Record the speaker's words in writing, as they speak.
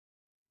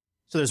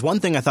So there's one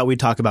thing I thought we'd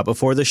talk about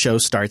before the show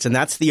starts, and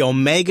that's the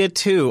Omega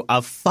 2,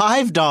 a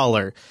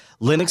 $5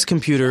 Linux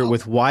computer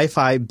with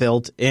Wi-Fi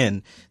built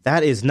in.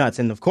 That is nuts.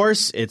 And of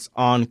course, it's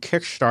on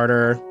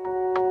Kickstarter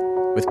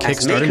with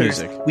Kickstarter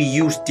music. We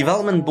use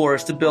development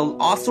boards to build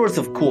all sorts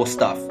of cool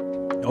stuff.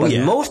 But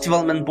most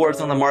development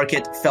boards on the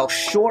market fell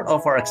short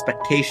of our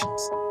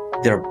expectations.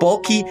 They're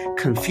bulky,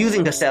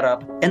 confusing to set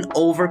up, and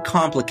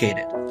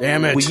overcomplicated.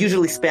 Damn it. We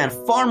usually spend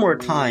far more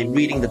time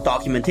reading the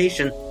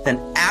documentation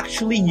than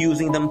actually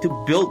using them to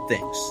build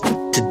things.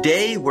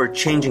 Today, we're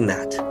changing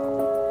that.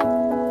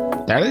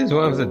 That is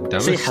one of the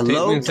dumbest Say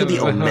hello statements to the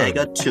I've ever heard.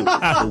 Omega 2,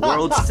 the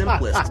world's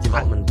simplest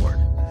development board.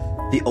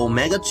 The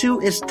Omega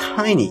 2 is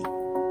tiny.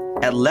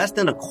 At less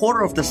than a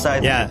quarter of the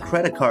size of a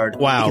credit card, it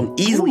can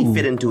easily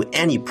fit into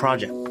any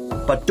project.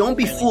 But don't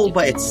be fooled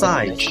by its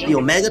size. The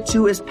Omega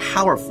 2 is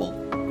powerful.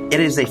 It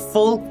is a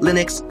full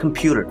Linux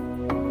computer.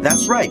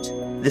 That's right.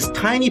 This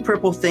tiny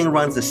purple thing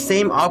runs the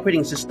same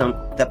operating system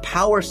that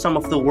powers some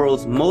of the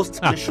world's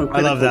most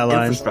mission-critical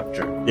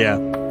infrastructure. Yeah.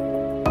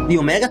 The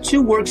Omega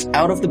 2 works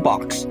out of the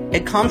box.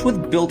 It comes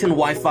with built-in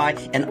Wi-Fi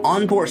and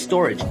onboard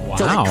storage,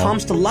 so it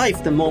comes to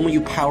life the moment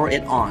you power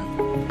it on.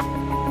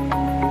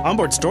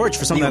 Onboard storage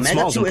for something that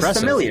small is impressive. The Omega 2 is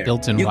familiar.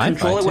 Built-in you Wi-Fi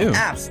control it with too.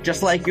 apps,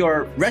 just like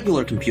your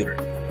regular computer.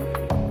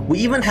 We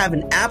even have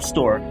an app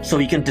store so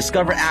you can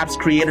discover apps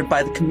created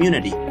by the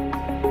community.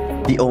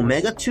 The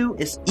Omega 2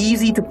 is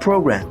easy to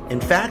program. In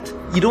fact,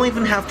 you don't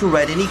even have to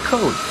write any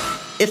code.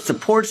 It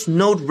supports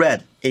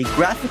Node-RED, a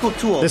graphical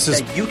tool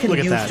that you can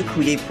use to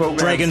create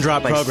programs drag and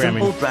drop by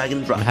programming. simple drag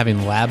and drop. I'm having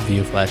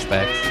LabVIEW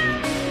flashbacks.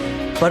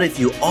 But if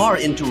you are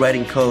into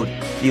writing code,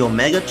 the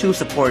Omega 2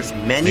 supports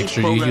many Make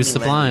sure you use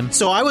Sublime.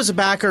 So I was a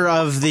backer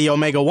of the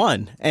Omega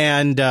 1,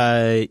 and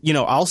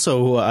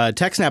also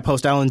TechSnap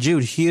host Alan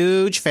Jude,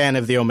 huge fan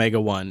of the Omega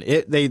 1.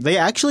 They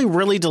actually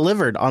really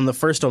delivered on the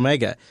first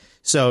Omega.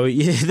 So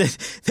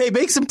they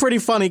make some pretty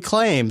funny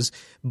claims,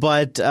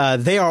 but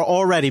they are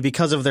already,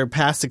 because of their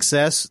past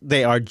success,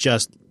 they are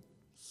just,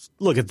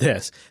 look at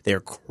this, they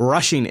are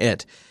crushing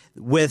it.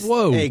 With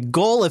a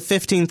goal of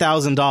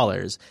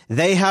 $15,000,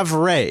 they have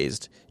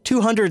raised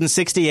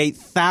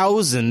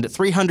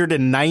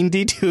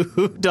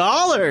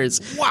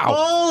 $268,392. Wow.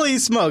 Holy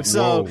smokes.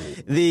 So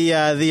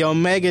the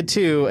Omega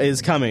 2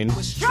 is coming.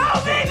 Show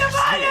me the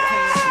money!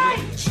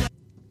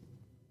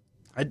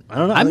 I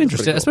don't know. I'm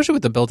interested, especially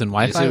with the built-in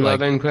Wi-Fi. It's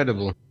rather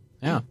incredible.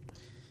 Yeah.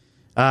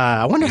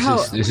 I wonder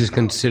how... This is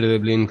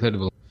considerably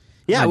incredible.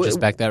 Yeah, I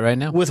just back that right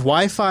now. With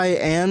Wi-Fi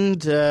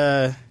and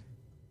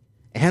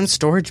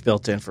storage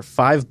built in for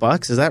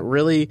 $5, is that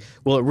really...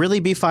 Will it really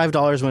be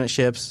 $5 when it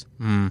ships?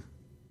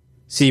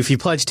 See, if you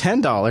pledge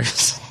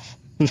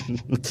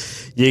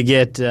 $10... you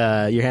get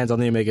your hands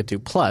on the Omega 2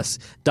 Plus,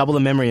 double the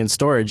memory and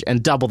storage,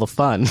 and double the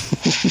fun.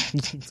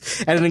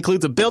 And it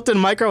includes a built-in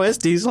micro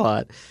SD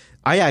slot.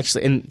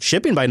 And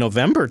shipping by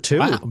November, too.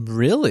 Wow,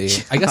 really?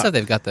 I guess that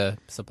they've got the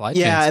supply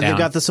chain Yeah, down. they've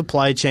got the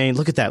supply chain.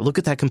 Look at that. Look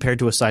at that compared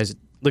to a size.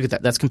 Look at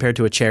that. That's compared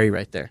to a Cherry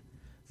right there.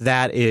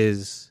 That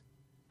is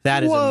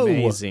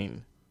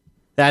amazing.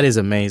 That is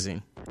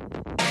amazing.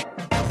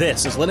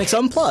 This is Linux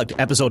Unplugged,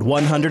 episode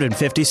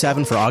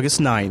 157 for August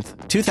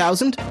 9th,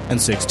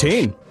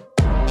 2016.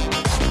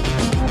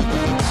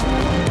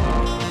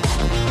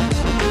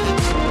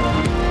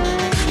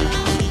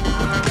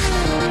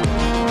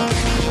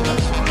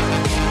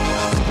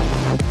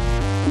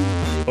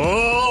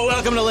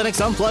 Welcome to Linux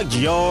Unplugged,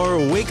 your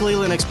weekly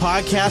Linux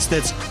podcast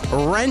that's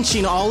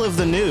wrenching all of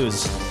the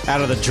news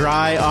out of the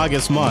dry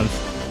August month.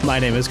 My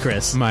name is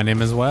Chris. My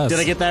name is Wes. Did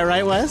I get that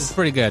right, Wes?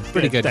 Pretty good.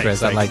 Pretty good, Thanks,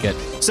 Chris. thanks. I like it.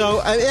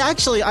 So,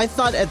 I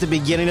thought at the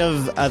beginning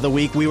of the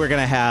week we were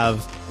going to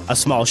have a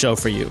small show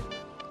for you.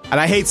 And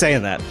I hate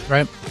saying that.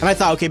 Right. And I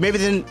thought, okay,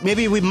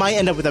 maybe we might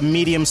end up with a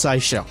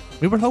medium-sized show.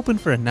 We were hoping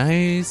for a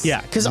nice,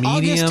 because medium,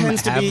 August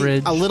tends to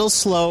average. be a little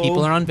slow.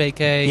 People are on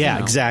vacay. Yeah,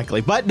 exactly.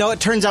 But no, it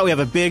turns out we have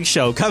a big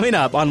show coming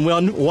up on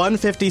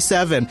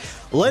 157.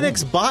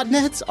 Linux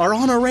botnets are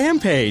on a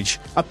rampage,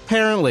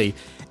 apparently.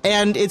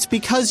 And it's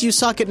because you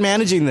suck at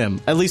managing them,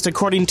 at least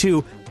according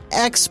to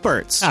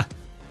experts.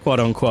 Quote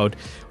unquote.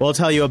 We'll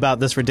tell you about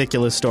this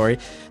ridiculous story.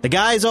 The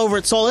guys over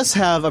at Solus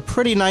have a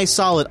pretty nice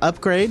solid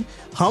upgrade.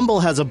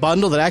 Humble has a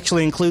bundle that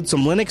actually includes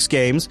some Linux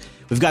games.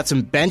 We've got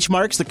some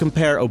benchmarks that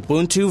compare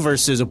Ubuntu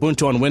versus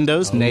Ubuntu on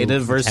Windows,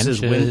 native versus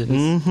Windows.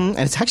 And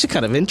it's actually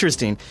kind of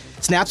interesting.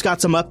 Snap's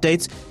got some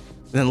updates.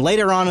 And then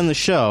later on in the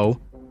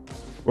show,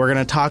 we're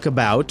going to talk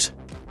about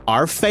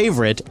our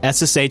favorite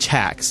SSH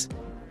hacks.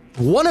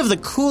 One of the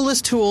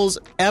coolest tools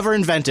ever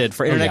invented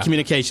for internet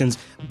communications,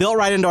 built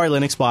right into our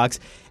Linux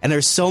box, and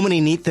there's so many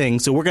neat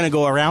things. So we're going to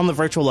go around the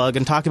virtual lug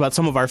and talk about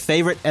some of our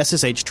favorite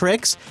SSH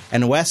tricks,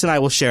 and Wes and I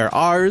will share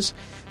ours.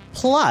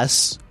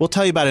 Plus, we'll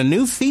tell you about a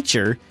new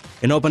feature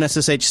in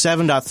OpenSSH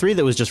 7.3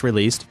 that was just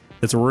released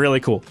that's really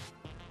cool.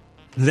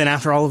 Then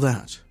after all of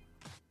that,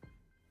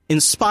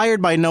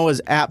 inspired by Noah's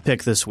app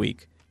pick this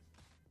week,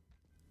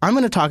 I'm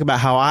going to talk about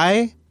how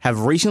I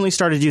have recently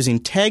started using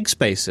tag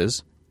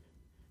spaces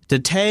to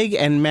tag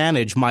and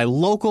manage my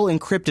local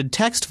encrypted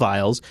text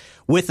files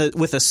with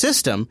a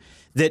system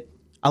that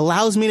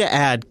allows me to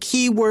add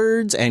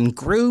keywords and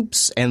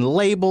groups and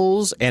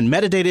labels and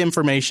metadata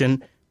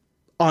information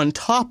on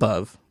top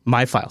of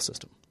my file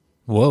system.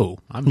 Whoa.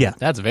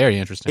 That's very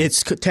interesting.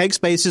 It's Tag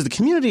Spaces. The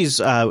community's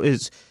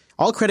is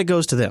all credit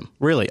goes to them.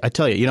 Really, I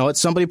tell you. You know what?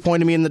 Somebody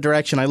pointed me in the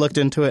direction. I looked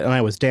into it, and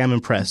I was damn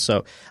impressed.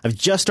 So I've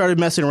just started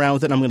messing around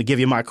with it, and I'm going to give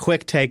you my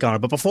quick take on it.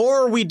 But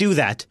before we do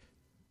that,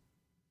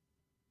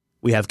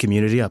 we have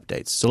community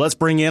updates. So let's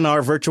bring in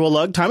our virtual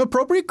lug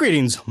time-appropriate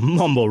greetings,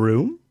 Mumble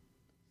Room.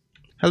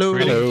 Hello.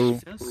 Hello.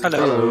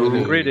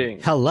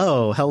 Greetings.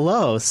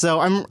 Hello. So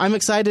I'm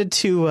excited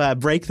to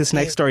break this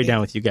next story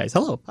down with you guys.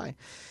 Hello. Hi.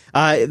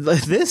 I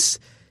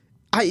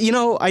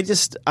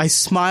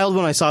smiled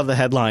when I saw the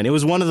headline. It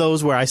was one of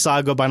those where I saw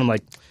it go by and I'm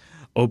like,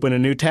 open a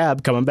new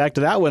tab, coming back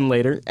to that one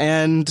later.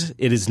 And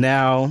it is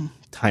now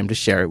time to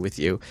share it with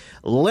you.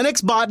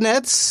 Linux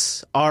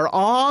botnets are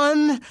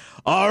on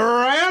a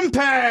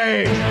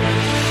rampage.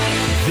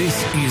 This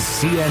is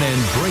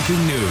CNN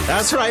breaking news.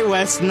 That's right,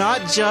 Wes.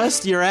 Not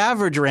just your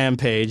average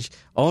rampage.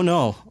 Oh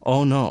no.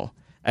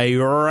 A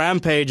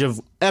rampage of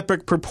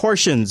epic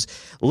proportions.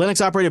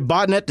 Linux-operated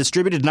botnet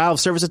distributed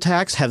denial-of-service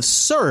attacks have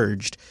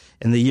surged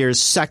in the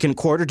year's second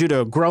quarter due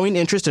to a growing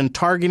interest in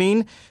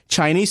targeting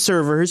Chinese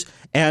servers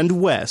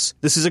and Wes.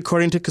 This is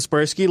according to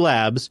Kaspersky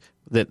Labs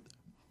that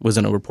was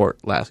in a report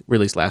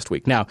released last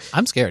week. Now,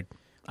 I'm scared.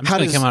 I'm just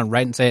going to come on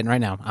right and say it right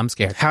now. I'm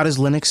scared. How does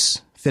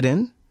Linux fit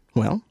in?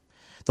 Well,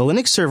 the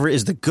Linux server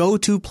is the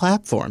go-to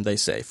platform, they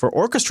say, for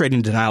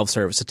orchestrating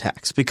denial-of-service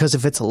attacks because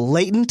of its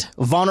latent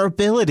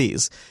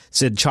vulnerabilities,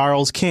 said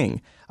Charles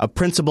King, a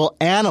principal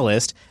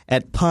analyst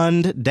at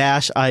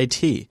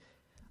Pund-IT.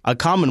 A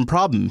common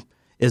problem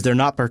is they're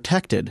not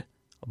protected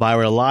by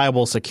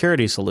reliable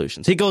security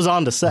solutions. He goes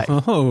on to say.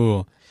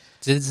 Oh,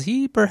 is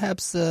he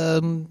perhaps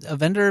a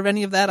vendor of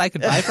any of that I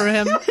could buy for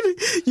him?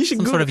 You should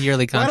Some sort of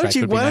yearly contract.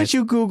 Why don't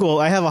you Google?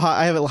 I have a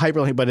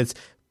hyperlink, but it's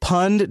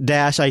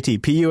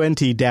Pund-IT,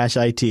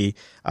 P-U-N-T-IT.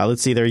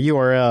 Let's see, their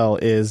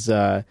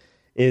URL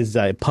is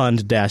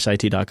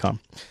pund-it.com.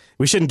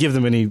 We shouldn't give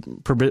them any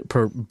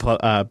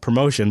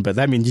promotion, but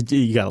that means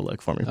you got to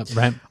look for me.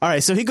 Right. All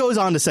right, so he goes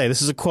on to say,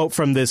 this is a quote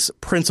from this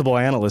principal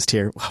analyst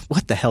here.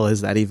 What the hell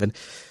is that even?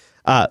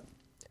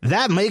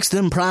 That makes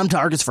them prime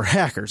targets for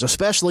hackers,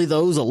 especially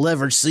those that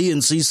leverage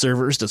CNC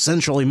servers to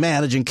centrally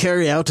manage and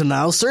carry out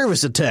denial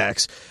service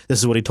attacks. This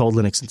is what he told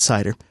Linux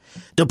Insider.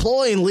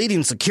 Deploying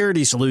leading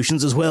security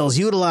solutions as well as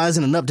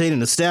utilizing and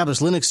updating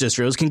established Linux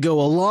distros can go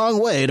a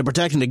long way to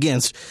protecting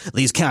against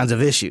these kinds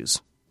of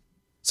issues.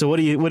 So what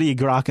are you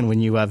grokking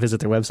when you visit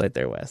their website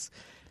there, Wes?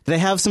 Do they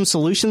have some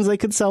solutions they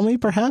could sell me,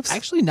 perhaps?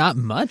 Actually, not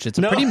much. It's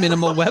a pretty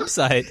minimal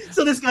website.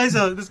 So this guy's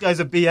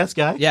a BS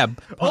guy? Yeah.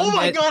 Oh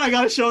my God, I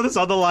gotta show this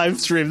on the live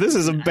stream. This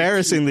is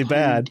embarrassingly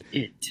bad.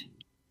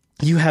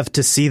 You have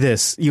to see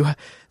this.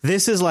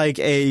 This is like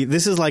a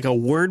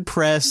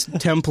WordPress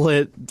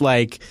template,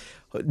 like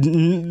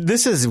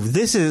this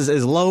is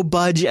as low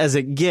budge as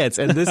it gets,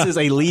 and this is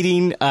a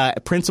leading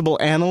principal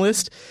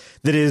analyst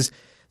that is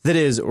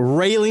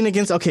railing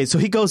against. Okay, so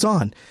he goes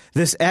on.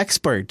 This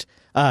expert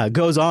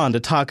goes on to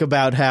talk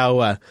about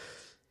how,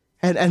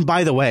 and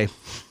by the way,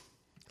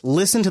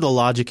 listen to the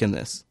logic in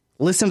this.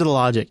 Listen to the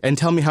logic and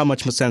tell me how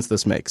much sense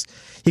this makes.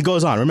 He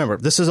goes on. Remember,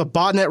 this is a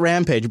botnet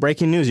rampage.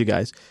 Breaking news, you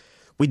guys.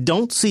 We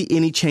don't see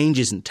any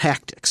changes in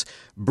tactics.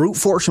 Brute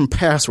forcing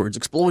passwords,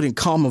 exploiting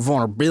common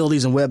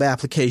vulnerabilities in web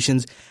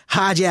applications,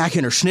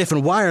 hijacking or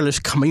sniffing wireless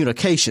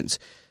communications.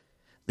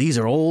 These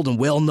are old and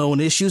well-known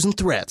issues and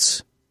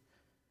threats.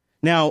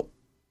 Now,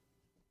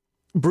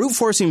 brute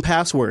forcing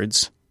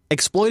passwords,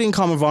 exploiting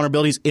common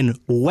vulnerabilities in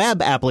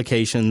web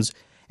applications,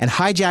 and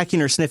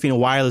hijacking or sniffing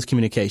wireless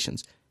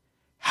communications.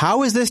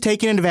 How is this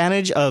taking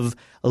advantage of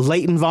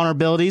latent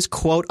vulnerabilities,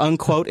 quote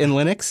unquote, in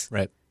Linux?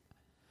 Right.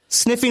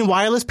 Sniffing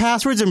wireless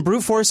passwords and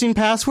brute forcing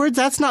passwords?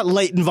 That's not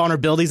latent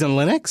vulnerabilities in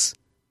Linux.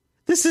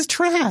 This is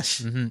trash.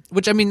 Mm-hmm.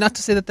 Which, I mean, not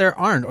to say that there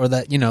aren't, or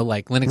that,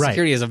 like Linux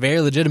security is a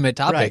very legitimate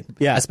topic, right.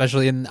 Yeah.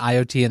 Especially in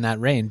IoT in that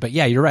reign. But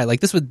yeah, you're right.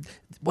 Like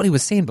what he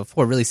was saying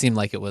before really seemed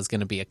like it was going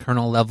to be a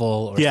kernel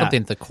level or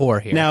something at the core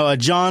here. Now,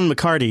 John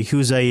McCarty,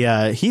 who's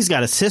he's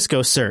got a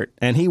Cisco cert,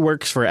 and he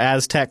works for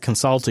Aztec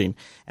Consulting,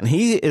 and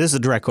this is a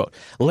direct quote,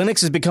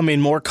 Linux is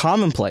becoming more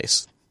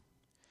commonplace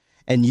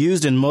and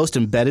used in most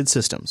embedded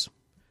systems.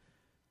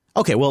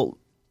 Okay, well,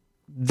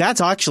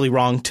 that's actually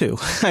wrong, too.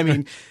 I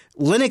mean,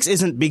 Linux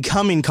isn't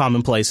becoming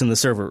commonplace in the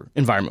server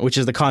environment, which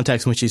is the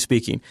context in which he's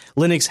speaking.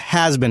 Linux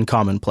has been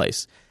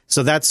commonplace.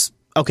 So that's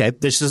okay.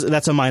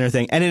 That's a minor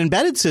thing. And in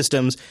embedded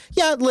systems,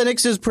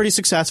 Linux is pretty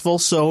successful.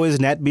 So is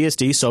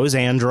NetBSD. So is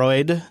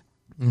Android.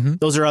 Mm-hmm.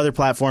 Those are other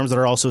platforms that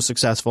are also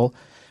successful.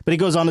 But he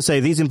goes on to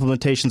say these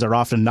implementations are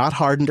often not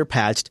hardened or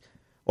patched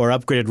or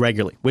upgraded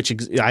regularly, which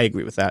I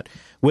agree with that,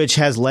 which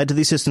has led to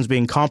these systems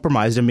being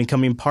compromised and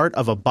becoming part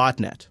of a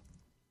botnet.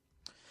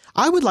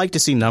 I would like to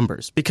see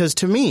numbers because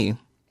to me,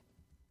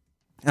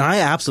 and I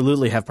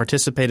absolutely have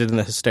participated in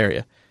the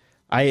hysteria.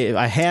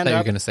 I hand up.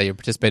 You're going to say you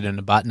participated in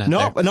a botnet.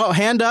 No,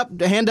 hand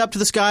up to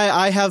the sky.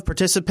 I have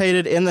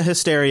participated in the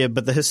hysteria,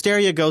 but the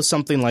hysteria goes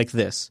something like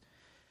this.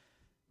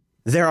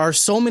 there are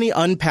so many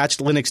unpatched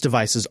Linux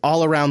devices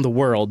all around the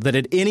world that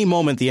at any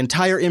moment the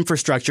entire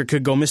infrastructure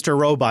could go Mr.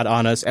 Robot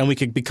on us and we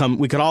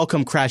could all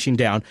come crashing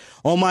down.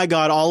 Oh my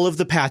God, all of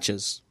the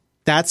patches.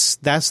 That's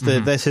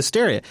the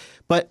hysteria.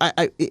 But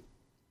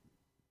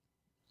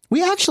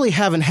we actually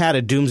haven't had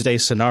a doomsday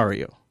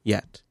scenario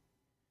yet.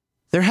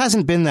 There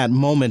hasn't been that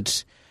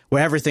moment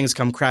where everything's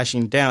come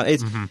crashing down.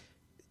 It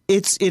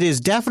is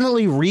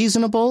definitely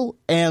reasonable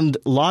and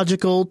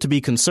logical to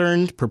be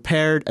concerned,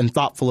 prepared, and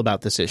thoughtful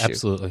about this issue.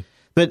 Absolutely.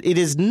 But it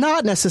is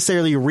not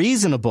necessarily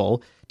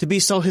reasonable to be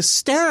so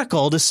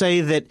hysterical to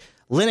say that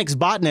Linux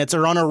botnets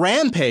are on a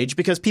rampage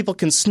because people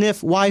can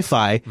sniff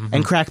Wi-Fi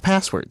and crack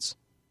passwords.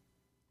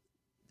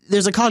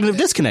 There's a cognitive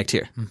disconnect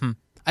here.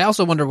 I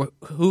also wonder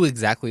who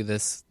exactly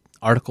this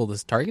article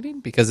is targeting,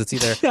 because it's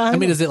either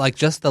is it like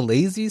just the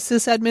lazy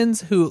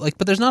sysadmins who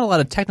but there's not a lot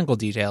of technical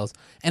details,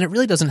 and it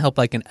really doesn't help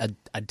like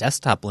a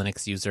desktop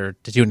Linux user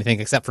to do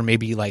anything except for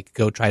maybe like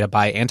go try to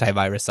buy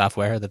antivirus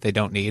software that they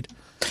don't need.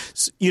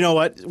 You know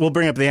what? We'll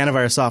bring up the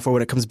antivirus software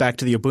when it comes back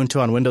to the Ubuntu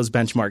on Windows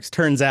benchmarks.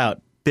 Turns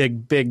out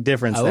big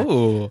difference there.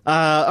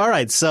 All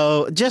right,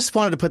 so just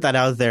wanted to put that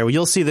out there.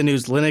 You'll see the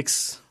news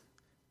Linux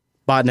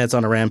botnets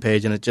on a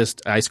rampage, and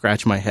I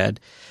scratch my head.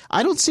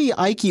 I don't see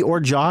Ike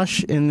or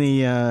Josh in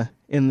the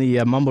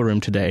Mumble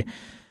Room today.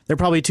 They're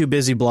probably too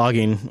busy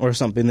blogging or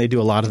something. They do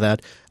a lot of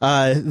that.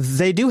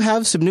 They do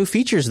have some new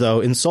features,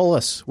 though, in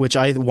Solus, which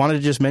I wanted to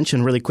just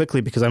mention really quickly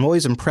because I'm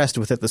always impressed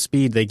with at the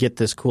speed they get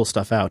this cool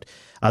stuff out.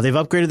 They've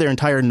upgraded their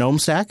entire GNOME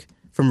stack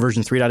from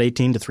version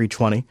 3.18 to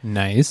 3.20.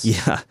 Nice.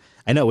 Yeah,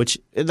 I know, which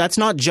that's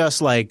not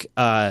just like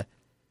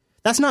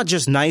that's not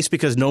just nice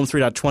because GNOME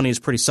 3.20 is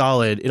pretty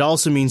solid. It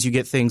also means you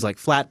get things like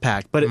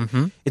Flatpak. But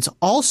it's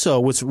also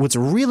what's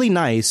really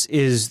nice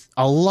is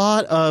a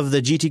lot of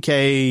the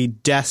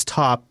GTK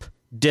desktop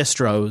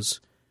distros,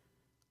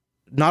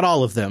 not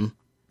all of them,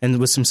 and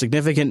with some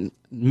significant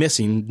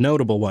missing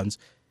notable ones,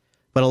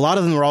 but a lot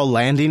of them are all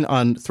landing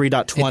on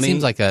 3.20. It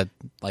seems like a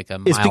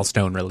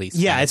milestone release.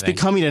 Yeah, it's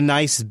becoming a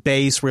nice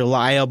base,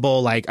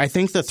 reliable. Like I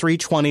think the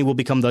 3.20 will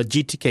become the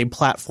GTK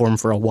platform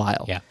for a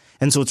while. Yeah.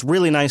 And so it's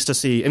really nice to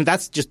see. And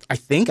that's just, I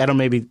think, I don't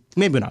maybe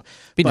not.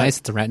 Be nice.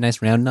 It's a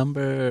nice round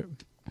number.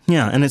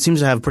 Yeah, and it seems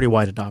to have pretty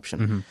wide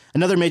adoption.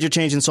 Another major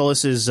change in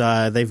Solus is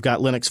they've got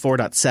Linux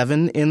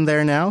 4.7 in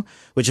there now,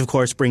 which of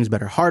course brings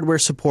better hardware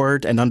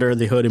support and under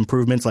the hood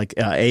improvements like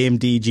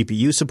AMD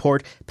GPU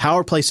support,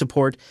 PowerPlay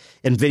support,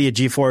 NVIDIA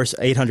GeForce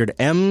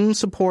 800M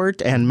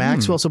support, and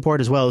Maxwell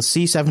support, as well as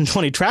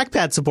C720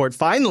 trackpad support,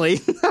 finally.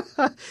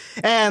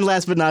 And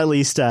last but not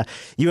least,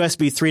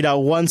 USB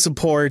 3.1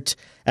 support,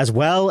 as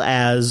well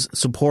as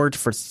support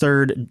for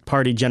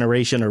third-party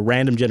generation or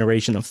random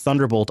generation of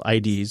Thunderbolt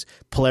IDs,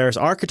 Polaris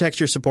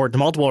architecture support,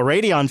 multiple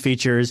Radeon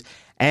features,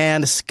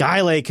 and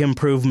Skylake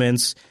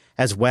improvements,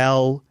 as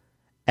well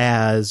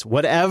as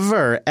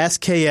whatever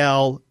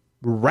SKL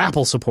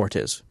RAPL support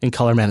is in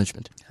color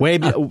management.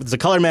 It's a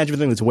color management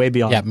thing that's way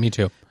beyond. Yeah, me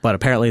too. But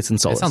apparently it's in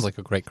Solus. It sounds like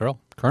a great kernel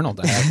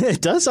to have.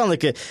 It does sound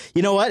like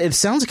you know what? It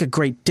sounds like a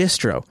great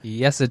distro.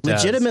 Yes, it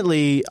does.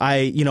 Legitimately,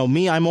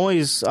 I'm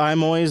always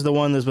the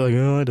one that's like,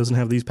 oh, it doesn't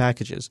have these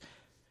packages.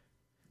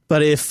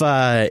 But if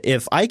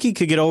Ike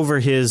could get over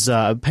his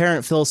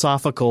apparent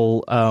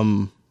philosophical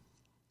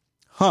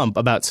hump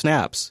about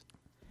snaps,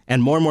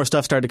 and more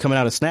stuff started coming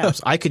out of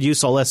snaps, I could use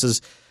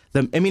Solus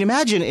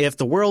imagine if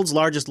the world's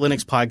largest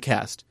Linux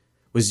podcast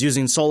was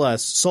using Sol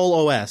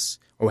OS,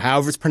 or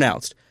however it's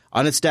pronounced,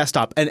 on its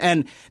desktop.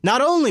 And not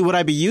only would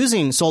I be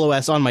using Sol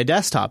OS on my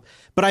desktop,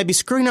 but I'd be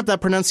screwing up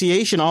that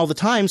pronunciation all the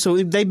time,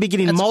 so they'd be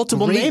getting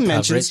multiple name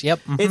mentions.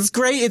 Yep. It's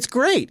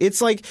great.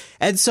 It's like,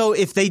 and so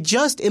if they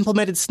just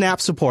implemented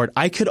Snap support,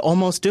 I could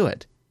almost do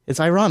it.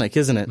 It's ironic,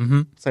 isn't it?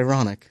 It's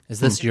ironic.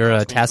 Is this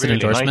your tacit really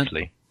endorsement?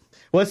 Nicely.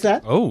 What's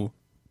that? Oh.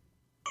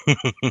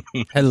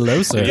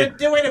 Hello, sir.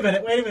 Wait a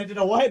minute.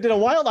 Did a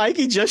wild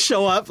Ike just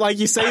show up? Like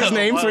you say his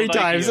name 3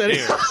 times.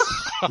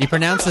 You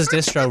pronounce his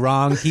distro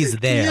wrong. He's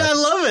there. Yeah, I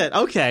love it.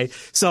 Okay.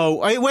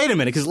 So wait a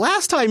minute, because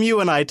last time you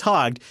and I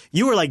talked,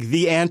 you were like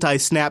the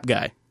anti-Snap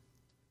guy.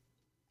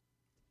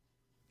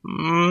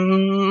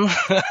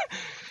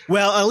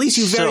 Well, at least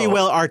you very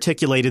well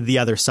articulated the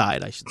other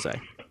side, I should say.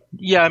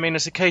 Yeah, I mean,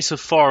 it's a case of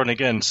for and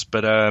against,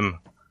 but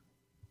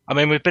I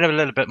mean, we've been a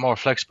little bit more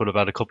flexible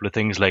about a couple of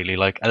things lately.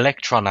 Like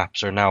Electron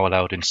apps are now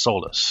allowed in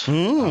Solus.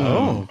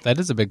 Oh, that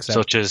is a big step.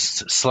 Such as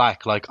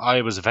Slack. Like,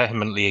 I was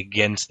vehemently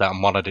against that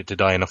and wanted it to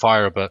die in a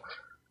fire, but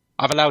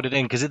I've allowed it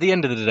in because at the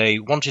end of the day,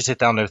 once you sit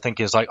down there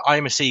thinking, it's like,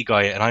 I'm a C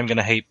guy and I'm going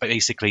to hate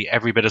basically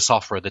every bit of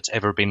software that's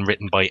ever been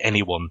written by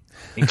anyone,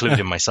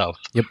 including myself.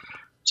 Yep.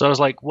 So I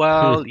was like,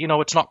 well,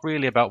 it's not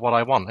really about what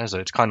I want, is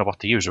it? It's kind of what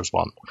the users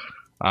want.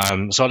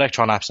 So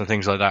Electron apps and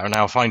things like that are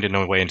now finding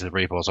their way into the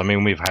repos. I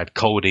mean, we've had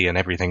Kodi and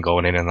everything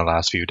going in the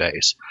last few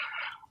days.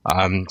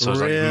 So it's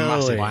like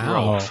massive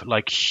growth,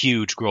 like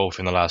huge growth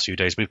in the last few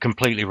days. We've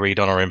completely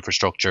redone our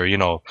infrastructure.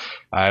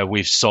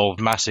 We've solved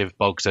massive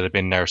bugs that have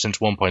been there since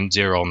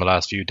 1.0 in the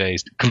last few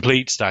days.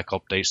 Complete stack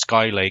update,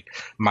 Skylake,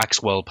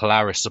 Maxwell,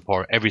 Polaris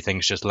support,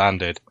 everything's just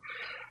landed.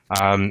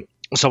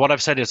 So what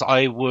I've said is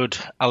I would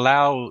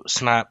allow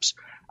snaps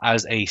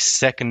as a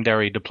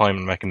secondary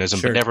deployment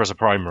mechanism, but never as a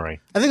primary.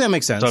 I think that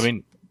makes sense. So,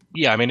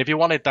 if you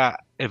wanted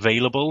that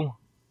available,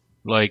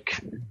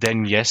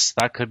 then yes,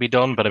 that could be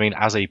done. But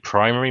as a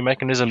primary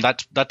mechanism,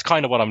 that's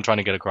kind of what I'm trying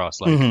to get across.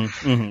 Yeah,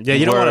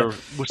 you don't want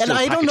to. And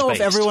I don't know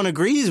if everyone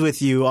agrees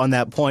with you on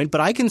that point,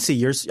 but I can see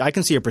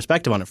your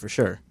perspective on it for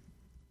sure.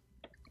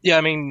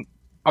 Yeah,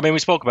 we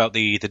spoke about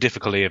the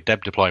difficulty of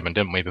deb deployment,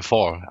 didn't we,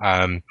 before?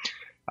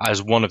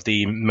 As one of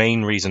the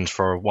main reasons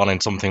for wanting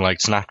something like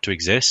Snap to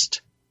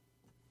exist.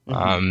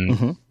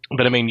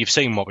 But you've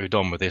seen what we've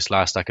done with this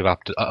last stack of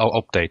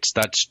updates.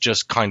 That's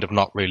just kind of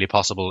not really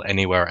possible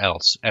anywhere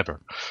else, ever.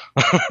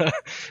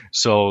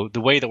 So the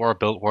way that we're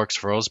built works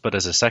for us, but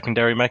as a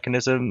secondary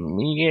mechanism,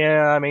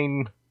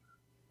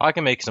 I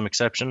can make some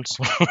exceptions.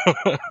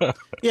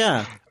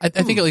 Yeah. I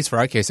think at least for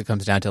our case, it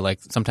comes down to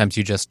sometimes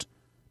you just,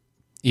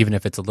 even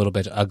if it's a little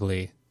bit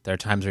ugly, there are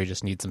times where you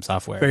just need some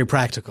software. Very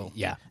practical.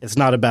 Yeah. It's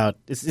not about,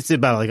 it's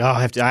about I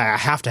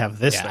have to have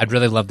this thing. I'd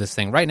really love this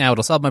thing. Right now,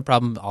 it'll solve my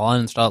problem. I'll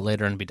uninstall it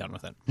later and be done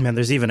with it. Man,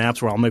 there's even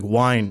apps where I'll make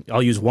wine.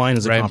 I'll use wine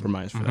as a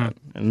compromise for that.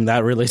 And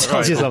that really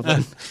tells you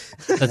something.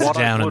 That's what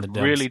down I in the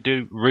would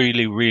dumps.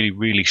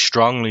 really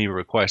strongly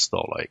request,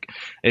 though,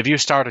 if you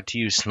started to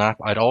use Snap,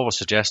 I'd always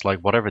suggest,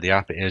 whatever the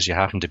app is you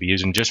happen to be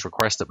using, just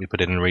request that we put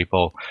it in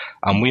repo,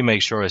 and we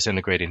make sure it's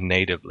integrated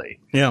natively.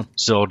 Yeah.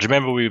 So do you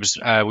remember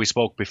we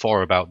spoke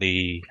before about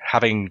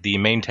having the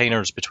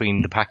maintainers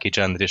between the package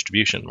and the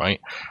distribution, right?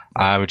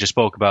 We just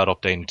spoke about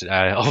updating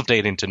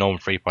to GNOME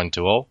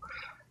 3.20.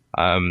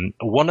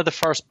 One of the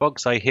first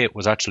bugs I hit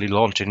was actually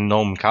launching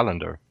GNOME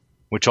Calendar,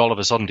 which all of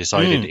a sudden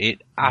decided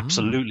it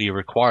absolutely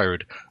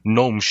required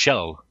GNOME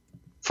Shell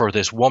for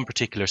this one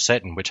particular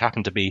setting, which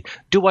happened to be,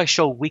 do I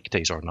show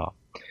weekdays or not?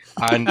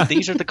 And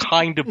these are the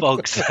kind of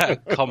bugs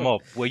that come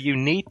up where you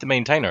need the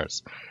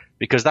maintainers.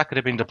 Because that could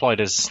have been deployed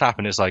as Snap,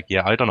 and it's I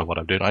don't know what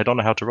I'm doing. I don't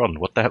know how to run.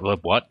 What the hell?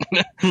 What?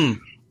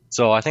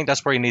 So I think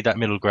that's where you need that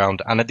middle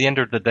ground. And at the end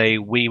of the day,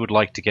 we would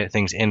like to get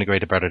things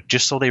integrated better,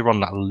 just so they run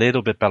that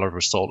little bit better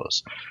with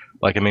Solus.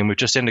 We've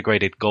just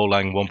integrated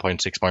Golang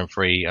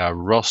 1.6.3,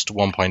 Rust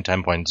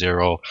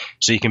 1.10.0,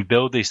 so you can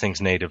build these things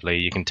natively.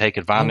 You can take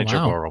advantage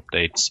of our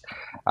updates.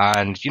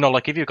 And, if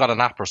you've got an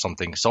app or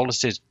something,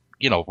 Solus is,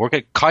 we're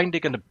kind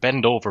of going to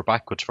bend over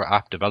backwards for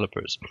app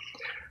developers.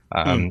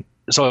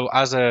 So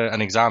as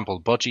an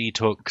example, Budgie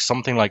took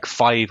something like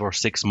 5 or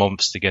 6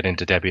 months to get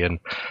into Debian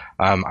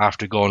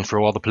after going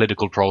through all the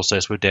political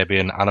process with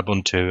Debian and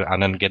Ubuntu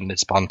and then getting it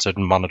sponsored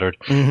and monitored,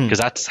 because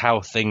that's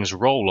how things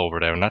roll over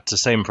there, and that's the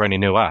same for any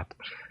new app.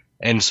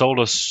 In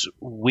Solus,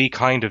 we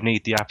kind of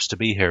need the apps to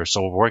be here,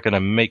 so we're going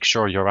to make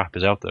sure your app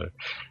is out there.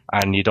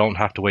 And you don't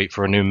have to wait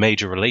for a new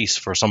major release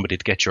for somebody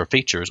to get your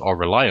features or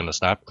rely on the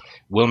Snap.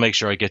 We'll make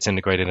sure it gets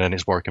integrated and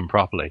is working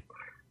properly.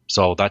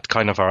 So that's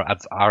kind of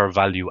our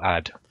value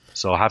add.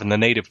 So having the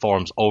native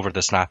forms over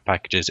the Snap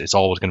packages is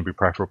always going to be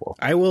preferable.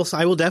 I will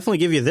definitely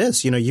give you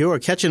this. You are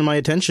catching my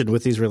attention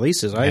with these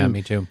releases.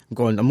 Me too.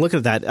 I'm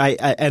looking at that.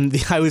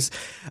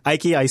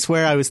 Ike, I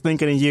swear I was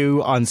thinking of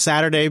you on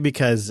Saturday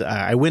because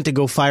I went to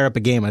go fire up a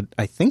game.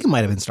 I think it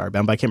might have been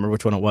Starbound, but I can't remember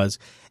which one it was.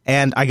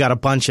 And I got a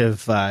bunch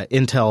of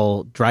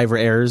Intel driver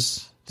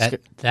errors.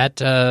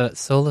 That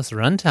Solus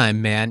runtime,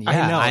 man.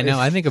 Yeah, I know.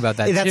 I think about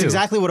that too. That's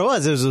exactly what it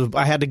was.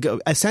 I had to go.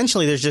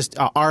 Essentially, there's just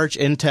Arch,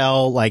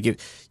 Intel,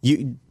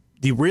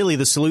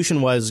 the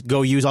solution was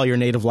go use all your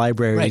native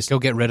libraries. Right, go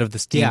get rid of the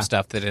Steam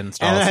stuff that it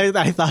installs. And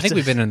I think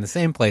we've been in the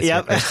same place.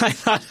 Yep,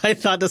 I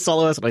thought to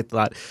Solus, and I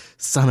thought,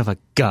 son of a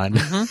gun.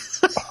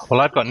 Well,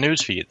 I've got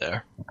news for you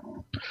there.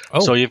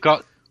 Oh. So you've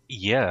got,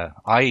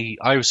 I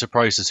was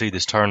surprised to see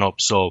this turn up.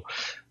 So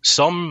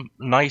some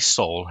nice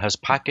soul has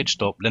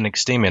packaged up Linux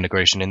Steam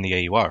integration in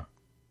the AUR.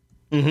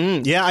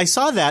 Yeah, I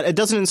saw that. It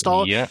doesn't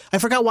install. Yeah. I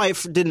forgot why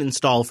it didn't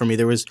install for me.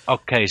 There was.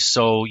 Okay,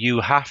 so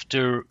you have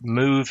to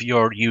move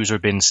your user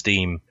bin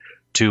Steam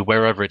to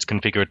wherever it's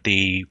configured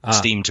the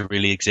Steam to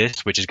really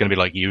exist, which is going to be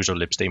like user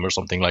lib Steam or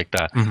something like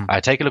that.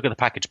 Take a look at the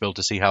package build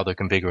to see how they're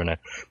configuring it.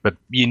 But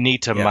you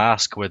need to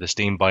mask where the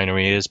Steam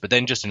binary is, but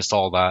then just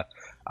install that.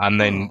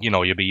 And then,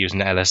 you'll be using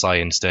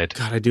LSI instead.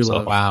 God, I do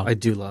love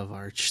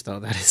Arch, though.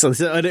 That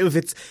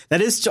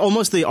is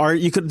almost the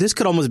Arch. This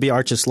could almost be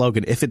Arch's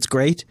slogan. If it's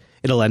great,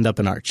 it'll end up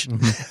in Arch.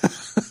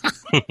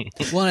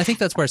 Well, and I think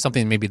that's where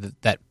something maybe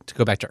that to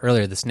go back to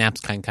earlier, the snaps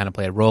kind of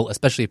play a role,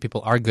 especially if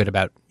people are good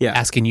about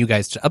asking you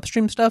guys to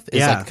upstream stuff.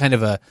 Is like kind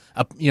of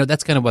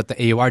that's kind of what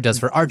the AUR does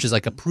for Arch, is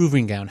like a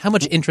proving ground. How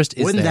much interest is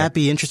there? Wouldn't that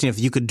be interesting if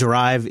you could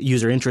derive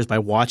user interest by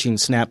watching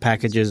snap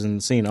packages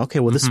and seeing, okay,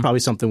 well, this is probably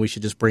something we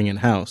should just bring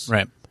in-house.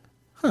 Right.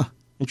 Huh.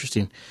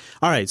 Interesting.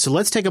 All right, so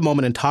let's take a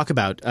moment and talk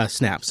about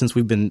Snap, since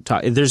we've been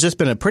there's just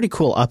been a pretty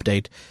cool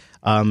update.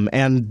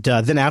 And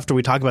then after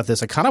we talk about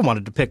this, I kind of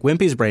wanted to pick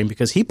Wimpy's brain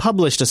because he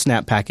published a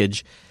Snap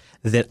package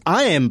that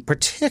I am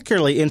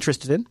particularly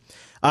interested in.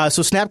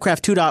 So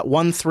Snapcraft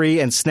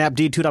 2.13 and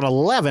Snapd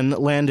 2.11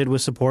 landed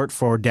with support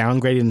for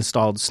downgraded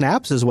installed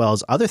snaps, as well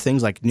as other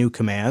things like new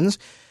commands.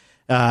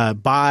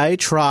 Buy,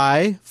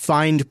 try,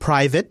 find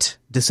private,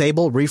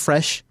 disable,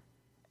 refresh,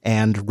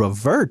 and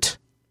revert.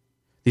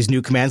 These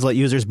new commands let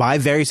users buy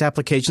various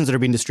applications that are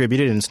being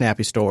distributed in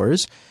Snappy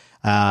stores.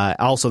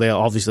 Also, they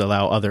obviously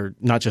allow other,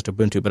 not just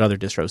Ubuntu, but other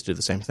distros to do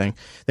the same thing.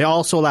 They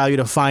also allow you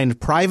to find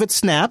private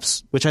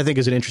snaps, which I think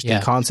is an interesting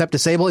concept,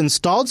 disable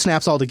installed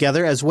snaps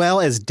altogether, as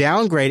well as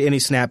downgrade any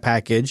snap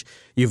package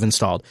you've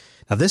installed.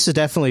 Now, this is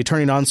definitely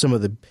turning on some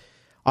of the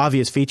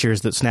obvious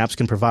features that snaps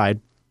can provide.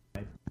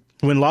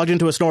 When logged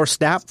into a store,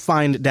 Snap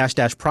Find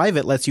 --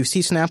 private lets you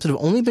see snaps that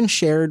have only been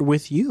shared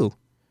with you.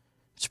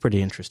 It's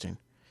pretty interesting.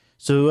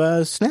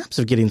 So snaps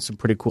are getting some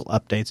pretty cool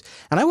updates.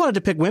 And I wanted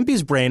to pick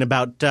Wimpy's brain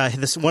about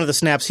one of the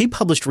snaps he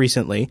published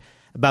recently,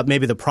 about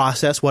maybe the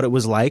process, what it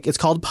was like. It's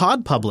called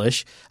Pod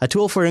Publish, a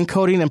tool for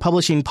encoding and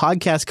publishing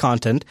podcast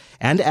content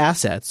and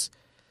assets,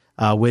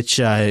 which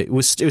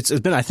it's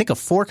been, I think, a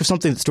fork of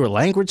something that Stuart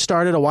Langridge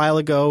started a while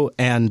ago.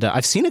 And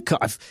I've seen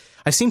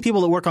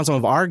people that work on some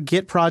of our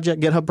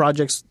GitHub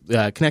projects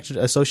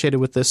associated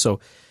with this. So,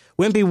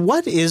 Wimpy,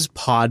 what is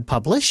Pod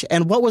Publish,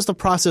 and what was the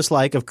process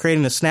like of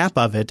creating a snap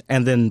of it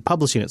and then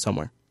publishing it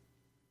somewhere?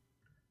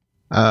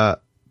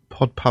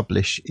 Pod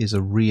Publish is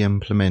a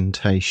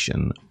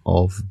re-implementation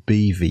of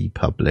BV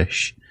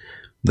Publish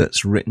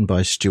that's written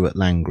by Stuart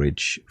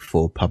Langridge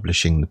for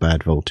publishing the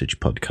Bad Voltage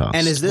podcast.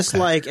 And is this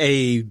like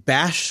a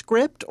bash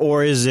script,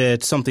 or is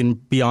it something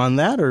beyond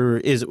that, or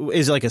is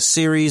it like a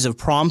series of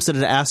prompts that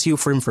it asks you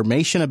for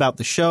information about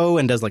the show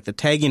and does like the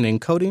tagging and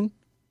encoding?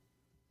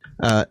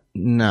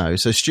 No.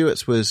 So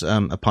Stuart's was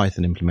a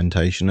Python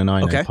implementation, and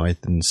I know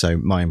Python, so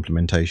my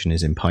implementation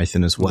is in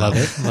Python as well.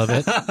 Love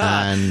it.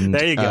 And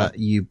there you go.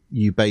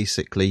 You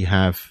basically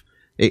have,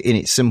 in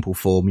its simple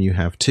form, you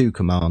have two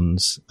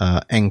commands: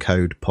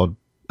 encode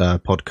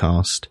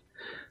podcast,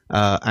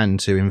 and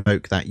to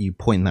invoke that, you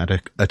point that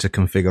at a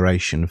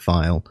configuration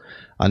file,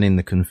 and in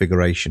the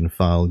configuration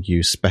file,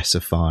 you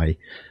specify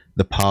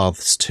the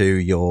paths to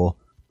your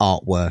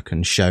artwork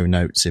and show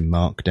notes in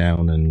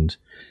Markdown and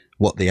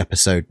what the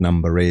episode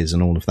number is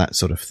and all of that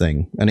sort of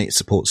thing. And it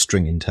supports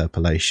string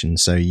interpolation,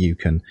 so you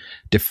can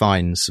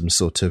define some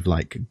sort of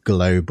like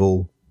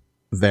global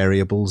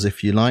variables,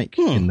 if you like,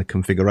 in the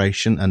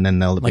configuration, and then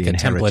they'll be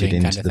inherited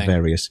into the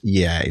various...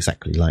 Yeah,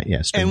 exactly.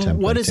 String templating.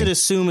 And what does it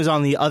assume is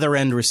on the other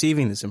end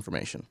receiving this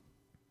information?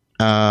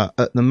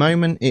 At the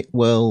moment, it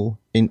will,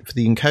 for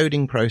the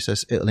encoding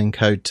process, it'll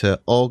encode to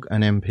OGG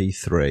and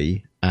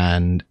MP3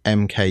 and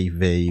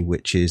MKV,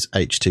 which is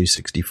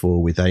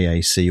H.264 with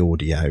AAC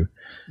audio.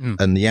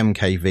 And the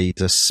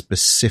MKVs are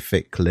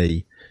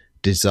specifically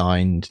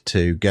designed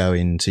to go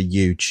into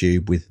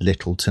YouTube with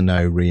little to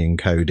no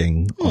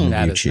re-encoding on the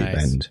YouTube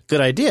end.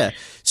 Good idea.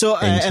 So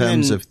in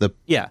terms of the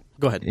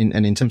go ahead.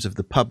 And in terms of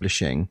the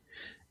publishing,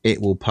 it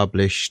will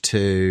publish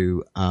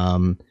to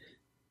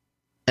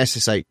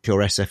SSH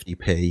or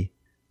SFTP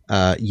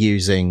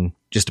using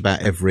just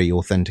about every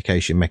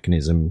authentication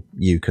mechanism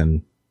you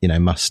can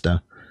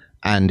muster,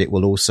 and it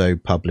will also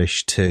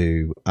publish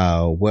to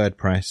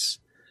WordPress.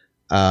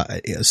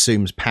 It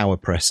assumes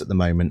PowerPress at the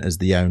moment as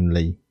the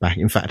only back.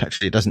 In fact,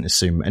 actually, it doesn't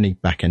assume any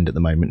backend at the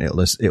moment.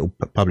 It'll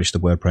publish to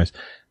WordPress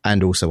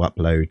and also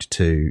upload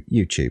to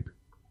YouTube.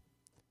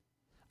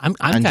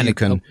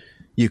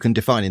 You can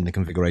define in the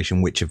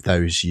configuration which of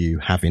those you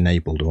have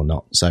enabled or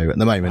not. So at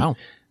the moment,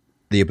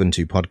 the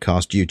Ubuntu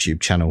Podcast YouTube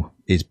channel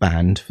is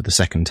banned for the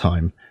second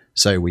time.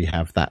 So we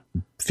have that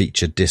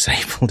feature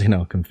disabled in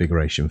our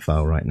configuration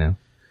file right now.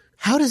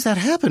 How does that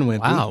happen, Wimpy?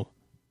 Wow.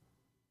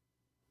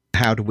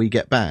 How do we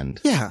get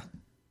banned? Yeah.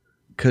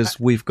 Because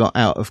we've got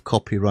out of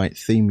copyright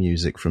theme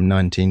music from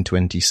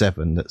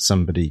 1927 that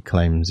somebody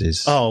claims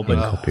is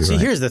copyright. See,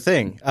 here's the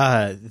thing.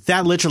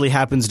 That literally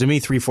happens to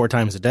me 3-4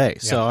 times a day.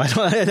 So I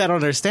don't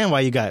understand why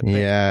you got...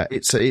 Yeah,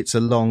 it's a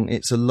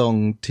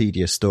long,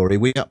 tedious story.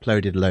 We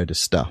uploaded a load of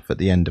stuff at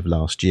the end of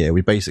last year.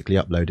 We basically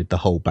uploaded the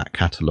whole back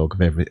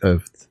catalogue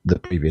of the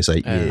previous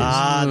 8 years.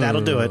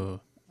 That'll do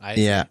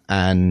it.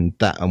 And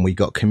we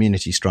got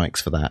community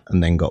strikes for that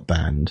and then got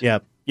banned.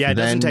 Yep. Yeah, it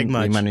doesn't take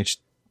much.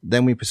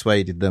 Then we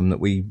persuaded them that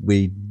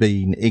we'd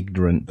been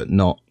ignorant but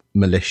not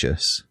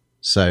malicious,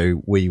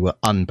 so we were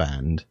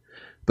unbanned.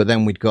 But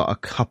then we'd got a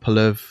couple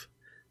of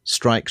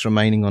strikes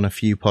remaining on a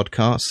few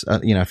podcasts,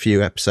 a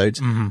few episodes.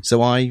 Mm-hmm.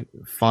 So I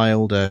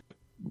filed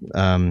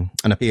an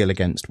appeal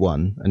against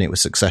one, and it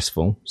was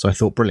successful. So I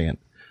thought, brilliant,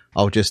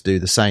 I'll just do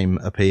the same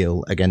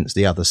appeal against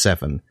the other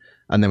 7.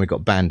 And then we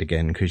got banned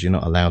again because you're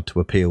not allowed to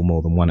appeal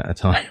more than one at a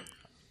time.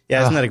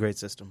 Yeah, isn't that a great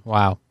system?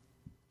 Wow.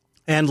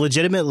 And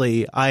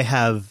legitimately, I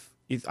have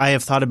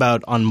thought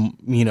about on,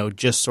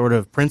 just sort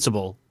of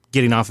principle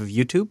getting off of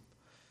YouTube,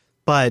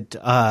 but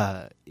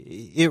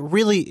it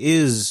really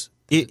is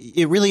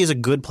a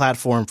good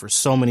platform for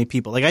so many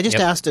people. Like I just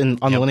asked on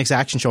the Linux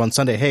Action Show on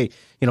Sunday, hey,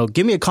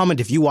 give me a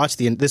comment if you watch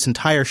this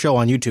entire show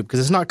on YouTube, because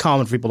it's not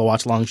common for people to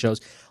watch long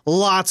shows.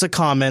 Lots of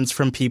comments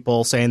from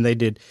people saying they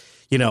did,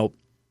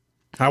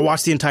 I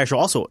watched the entire show.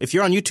 Also, if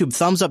you're on YouTube,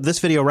 thumbs up this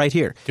video right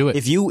here. Do it.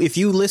 If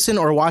you listen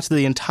or watch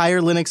the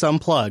entire Linux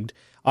Unplugged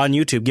on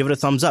YouTube, give it a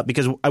thumbs up,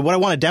 because what I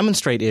want to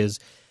demonstrate is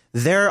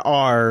there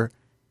are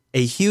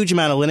a huge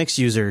amount of Linux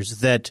users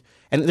that,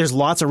 and there's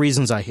lots of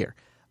reasons I hear,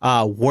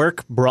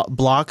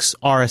 blocks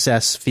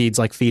RSS feeds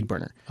like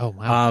FeedBurner. Oh,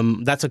 wow.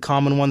 That's a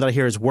common one that I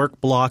hear is work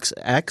blocks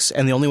X,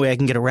 and the only way I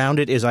can get around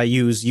it is I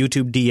use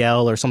YouTube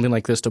DL or something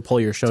like this to pull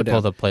your show down.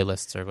 Pull the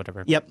playlists or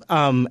whatever. Yep.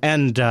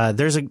 And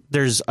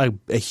there's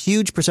a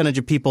huge percentage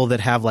of people that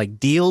have like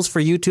deals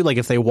for YouTube. Like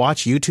if they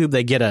watch YouTube,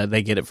 they get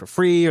it for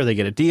free, or they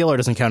get a deal, or it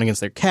doesn't count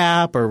against their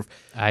cap, or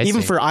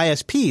even for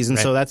ISPs. And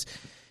so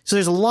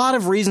there's a lot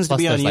of reasons to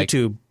be on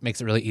YouTube.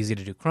 Makes it really easy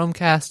to do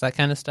Chromecast, that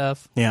kind of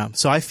stuff. Yeah.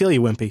 So I feel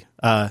you, Wimpy.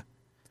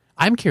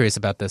 I'm curious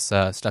about this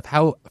stuff.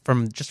 How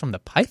from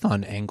the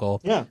Python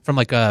angle, from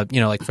like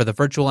for the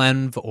virtual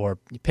env or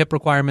pip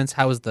requirements,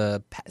 how is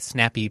the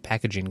snappy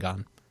packaging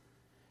gone?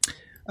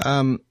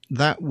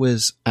 That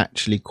was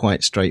actually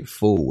quite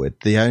straightforward.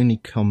 The only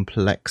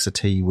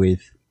complexity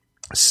with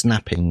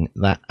snapping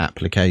that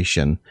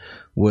application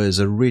was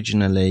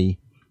originally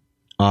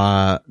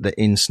that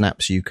in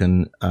Snaps you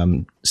can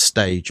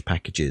stage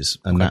packages,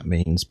 and that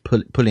means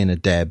pull in a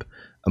deb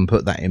and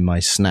put that in my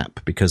snap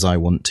because I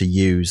want to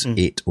use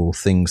it or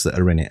things that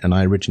are in it. And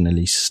I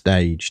originally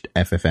staged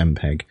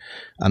FFmpeg,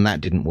 and that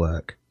didn't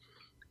work.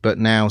 But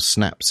now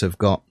snaps have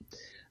got,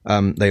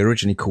 they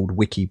originally called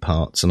wiki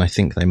parts, and I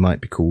think they might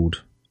be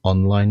called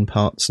online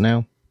parts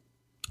now.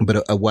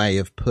 But a way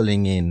of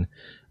pulling in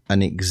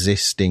an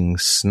existing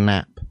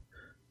snap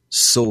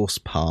source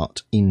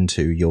part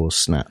into your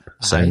snap.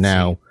 So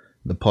now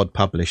the pod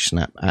publish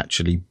snap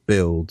actually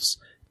builds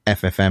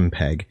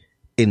FFmpeg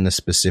in the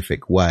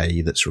specific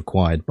way that's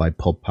required by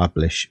pod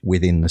publish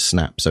within the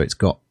snap. So it's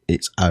got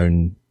its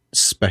own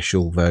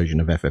special version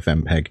of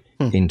FFmpeg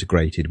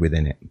integrated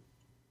within it.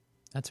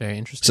 That's very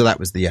interesting. So that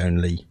was the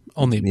only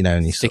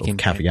sort of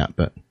caveat,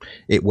 but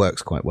it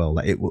works quite well.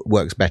 It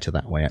works better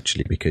that way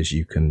actually, because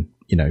you can,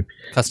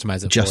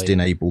 customize it, just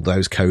enable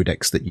those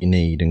codecs that you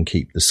need and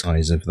keep the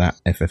size of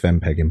that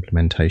FFmpeg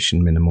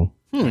implementation minimal.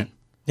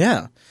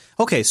 Yeah.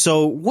 Okay.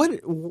 So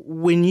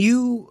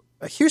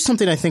here's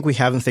something I think we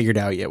haven't figured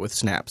out yet with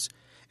snaps,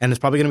 and it's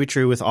probably going to be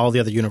true with all the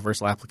other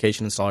universal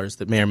application installers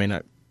that may or may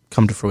not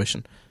come to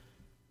fruition.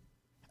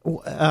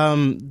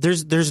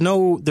 There's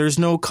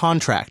no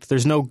contract.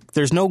 There's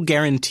no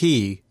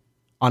guarantee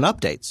on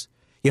updates.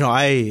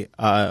 I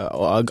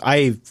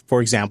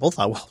for example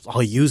thought, well,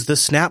 I'll use the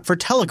snap for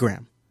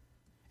Telegram,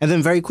 and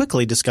then very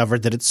quickly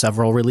discovered that it's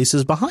several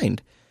releases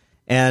behind.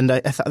 And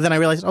then I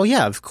realized, oh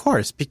yeah, of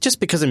course, just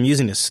because I'm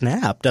using a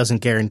snap doesn't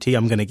guarantee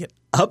I'm going to get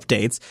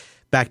updates.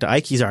 Back to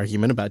Ike's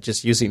argument about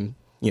just using,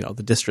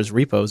 the distro's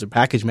repos or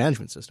package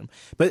management system.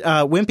 But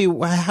Wimpy,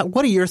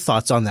 what are your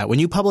thoughts on that? When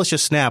you publish a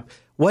snap,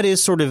 what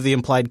is sort of the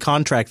implied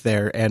contract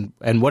there, and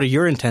what are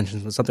your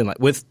intentions with something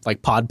with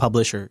Pod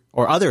Publish or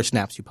other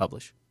snaps you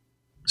publish?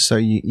 So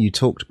you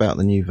talked about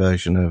the new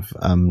version of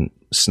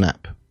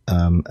Snap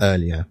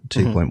earlier,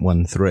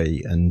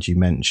 2.13, and you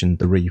mentioned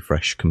the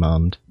refresh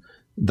command.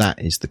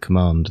 That is the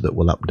command that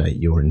will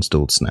update your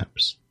installed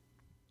snaps.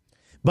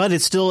 But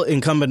it's still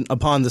incumbent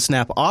upon the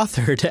snap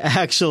author to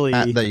actually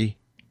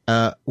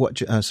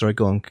sorry,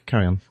 go on,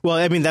 carry on. Well,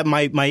 I mean that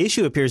my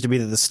issue appears to be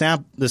that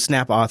the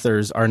snap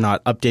authors are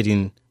not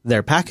updating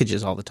their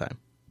packages all the time.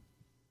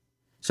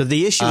 So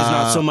the issue is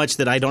not so much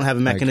that I don't have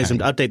a mechanism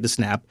to update the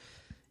snap,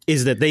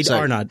 is that they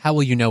are not. How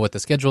will you know what the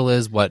schedule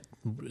is? What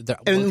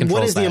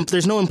is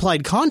there's no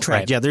implied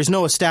contract. Right. Yeah, there's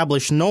no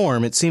established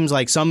norm. It seems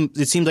like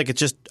it's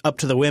just up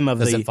to the whim of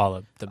Does it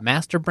follow the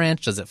master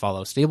branch? Does it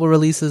follow stable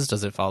releases?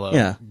 Does it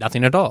follow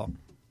nothing at all?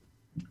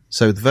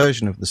 So the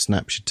version of the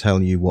snap should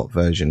tell you what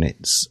version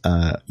it's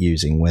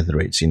using,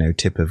 whether it's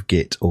tip of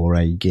Git or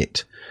a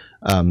Git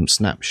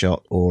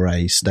snapshot or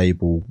a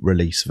stable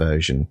release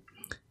version.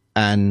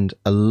 And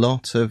a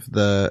lot of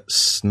the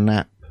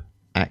snap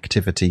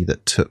activity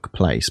that took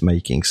place,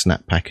 making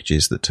snap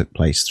packages that took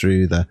place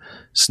through the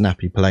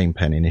Snappy Plain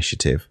Pen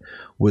initiative,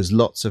 was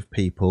lots of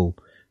people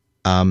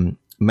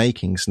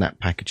making snap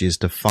packages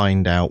to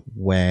find out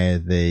where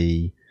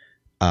the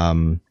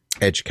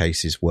edge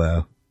cases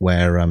were,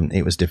 where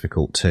it was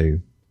difficult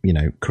to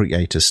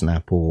create a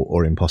snap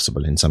or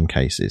impossible in some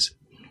cases.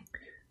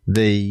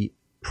 The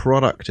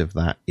product of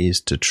that is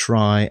to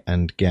try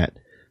and get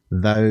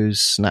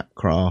those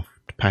Snapcraft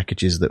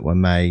packages that were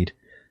made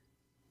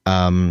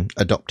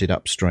adopted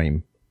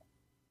upstream.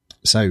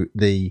 So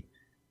the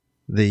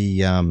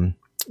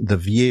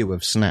view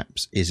of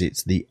snaps is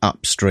it's the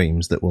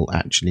upstreams that will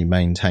actually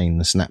maintain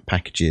the snap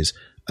packages,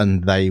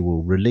 and they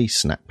will release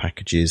snap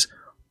packages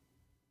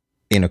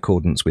in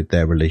accordance with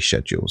their release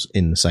schedules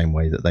in the same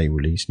way that they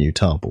release new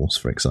tarballs,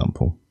 for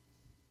example.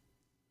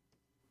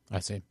 I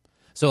see.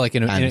 So like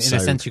in a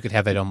sense, you could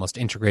have it almost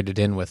integrated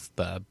in with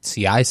the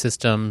CI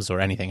systems or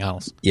anything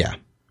else. Yeah,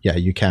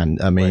 you can.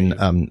 I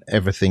mean,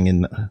 everything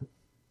in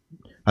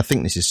I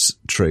think this is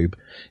true.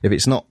 If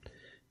it's not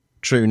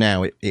true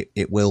now,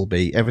 it will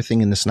be.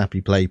 Everything in the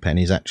Snappy Playpen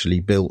is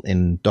actually built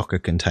in Docker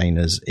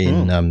containers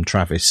in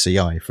Travis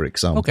CI, for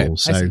example. Okay,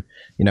 so,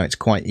 it's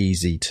quite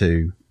easy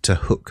to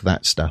hook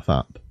that stuff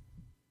up.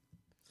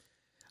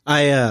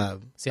 I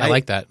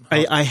like that.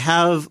 I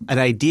have an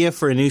idea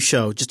for a new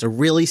show, just a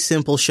really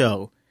simple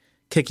show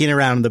kicking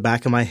around in the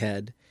back of my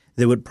head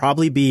that would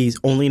probably be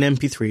only an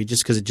MP3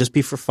 just because it'd just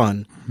be for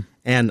fun.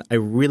 And I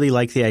really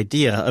like the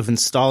idea of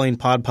installing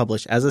Pod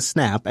Publish as a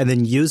snap and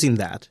then using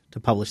that to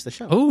publish the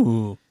show.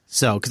 Ooh.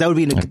 So, because that would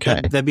be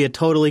that'd be a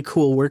totally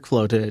cool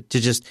workflow to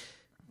just,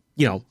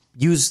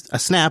 use a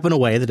snap in a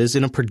way that is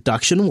in a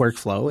production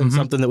workflow and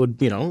something that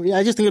would,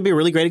 I just think it'd be a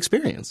really great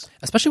experience.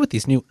 Especially with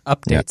these new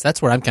updates. Yeah.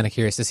 That's where I'm kind of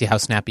curious to see how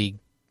Snap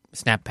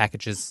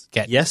packages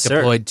get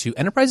deployed to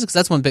enterprises. Because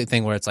that's one big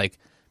thing where it's like,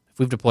 if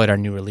we've deployed our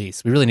new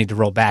release, we really need to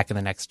roll back in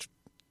the next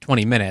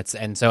 20 minutes.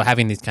 And so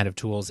having these kind of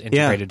tools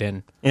integrated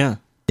in. Yeah.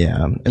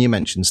 Yeah. You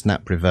mentioned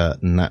Snap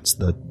Revert, and that's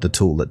the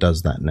tool that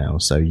does that now.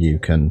 So you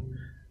can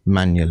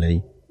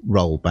manually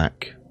roll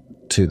back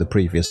to the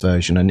previous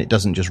version, and it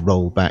doesn't just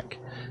roll back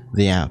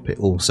the app, it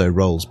also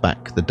rolls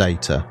back the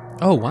data.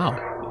 Oh,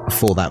 wow.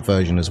 For that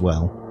version as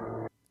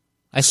well.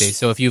 I see.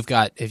 So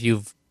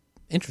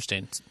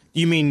interesting.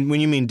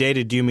 When you mean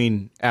data, do you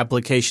mean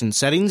application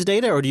settings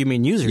data, or do you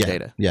mean user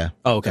data? Yeah.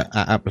 Oh, okay.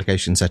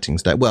 Application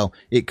settings data. Well,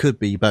 it could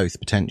be both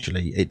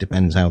potentially. It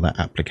depends how that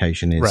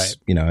application is,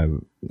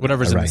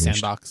 whatever's arranged. In the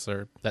sandbox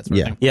or that sort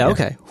of thing. Yeah.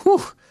 Okay.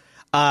 Whew.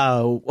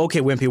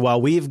 Okay, Wimpy.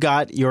 While we've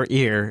got your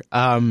ear,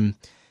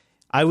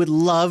 I would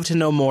love to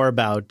know more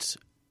about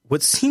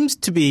what seems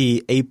to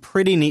be a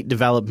pretty neat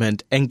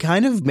development and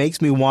kind of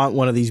makes me want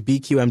one of these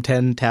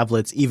BQM10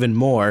 tablets even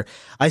more.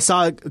 I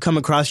saw it come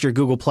across your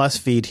Google Plus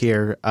feed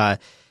here.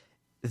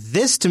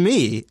 This to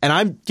me, and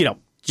I'm,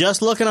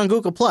 just looking on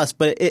Google Plus,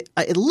 but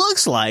it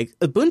looks like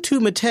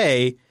Ubuntu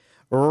Mate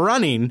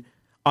running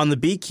on the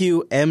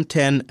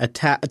BQM10 a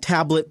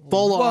tablet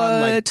full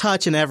on, like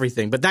touch and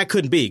everything. But that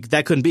couldn't be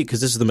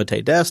because this is the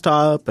Mate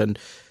desktop and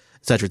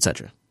et cetera, et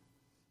cetera.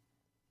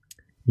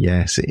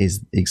 Yes, it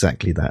is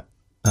exactly that.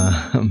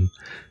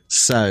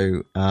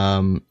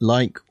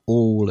 Like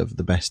all of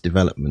the best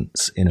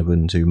developments in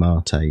Ubuntu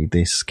Mate,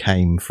 this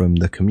came from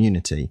the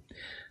community.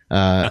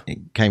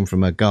 It came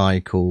from a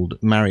guy called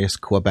Marius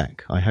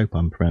Quebec. I hope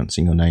I'm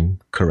pronouncing your name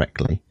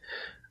correctly.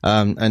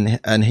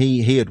 And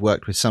he had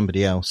worked with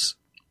somebody else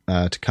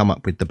to come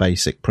up with the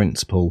basic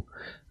principle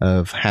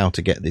of how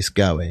to get this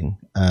going.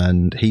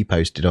 And he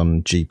posted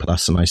on G+,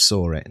 and I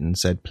saw it and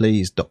said,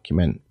 please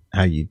document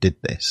how you did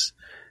this,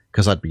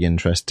 because I'd be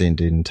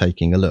interested in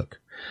taking a look.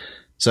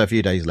 So a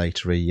few days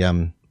later, he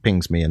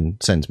pings me and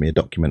sends me a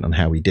document on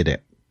how he did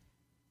it.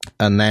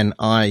 And then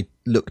I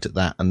looked at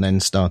that and then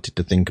started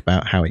to think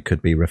about how it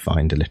could be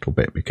refined a little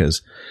bit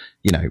because,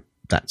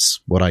 that's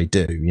what I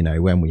do.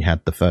 When we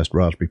had the first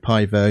Raspberry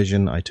Pi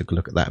version, I took a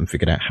look at that and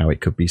figured out how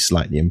it could be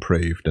slightly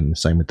improved, and the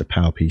same with the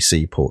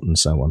PowerPC port and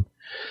so on.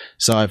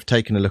 So I've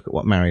taken a look at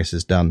what Marius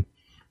has done.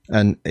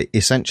 And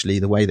essentially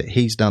the way that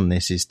he's done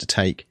this is to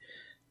take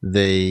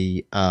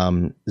the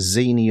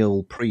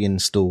Xenial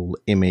pre-install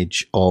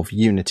image of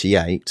Unity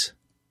 8,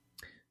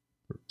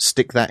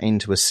 stick that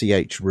into a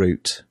CH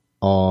root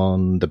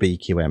on the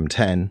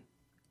BQM10,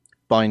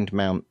 bind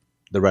mount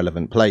the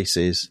relevant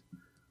places,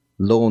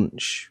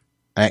 launch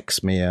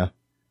Xmere,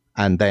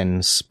 and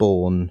then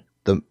spawn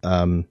the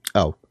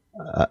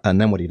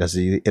and then what he does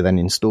is he then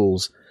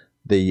installs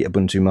the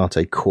Ubuntu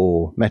Mate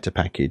core meta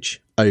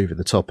package over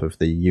the top of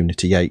the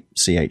Unity 8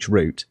 CH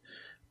root,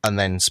 and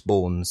then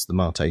spawns the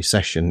Mate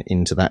session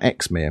into that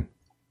Xmere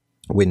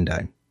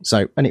window.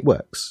 So, and it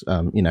works.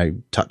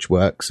 Touch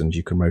works, and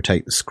you can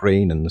rotate the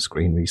screen, and the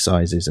screen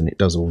resizes, and it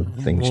does all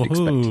the things you'd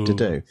expect it to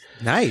do.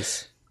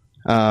 Nice.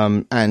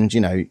 And,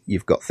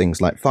 you've got things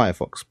like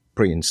Firefox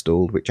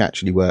pre-installed, which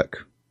actually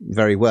work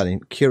very well.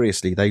 And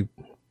curiously,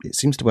 it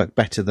seems to work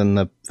better than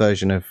the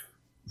version of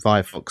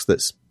Firefox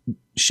that's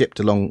shipped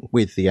along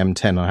with the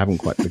M10. I haven't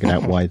quite figured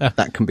out why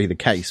that can be the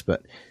case,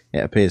 but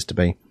it appears to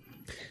be.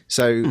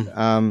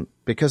 So,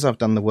 because I've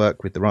done the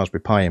work with the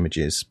Raspberry Pi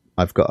images,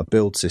 I've got a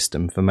build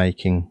system for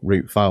making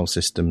root file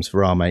systems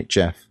for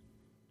ARMHF.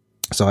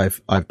 So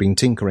I've been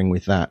tinkering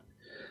with that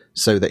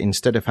so that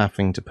instead of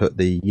having to put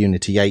the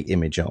Unity 8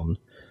 image on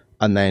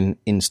and then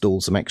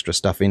install some extra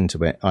stuff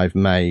into it, I've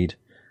made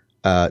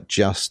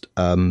just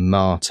a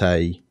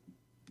Mate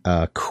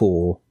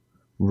core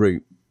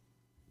root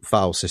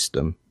file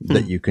system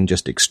that you can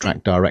just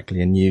extract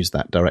directly and use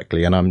that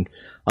directly. And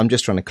I'm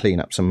just trying to clean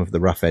up some of the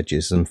rough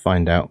edges and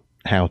find out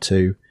how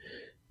to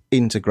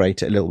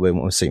integrate it a little bit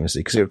more seamlessly,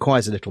 because it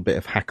requires a little bit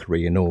of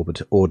hackery in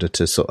order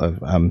to sort of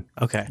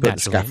put the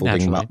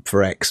scaffolding up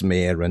for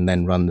Xmere and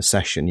then run the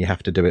session. You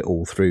have to do it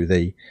all through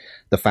the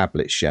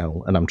phablet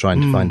shell, and I'm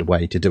trying to find a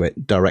way to do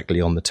it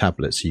directly on the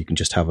tablet, so you can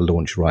just have a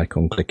launcher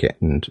icon, click it,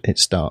 and it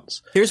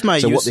starts. Here's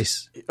my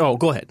Oh,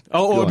 go ahead.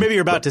 Or maybe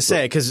you're about to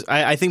say, because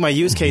I think my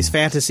use case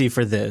fantasy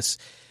for this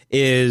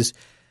is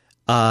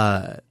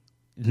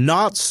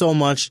not so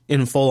much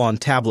in full-on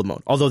tablet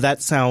mode, although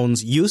that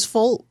sounds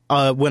useful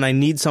when I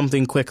need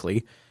something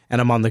quickly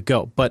and I'm on the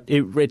go. But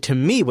to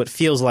me, what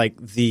feels like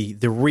the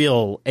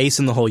real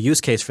ace-in-the-hole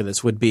use case for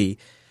this would be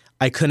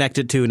I connect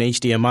it to an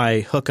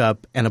HDMI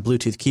hookup and a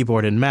Bluetooth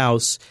keyboard and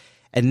mouse,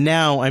 and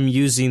now I'm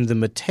using the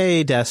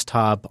Mate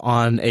desktop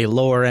on a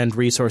lower-end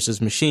resources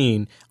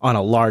machine on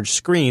a large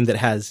screen that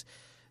has,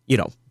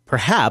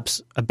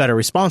 perhaps a better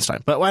response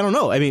time. But I don't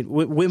know. I mean,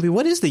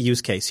 what is the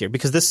use case here?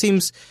 Because it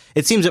seems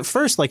at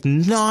first like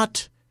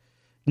not.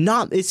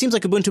 It seems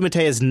like Ubuntu Mate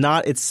is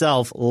not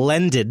itself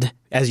lended,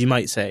 as you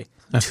might say,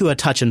 to a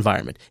touch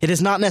environment. It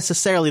is not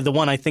necessarily the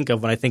one I think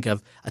of when I think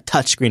of a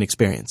touchscreen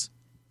experience.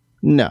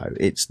 No,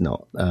 it's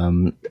not.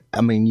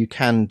 I mean, you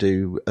can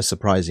do a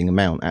surprising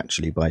amount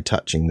actually by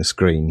touching the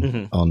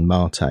screen on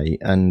Mate.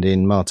 And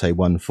in Mate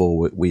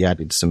 1.4, we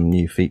added some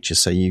new features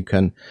so you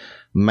can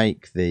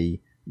make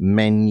the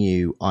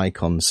menu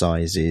icon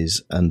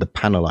sizes and the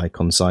panel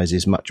icon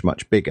sizes much,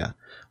 much bigger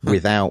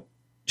without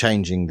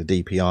changing the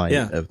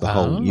DPI of the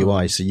whole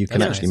UI, so you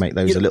can actually make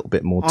those a little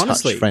bit more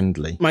touch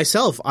friendly.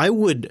 Myself, I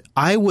would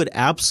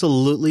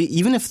absolutely,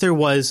 even if there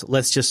was,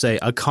 let's just say,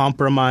 a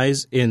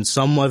compromise in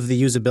some of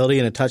the usability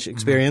in a touch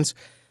experience,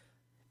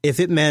 if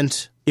it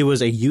meant it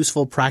was a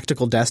useful,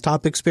 practical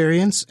desktop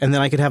experience, and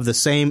then I could have the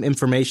same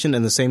information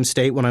and the same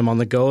state when I'm on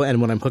the go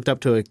and when I'm hooked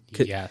up to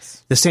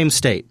the same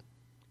state.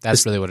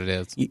 That's really what it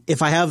is.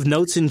 If I have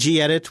notes in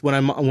gedit when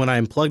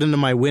I'm plugged into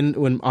my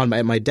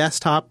at my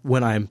desktop,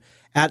 when I'm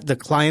at the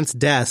client's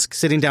desk,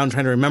 sitting down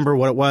trying to remember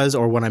what it was,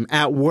 or when I'm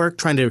at work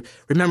trying to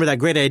remember that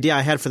great idea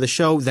I had for the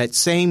show, that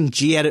same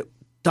gedit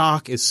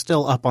doc is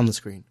still up on the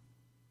screen.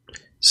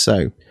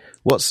 So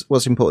what's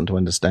important to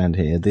understand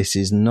here, this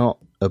is not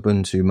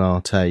Ubuntu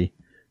Mate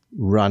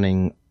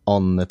running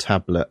on the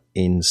tablet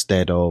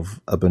instead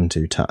of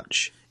Ubuntu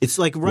Touch. It's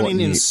like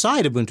running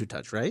inside Ubuntu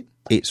Touch, right?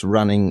 It's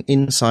running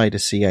inside a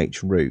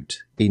CH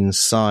root,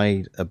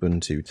 inside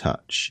Ubuntu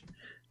Touch.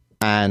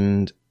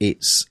 And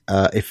it's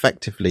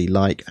effectively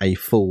like a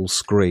full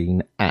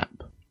screen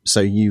app. So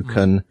you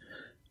can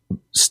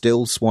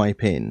still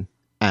swipe in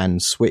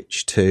and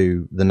switch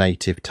to the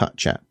native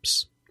touch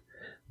apps,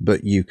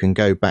 but you can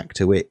go back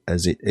to it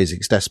as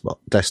its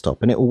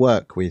desktop, and it will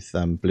work with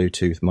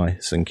Bluetooth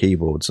mice and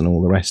keyboards and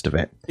all the rest of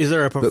it. Is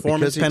there a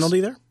performance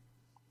penalty there?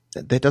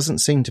 There doesn't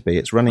seem to be.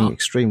 It's running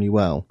extremely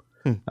well.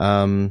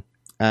 And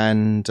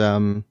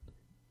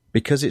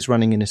because it's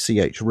running in a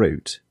CH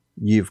root,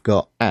 you've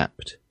got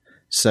apt.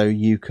 So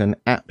you can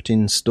apt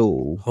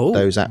install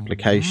those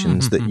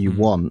applications that you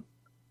want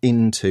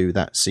into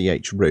that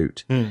CH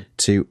root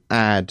to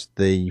add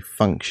the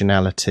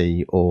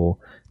functionality or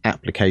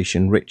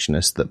application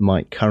richness that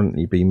might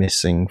currently be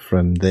missing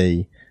from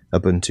the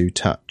Ubuntu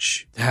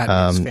Touch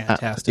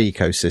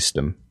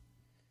ecosystem.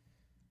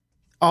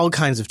 All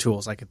kinds of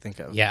tools I could think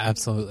of. Yeah,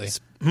 absolutely.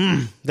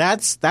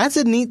 That's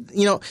a neat,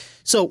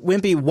 so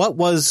Wimpy, what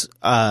was,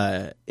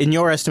 in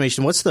your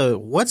estimation,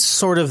 what's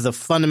sort of the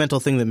fundamental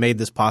thing that made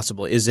this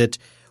possible? Is it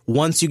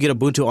once you get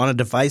Ubuntu on a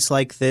device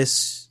like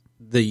this,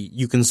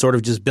 you can sort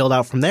of just build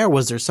out from there?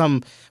 Was there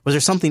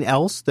something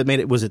else that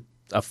made it? Was it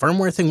a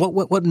firmware thing? What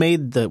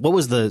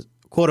was the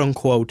quote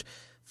unquote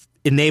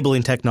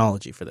enabling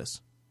technology for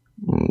this?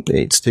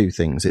 It's two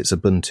things. It's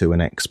Ubuntu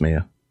and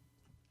Xmere.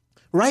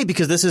 Right,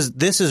 because this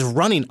is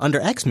running under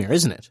Xmere,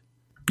 isn't it?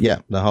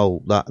 Yeah,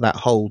 that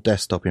whole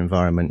desktop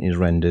environment is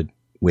rendered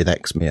with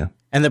Xmere,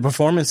 and the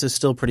performance is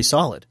still pretty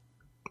solid.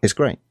 It's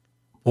great.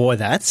 Boy,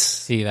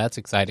 that's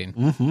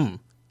exciting.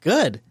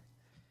 Good.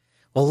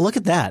 Well, look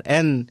at that,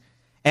 and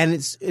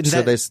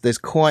there's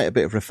quite a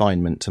bit of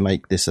refinement to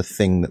make this a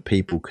thing that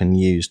people can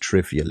use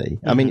trivially.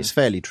 I mean, it's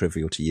fairly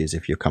trivial to use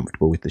if you're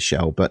comfortable with the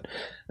shell, but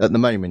at the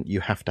moment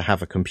you have to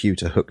have a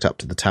computer hooked up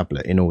to the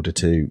tablet in order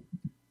to,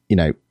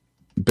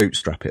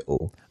 bootstrap it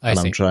all.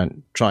 I'm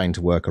trying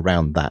to work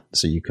around that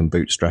so you can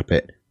bootstrap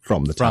it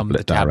from the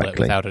tablet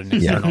directly without an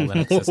external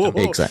Linux system.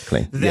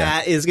 Exactly.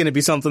 That is going to be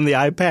something the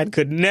iPad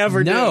could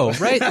never do. No,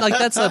 right? Like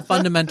that's a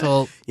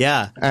fundamental.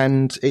 Yeah.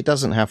 And it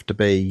doesn't have to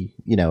be,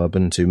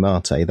 Ubuntu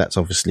Mate. That's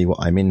obviously what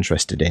I'm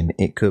interested in.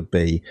 It could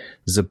be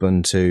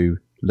Xubuntu,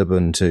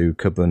 Lubuntu,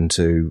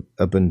 Kubuntu,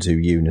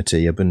 Ubuntu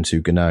Unity,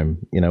 Ubuntu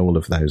GNOME. All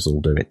of those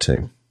will do it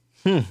too.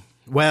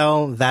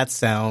 Well, that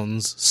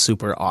sounds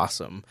super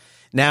awesome.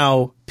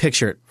 Now,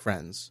 picture it,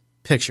 friends.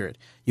 Picture it.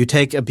 You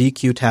take a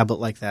BQ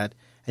tablet like that,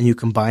 and you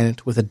combine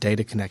it with a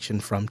data connection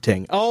from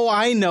Ting. Oh,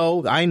 I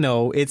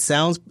know. It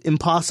sounds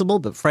impossible,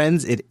 but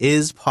friends, it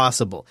is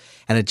possible.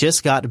 And it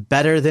just got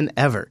better than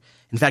ever.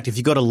 In fact, if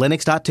you go to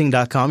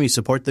linux.ting.com, you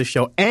support this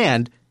show,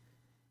 and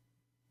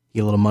you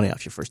get a little money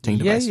off your first Ting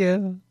device.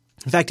 Yeah.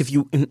 In fact,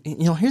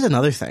 here's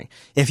another thing.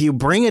 If you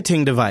bring a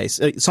Ting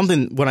device,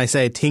 when I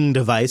say a Ting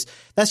device,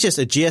 that's just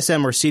a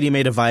GSM or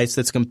CDMA device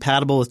that's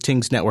compatible with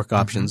Ting's network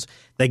options.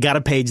 They got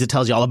a page that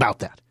tells you all about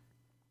that.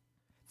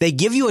 They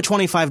give you a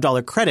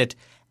 $25 credit.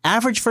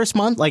 Average first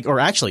month,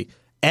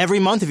 every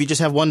month if you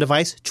just have one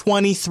device,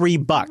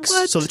 $23.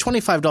 What? So the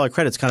 $25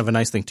 credit's kind of a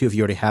nice thing too if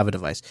you already have a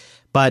device.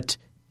 But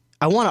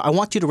I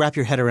want you to wrap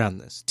your head around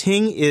this.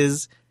 Ting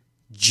is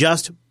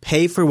just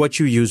pay for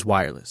what you use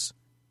wireless.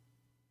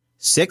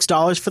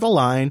 $6 for the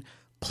line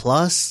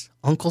plus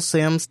Uncle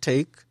Sam's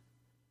take,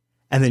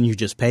 and then you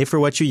just pay for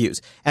what you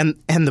use. And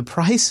the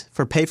price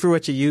for pay for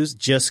what you use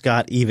just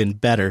got even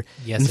better.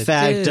 Yes, in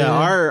fact,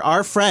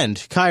 our friend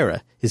Kyra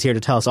is here to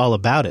tell us all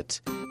about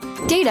it.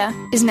 Data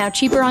is now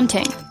cheaper on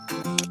Ting.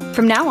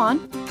 From now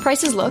on,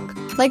 prices look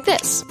like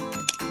this.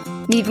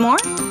 Need more?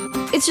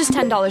 It's just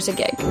 $10 a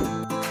gig.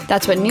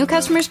 That's what new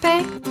customers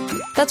pay.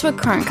 That's what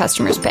current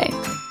customers pay.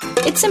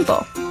 It's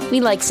simple. We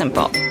like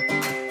simple.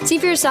 See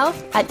for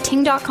yourself at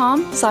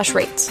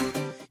ting.com/rates.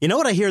 You know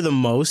what I hear the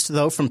most,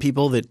 though, from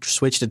people that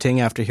switch to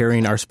Ting after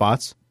hearing our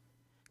spots?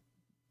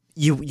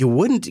 You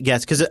wouldn't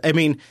guess, because, I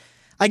mean,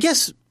 I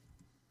guess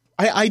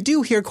I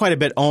do hear quite a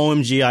bit,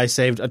 OMG, I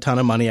saved a ton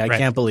of money, I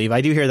can't believe.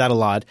 I do hear that a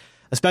lot,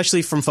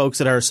 especially from folks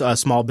that are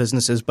small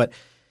businesses, but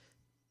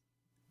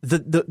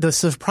the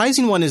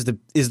surprising one is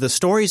the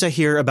stories I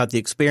hear about the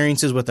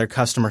experiences with their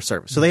customer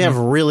service. So they have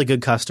really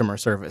good customer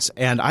service,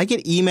 and I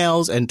get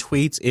emails and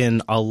tweets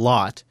in a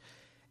lot.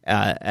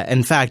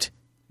 In fact,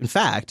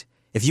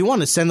 if you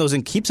want to send those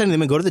in, keep sending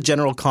them in. Go to the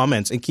general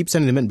comments and keep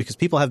sending them in, because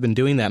people have been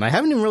doing that. And I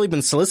haven't even really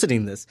been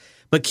soliciting this,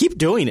 but keep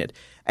doing it.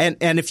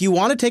 And if you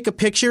want to take a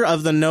picture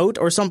of the note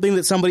or something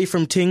that somebody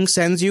from Ting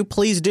sends you,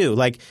 please do.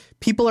 Like,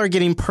 people are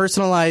getting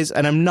personalized,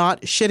 and I'm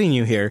not shitting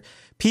you here.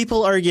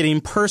 People are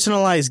getting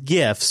personalized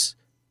gifts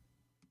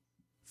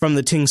from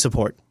the Ting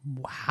support.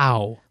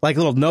 Wow. Like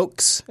little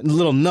notes, or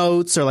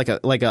like a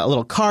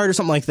little card or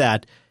something like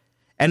that.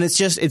 And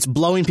it's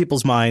blowing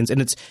people's minds. And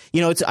I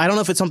don't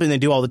know if it's something they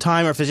do all the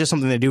time or if it's just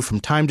something they do from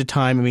time to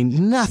time. I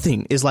mean,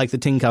 nothing is like the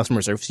Ting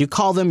customer service. You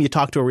call them, you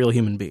talk to a real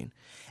human being.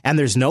 And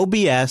there's no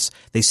BS.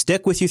 They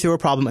stick with you through a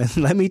problem. And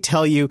let me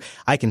tell you,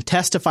 I can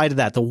testify to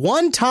that. The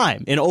one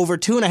time in over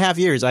 2.5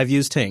 years I've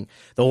used Ting,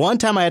 the one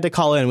time I had to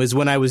call in was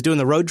when I was doing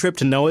the road trip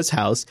to Noah's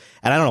house.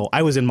 And I don't know,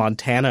 I was in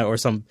Montana or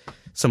some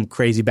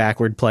crazy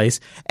backward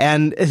place.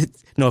 And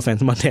no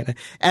offense, Montana.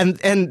 And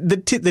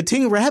the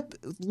Ting rep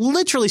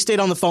literally stayed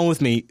on the phone with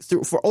me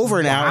for over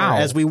an hour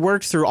as we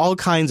worked through all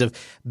kinds of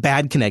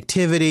bad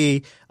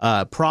connectivity,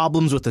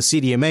 problems with the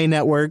CDMA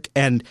network,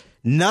 and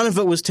none of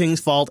it was Ting's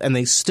fault, and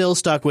they still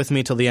stuck with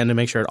me till the end to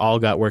make sure it all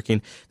got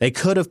working. They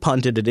could have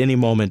punted at any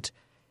moment,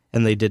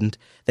 and they didn't.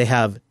 They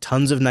have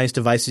tons of nice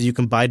devices you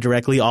can buy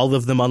directly, all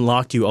of them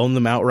unlocked. You own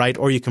them outright,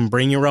 or you can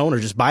bring your own, or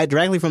just buy it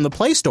directly from the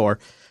Play Store.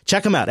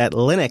 Check them out at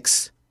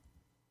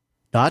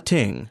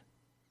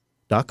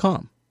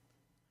linux.ting.com.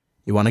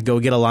 You want to go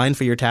get a line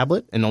for your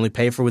tablet and only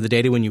pay for with the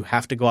data when you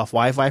have to go off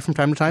Wi-Fi from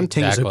time to time?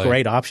 Ting is a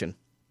great option.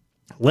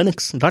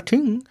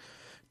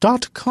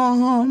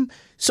 linux.ting.com.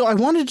 So I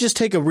wanted to just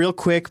take a real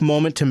quick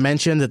moment to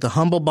mention that the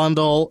Humble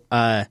Bundle,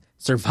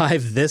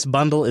 Survive This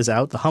Bundle is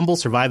out. The Humble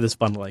Survive This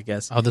Bundle, I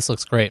guess. Oh, this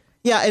looks great.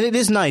 Yeah, and it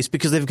is nice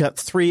because they've got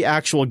 3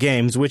 actual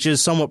games, which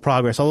is somewhat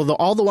progress. Although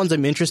all the ones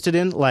I'm interested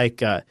in,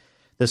 like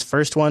this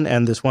first one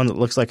and this one that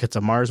looks like it's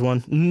a Mars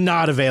one,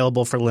 not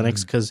available for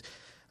Linux because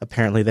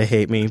apparently they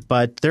hate me.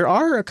 But there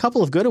are a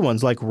couple of good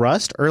ones, like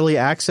Rust, Early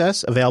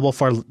Access, available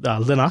for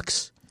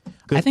Linux.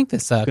 I think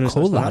this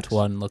Colot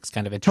one looks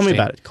kind of interesting. Tell me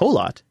about it.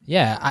 Colot.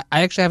 Yeah,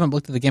 I actually haven't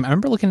looked at the game. I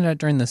remember looking at it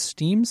during the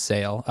Steam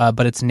sale,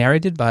 but it's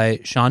narrated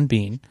by Sean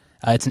Bean.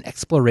 It's an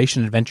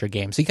exploration adventure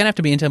game, so you kind of have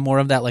to be into more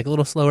of that, like a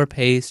little slower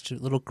paced, a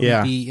little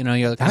creepy. You know,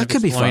 you're kind of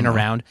exploring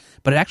around.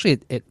 But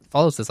it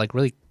follows this like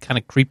really kind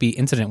of creepy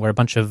incident where a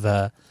bunch of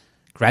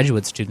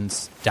graduate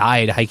students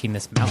died hiking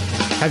this mountain.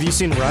 Have you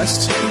seen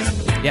Rust?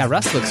 Yeah,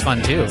 Rust looks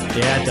fun too.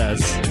 Yeah, it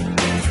does.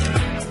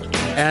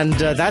 And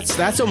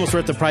that's almost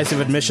worth the price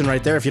of admission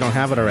right there if you don't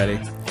have it already.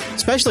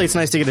 Especially, it's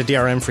nice to get a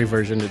DRM-free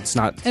version. It's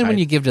not. And when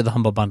you give to the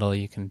Humble Bundle,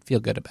 you can feel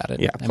good about it.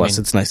 Yeah. Plus,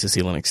 it's nice to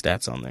see Linux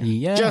stats on there.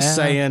 Yeah. Just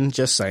saying.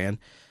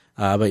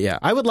 But yeah,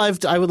 I would love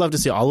to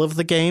see all of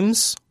the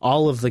games.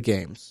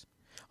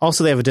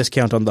 Also, they have a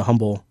discount on the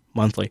Humble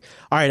Monthly.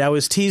 All right, I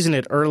was teasing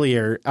it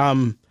earlier.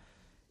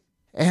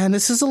 And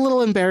this is a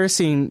little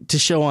embarrassing to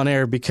show on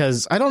air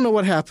because I don't know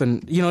what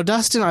happened. You know,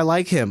 Dustin, I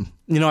like him.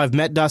 You know, I've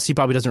met Dustin. He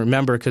probably doesn't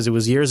remember because it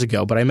was years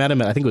ago, but I met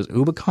him at, I think it was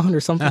Ubicon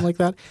or something like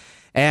that.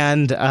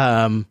 And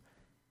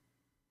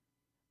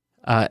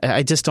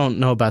I just don't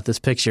know about this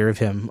picture of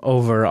him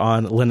over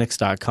on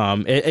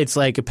Linux.com. It's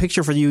like a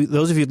picture for you,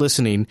 those of you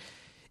listening.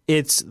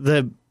 It's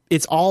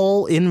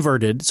all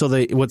inverted,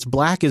 so what's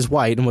black is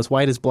white and what's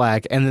white is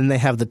black, and then they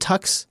have the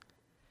tux.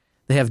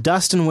 They have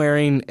Dustin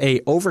wearing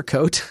a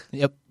overcoat.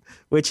 Yep.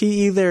 Which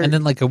he either... And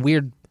then like a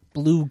weird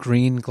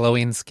blue-green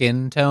glowing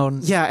skin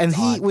tone. Yeah, and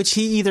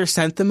he either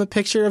sent them a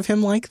picture of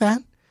him like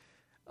that,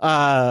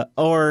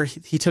 or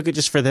he took it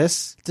just for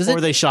this,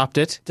 they shopped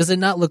it. Does it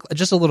not look,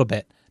 just a little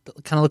bit,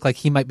 kind of look like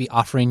he might be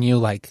offering you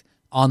like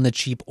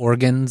on-the-cheap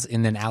organs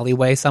in an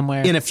alleyway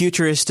somewhere? In a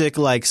futuristic,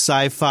 like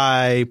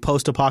sci-fi,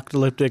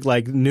 post-apocalyptic,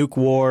 like nuke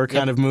war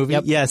kind of movie?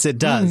 Yep. Yes, it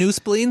does. New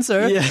spleen,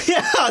 sir? Yeah,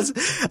 yes.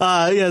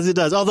 Yes, it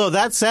does. Although,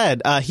 that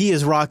said, he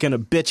is rocking a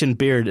bitchin'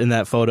 beard in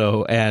that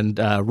photo and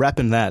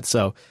repping that.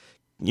 So,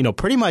 you know,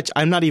 pretty much,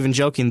 I'm not even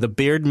joking, the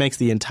beard makes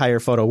the entire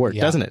photo work,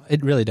 doesn't it?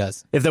 It really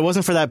does. If there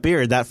wasn't for that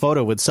beard, that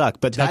photo would suck.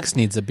 But Tux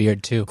needs a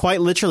beard, too.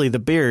 Quite literally, the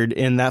beard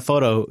in that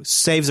photo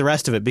saves the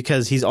rest of it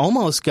because he's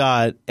almost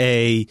got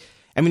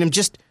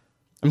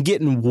I'm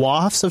getting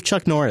wafts of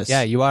Chuck Norris.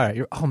 Yeah, you are.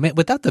 Oh, man,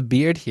 without the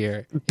beard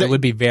here, it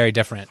would be very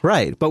different.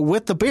 Right, but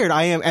with the beard,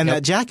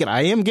 that jacket,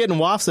 I am getting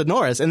wafts of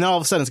Norris, and then all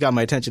of a sudden it's got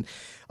my attention.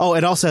 Oh,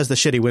 it also has the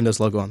shitty Windows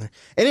logo on there.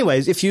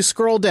 Anyways, if you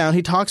scroll down,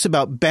 he talks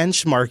about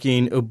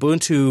benchmarking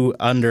Ubuntu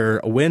under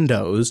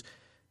Windows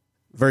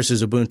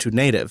versus Ubuntu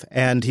native.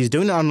 And he's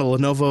doing it on a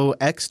Lenovo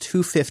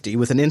X250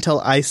 with an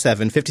Intel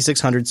i7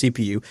 5600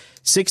 CPU,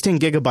 16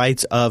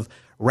 gigabytes of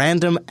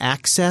random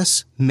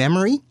access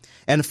memory,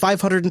 and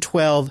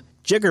 512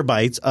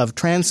 gigabytes of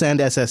Transcend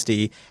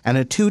SSD, and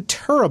a 2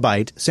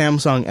 terabyte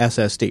Samsung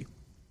SSD.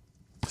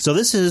 So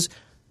this is,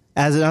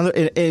 as another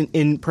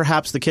in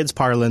perhaps the kids'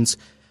 parlance,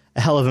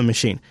 a hell of a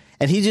machine.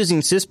 And he's using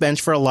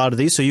Sysbench for a lot of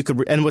these, so you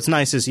could. And what's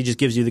nice is he just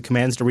gives you the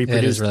commands to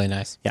reproduce. It is really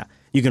nice. Yeah,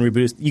 you can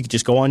reproduce. You could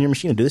just go on your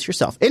machine and do this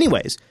yourself.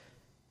 Anyways,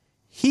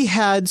 he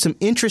had some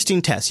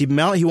interesting tests. He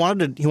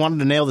wanted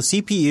to nail the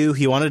CPU.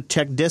 He wanted to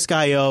check disk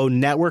I/O,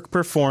 network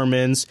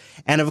performance,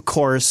 and of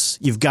course,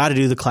 you've got to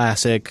do the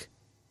classic.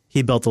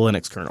 He built the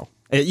Linux kernel.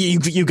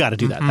 You got to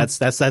do that.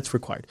 That's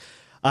required.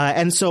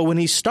 And so when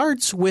he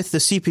starts with the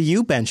CPU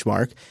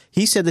benchmark,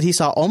 he said that he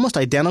saw almost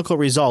identical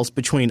results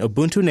between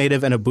Ubuntu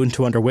native and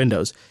Ubuntu under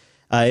Windows.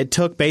 It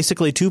took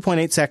basically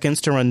 2.8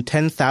 seconds to run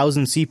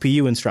 10,000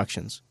 CPU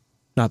instructions.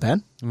 Not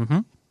bad.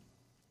 Mm-hmm.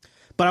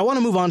 But I want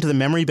to move on to the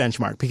memory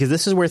benchmark because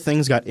this is where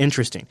things got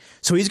interesting.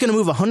 So he's going to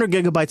move 100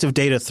 gigabytes of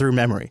data through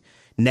memory.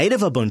 Native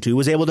Ubuntu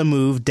was able to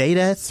move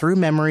data through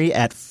memory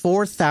at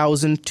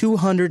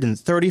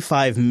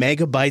 4,235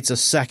 megabytes a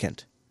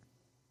second.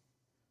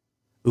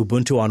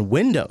 Ubuntu on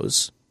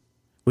Windows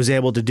was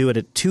able to do it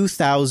at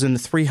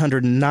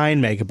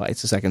 2,309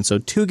 megabytes a second. So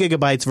 2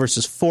 gigabytes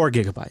versus 4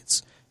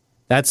 gigabytes.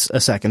 That's a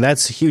second.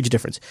 That's a huge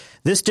difference.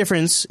 This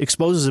difference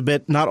exposes a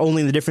bit not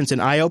only the difference in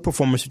I/O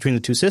performance between the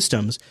two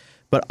systems,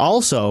 but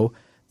also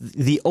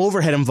the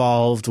overhead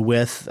involved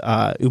with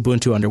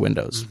Ubuntu under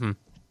Windows. Mm-hmm.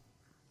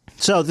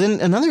 So then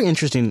another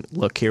interesting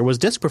look here was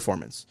disk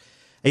performance.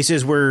 He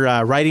says we're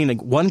writing a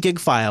 1 gig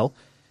file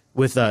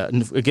with a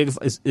gig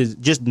is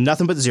just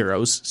nothing but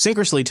zeros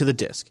synchronously to the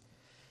disk.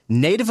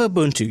 Native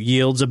Ubuntu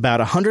yields about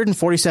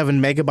 147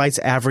 megabytes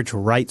average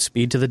write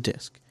speed to the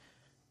disk.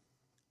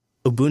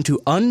 Ubuntu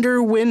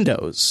under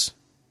Windows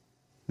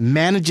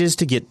manages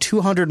to get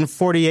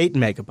 248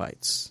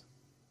 megabytes.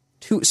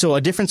 So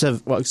a difference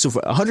of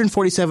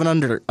 147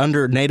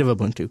 under native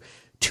Ubuntu,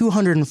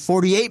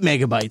 248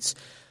 megabytes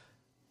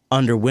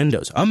under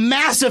Windows. A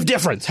massive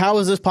difference. How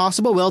is this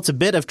possible? Well, it's a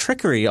bit of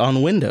trickery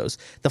on Windows.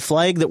 The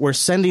flag that we're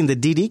sending the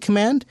DD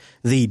command,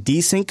 the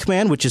desync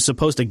command, which is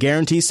supposed to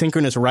guarantee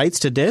synchronous writes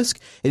to disk,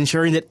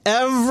 ensuring that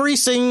every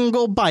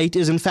single byte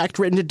is in fact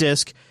written to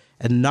disk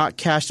and not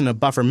cached in a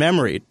buffer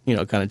memory,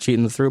 kind of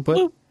cheating the throughput.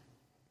 Boop.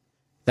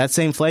 That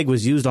same flag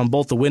was used on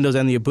both the Windows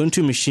and the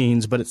Ubuntu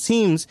machines, but it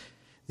seems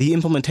the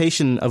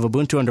implementation of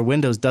Ubuntu under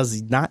Windows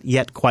does not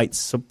yet quite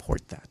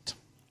support that.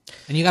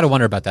 And you got to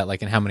wonder about that,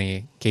 like in how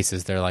many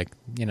cases they're like,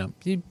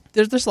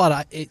 there's a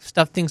lot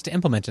of things to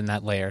implement in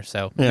that layer.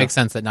 So it makes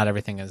sense that not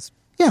everything is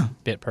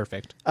bit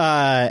perfect.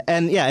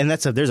 And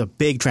there's a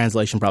big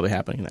translation probably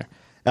happening there.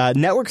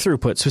 Network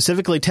throughput,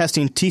 specifically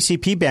testing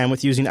TCP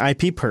bandwidth using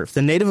IPperf.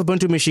 The native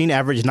Ubuntu machine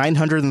averaged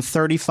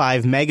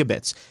 935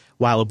 megabits,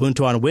 while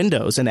Ubuntu on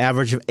Windows an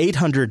average of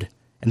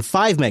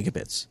 805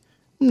 megabits.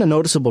 A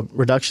noticeable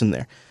reduction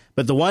there.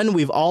 But the one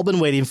we've all been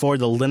waiting for,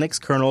 the Linux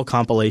kernel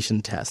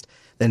compilation test.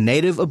 The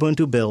native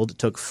Ubuntu build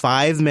took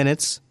 5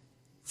 minutes,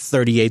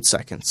 38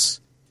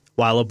 seconds,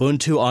 while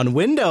Ubuntu on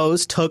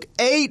Windows took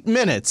 8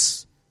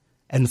 minutes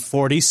and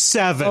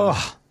 47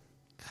 seconds.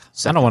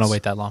 I don't want to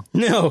wait that long.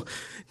 No.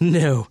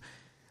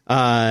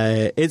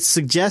 It's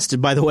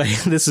suggested, by the way,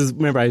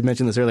 remember I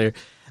mentioned this earlier.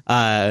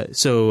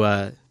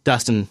 So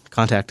Dustin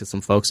contacted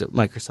some folks at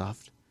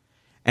Microsoft,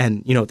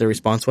 and you know what their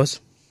response was?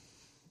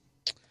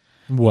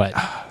 What?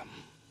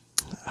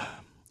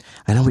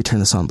 I know we turn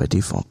this on by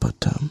default, but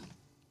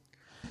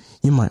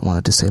you might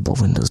want to disable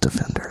Windows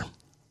Defender.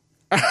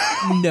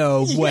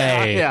 No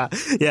way. Yeah.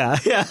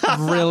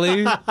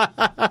 Really?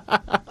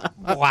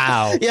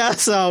 Wow. Yeah,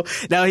 so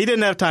now he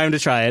didn't have time to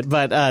try it,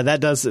 but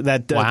that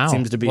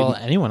seems to be. Well,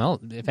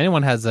 if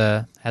anyone has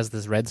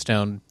this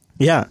Redstone,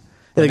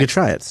 they could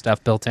try it.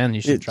 Stuff built in,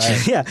 you should try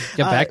it. Yeah.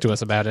 Get back to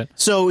us about it.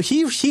 So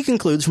he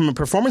concludes, from a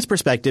performance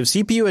perspective,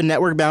 CPU and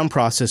network-bound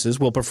processes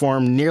will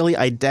perform nearly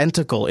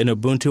identical in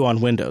Ubuntu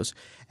on Windows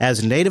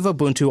as native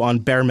Ubuntu on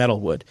bare metal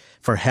would.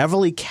 For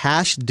heavily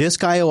cached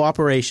disk I/O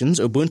operations,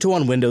 Ubuntu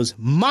on Windows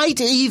might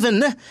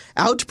even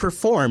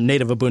outperform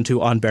native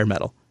Ubuntu on bare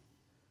metal.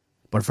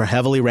 But for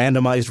heavily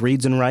randomized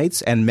reads and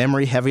writes and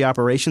memory-heavy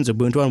operations,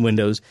 Ubuntu on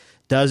Windows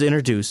does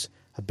introduce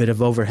a bit of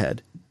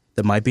overhead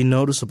that might be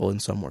noticeable in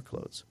some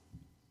workloads.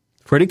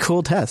 Pretty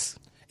cool test.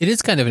 It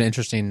is kind of an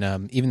interesting,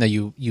 even though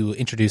you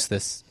introduce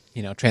this,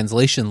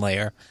 translation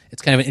layer,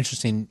 it's kind of an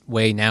interesting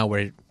way now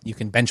where you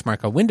can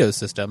benchmark a Windows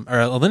system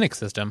or a Linux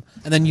system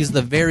and then use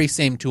the very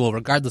same tool,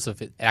 regardless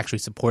if it actually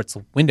supports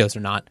Windows or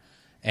not,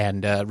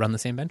 and run the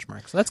same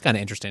benchmark. So that's kind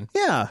of interesting.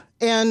 Yeah,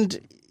 and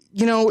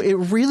it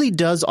really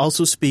does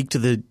also speak to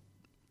the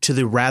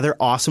rather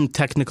awesome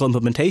technical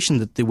implementation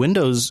that the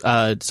Windows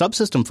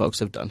subsystem folks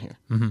have done here.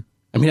 Mm-hmm.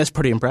 I mean, that's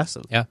pretty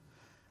impressive. Yeah.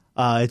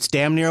 It's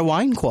damn near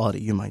wine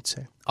quality, you might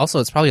say. Also,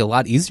 it's probably a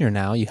lot easier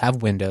now. You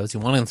have Windows.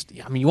 You want to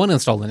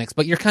install Linux,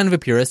 but you're kind of a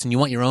purist and you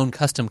want your own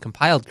custom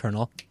compiled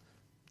kernel.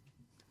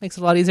 Makes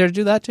it a lot easier to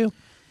do that too.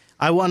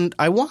 I want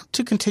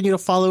to continue to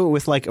follow it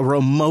with like a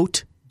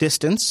remote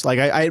distance. Like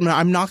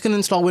I'm not going to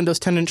install Windows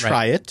 10 and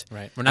try it.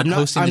 Right. We're not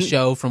hosting the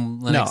show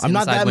from Linux. No, I'm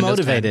not that Windows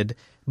motivated. 10.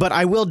 But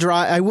I will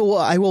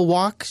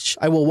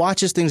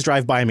watch as things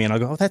drive by me, and I'll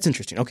go, "Oh, that's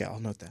interesting. Okay, I'll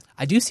note that."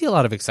 I do see a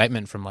lot of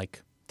excitement from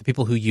like the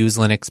people who use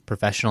Linux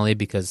professionally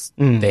because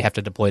they have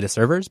to deploy to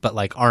servers, but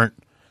like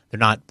they're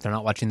not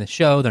watching the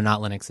show. They're not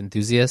Linux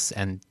enthusiasts,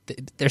 and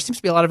there seems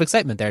to be a lot of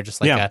excitement there.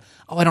 Just like,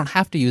 I don't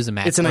have to use a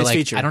Mac. It's a nice like,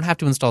 feature. I don't have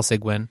to install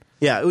Cygwin.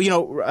 Yeah,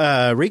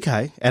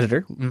 Rikai,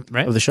 editor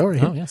of the show,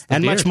 right? Oh, yes,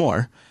 and much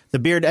more. The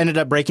Beard ended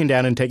up breaking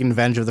down and taking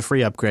advantage of the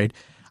free upgrade.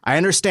 I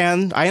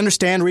understand,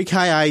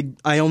 Rikai.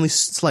 I only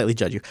slightly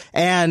judge you.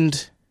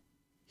 And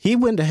he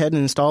went ahead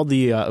and installed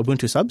the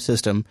Ubuntu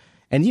subsystem,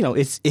 and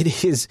it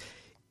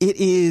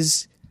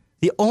is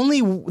the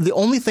only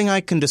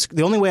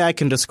way I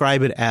can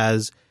describe it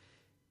as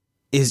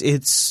is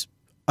it's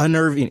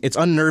unnerving. It's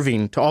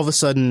unnerving to all of a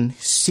sudden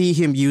see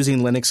him using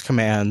Linux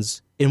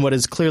commands in what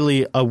is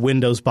clearly a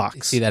Windows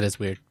box. See, that is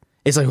weird.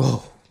 It's like,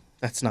 whoa,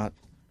 that's not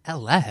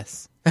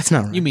LS. That's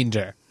not right. You mean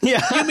dir?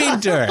 Yeah, you mean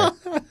dir.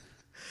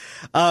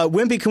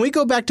 Wimpy, can we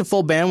go back to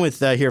full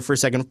bandwidth here for a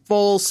second?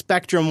 Full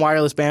spectrum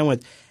wireless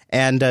bandwidth.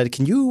 And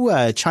can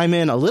you chime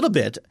in a little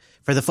bit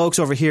for the folks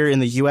over here in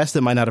the U.S.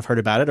 that might not have heard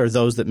about it or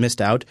those that missed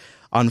out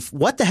on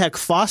what the heck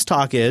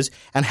FOSS-Talk is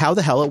and how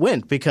the hell it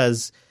went?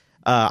 Because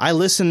I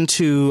listened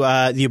to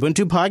the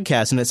Ubuntu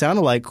podcast, and it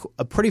sounded like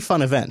a pretty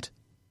fun event.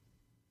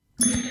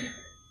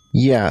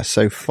 Yeah,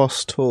 so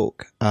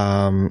FOSS-Talk,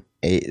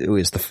 it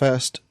was the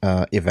first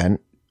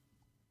event.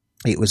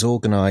 It was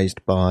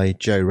organised by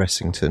Joe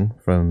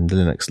Ressington from the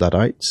Linux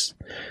Luddites.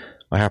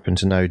 I happen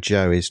to know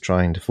Joe is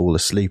trying to fall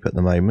asleep at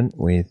the moment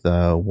with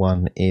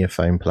one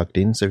earphone plugged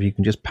in, so if you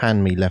can just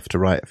pan me left to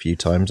right a few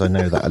times, I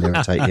know that'll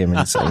irritate him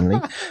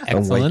insanely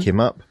and wake him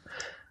up.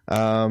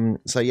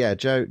 So yeah,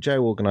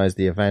 Joe organised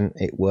the event.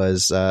 It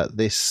was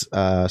this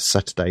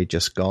Saturday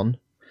just gone.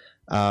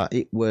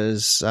 It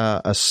was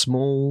a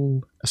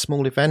small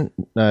event.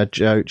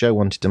 Joe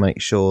wanted to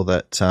make sure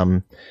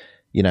that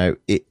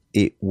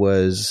it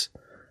was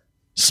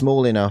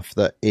small enough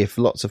that if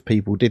lots of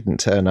people didn't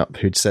turn up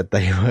who'd said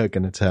they were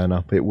going to turn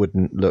up, it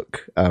wouldn't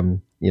look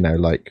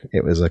like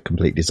it was a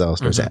complete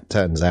disaster. As it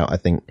turns out, I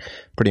think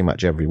pretty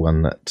much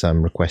everyone that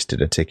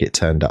requested a ticket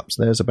turned up.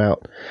 So there was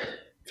about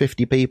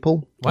 50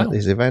 people at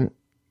this event.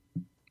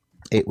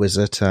 It was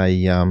at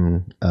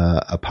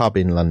a pub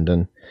in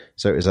London.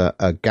 So it was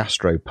a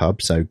gastro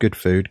pub, so good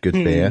food, good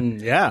beer.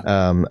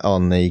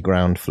 On the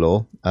ground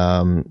floor.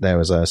 There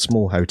was a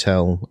small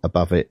hotel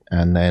above it,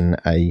 and then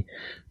a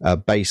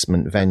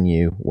basement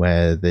venue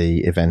where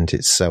the event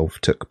itself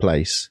took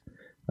place.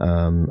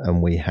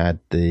 And we had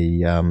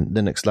the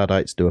Linux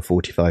Luddites do a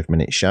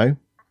 45-minute show.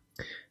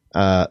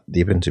 The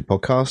Ubuntu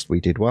podcast, we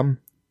did one.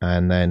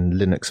 And then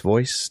Linux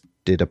Voice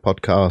did a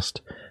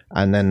podcast.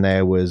 And then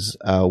there was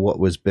what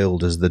was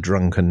billed as the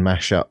Drunken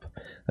Mashup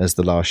as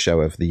the last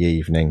show of the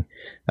evening,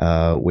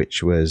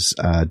 which was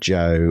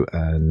Joe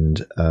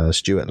and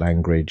Stuart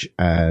Langridge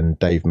and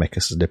Dave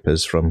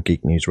Meckaslippers from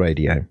Geek News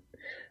Radio,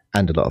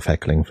 and a lot of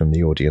heckling from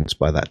the audience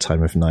by that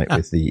time of night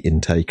with the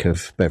intake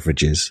of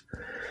beverages.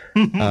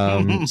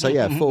 So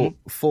yeah, four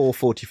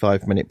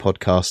 45-minute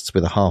podcasts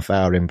with a half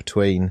hour in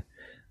between,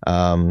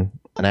 an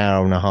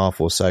hour and a half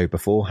or so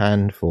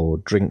beforehand for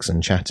drinks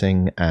and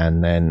chatting,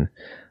 and then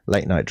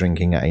late night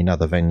drinking at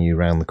another venue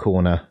round the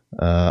corner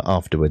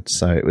afterwards.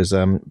 So it was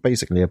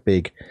basically a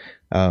big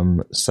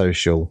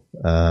social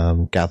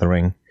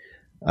gathering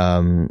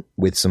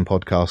with some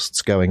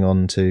podcasts going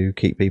on to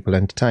keep people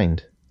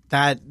entertained.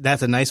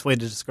 That's a nice way to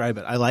describe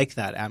it. I like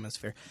that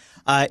atmosphere.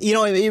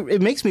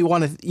 It makes me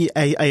want to.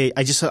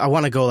 I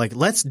want to go like,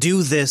 let's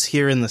do this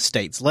here in the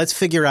States. Let's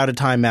figure out a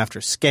time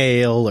after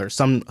Scale or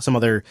some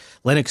other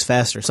Linux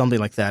Fest or something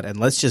like that, and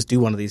let's just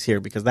do one of these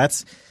here because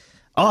that's.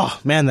 Oh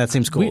man, that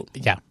seems cool.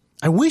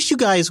 I wish you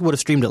guys would have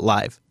streamed it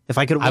live. If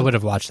I could, I would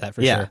have watched that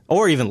for sure,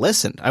 or even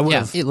listened. I would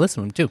have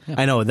listened too. Yeah.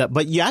 I know that,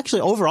 but you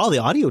actually overall the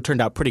audio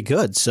turned out pretty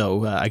good.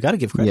 So I got to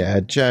give credit. Yeah,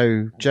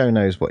 Joe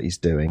knows what he's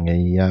doing.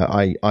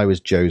 I was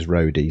Joe's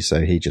roadie,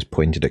 so he just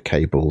pointed at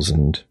cables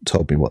and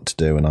told me what to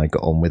do, and I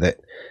got on with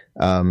it.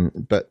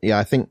 But yeah,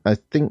 I think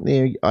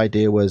the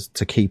idea was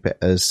to keep it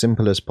as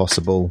simple as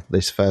possible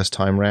this first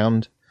time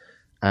round,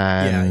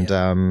 and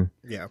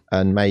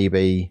and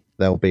maybe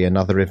there'll be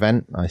another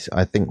event.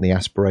 I think the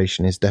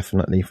aspiration is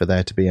definitely for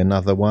there to be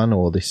another one,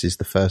 or this is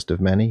the first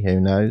of many. Who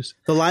knows?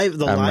 The live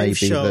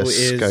show maybe the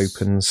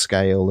scope and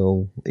scale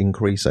will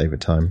increase over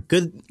time.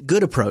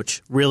 Good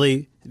approach.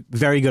 Really,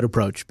 very good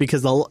approach.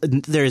 Because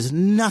there's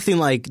nothing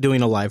like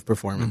doing a live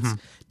performance.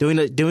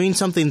 Doing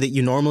something that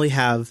you normally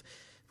have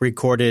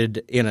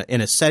recorded in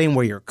a setting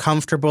where you're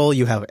comfortable.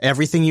 You have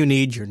everything you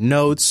need. Your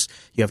notes.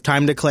 You have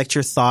time to collect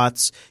your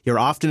thoughts. You're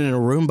often in a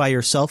room by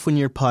yourself when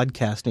you're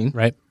podcasting.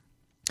 Right.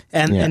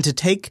 And to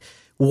take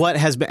what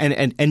has been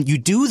and you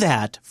do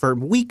that for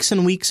weeks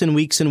and weeks and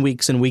weeks and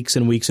weeks and weeks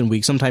and weeks and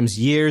weeks, sometimes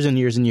years and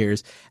years and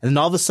years, and then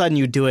all of a sudden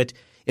you do it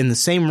in the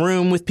same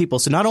room with people.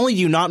 So not only do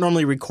you not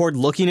normally record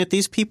looking at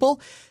these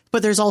people,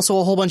 but there's also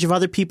a whole bunch of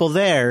other people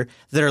there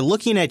that are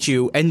looking at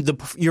you, and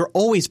you're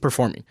always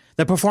performing.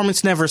 The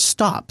performance never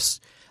stops.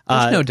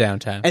 There's no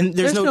downtime. And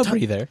there's no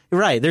breather.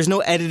 Right. There's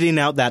no editing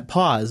out that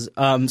pause.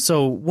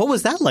 So what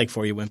was that like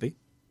for you, Wimpy?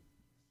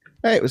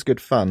 Hey, it was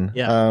good fun.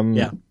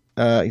 Yeah.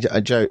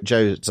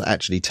 Joe's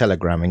actually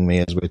telegramming me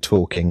as we're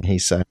talking.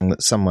 He's saying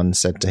that someone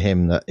said to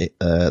him that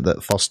that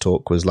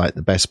Fostalk was like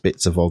the best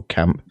bits of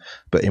OggCamp,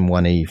 but in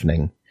one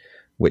evening,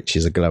 which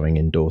is a glowing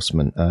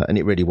endorsement. And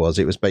it really was.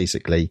 It was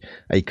basically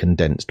a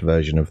condensed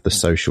version of the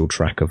social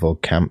track of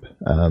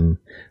OggCamp,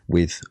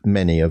 with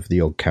many of the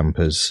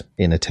OggCampers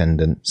in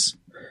attendance.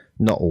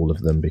 Not all of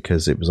them,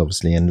 because it was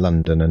obviously in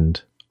London,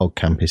 and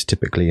OggCamp is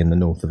typically in the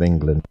north of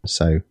England,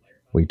 so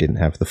we didn't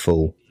have the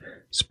full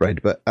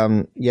spread. But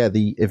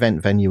the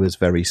event venue was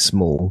very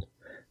small,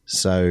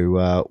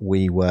 so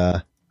we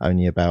were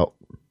only about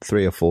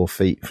 3 or 4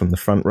 feet from the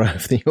front row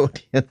of the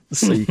audience,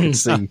 so you could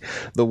see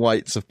the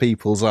whites of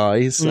people's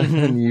eyes,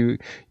 and you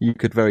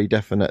could very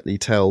definitely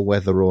tell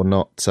whether or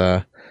not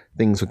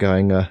things were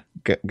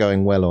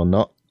going well or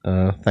not.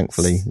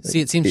 Thankfully,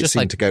 it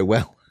seemed to go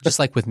well. Just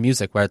like with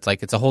music, where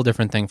it's a whole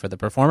different thing for the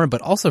performer,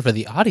 but also for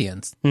the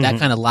audience. That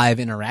kind of live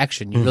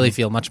interaction, you really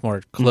feel much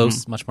more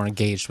close, much more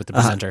engaged with the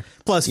presenter.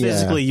 Plus,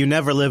 physically, you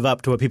never live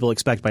up to what people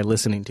expect by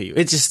listening to you.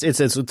 It's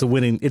a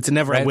winning. It's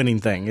never a winning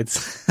thing. It's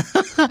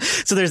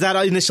so there's that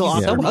initial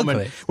awkward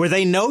moment where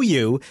they know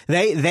you,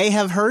 they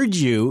have heard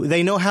you,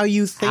 they know how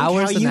you think,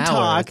 how you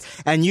talk,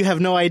 and you have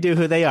no idea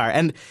who they are.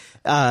 And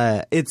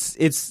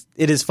it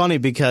is funny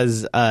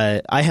because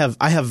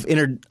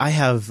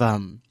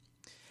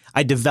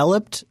I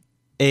developed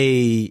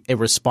a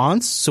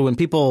response. So when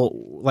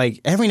people, like,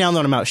 every now and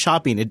then when I'm out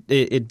shopping,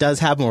 it does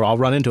happen where I'll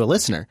run into a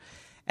listener.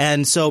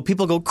 And so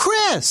people go,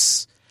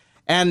 Chris!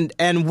 And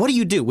what do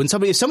you do? If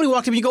somebody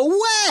walked up and you go,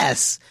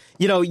 Wes!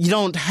 You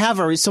don't have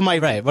a... So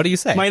what do you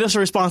say? My initial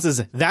response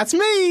is, that's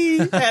me!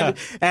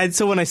 and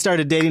so when I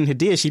started dating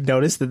Hadia, she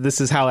noticed that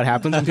this is how it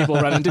happens when people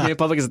run into me in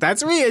public. Is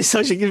that's me!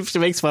 So she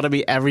makes fun of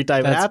me every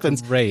time it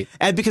happens. Great.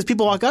 And because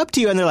people walk up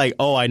to you and they're like,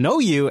 oh, I know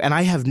you, and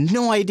I have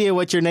no idea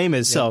what your name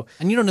is. Yeah. So,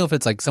 and you don't know if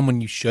it's like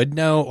someone you should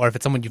know, or if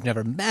it's someone you've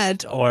never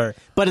met, or...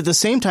 But at the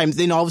same time,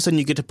 then all of a sudden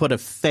you get to put a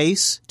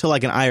face to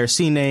like an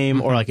IRC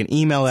name or like an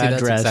email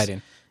address. That's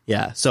exciting.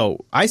 Yeah,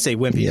 so I say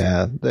Wimpy.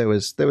 Yeah, there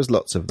was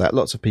lots of that.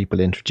 Lots of people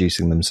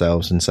introducing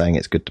themselves and saying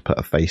it's good to put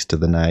a face to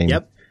the name.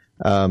 Yep.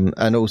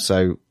 And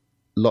also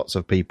lots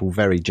of people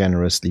very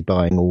generously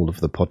buying all of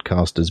the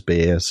podcasters'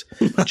 beers.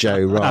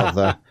 Joe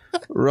rather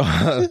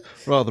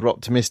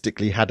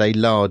optimistically had a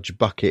large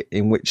bucket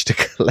in which to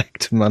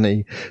collect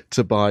money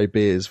to buy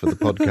beers for the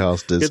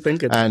podcasters. Good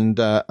thinking.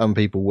 And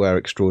people were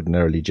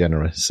extraordinarily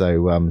generous.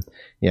 So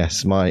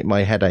yes,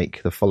 my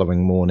headache the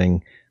following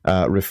morning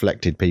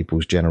reflected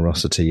people's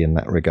generosity in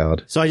that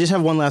regard. So I just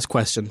have one last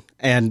question,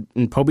 and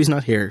Poby's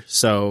not here,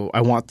 so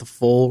I want the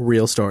full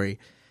real story.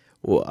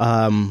 What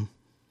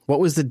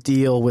was the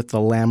deal with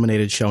the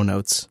laminated show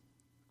notes?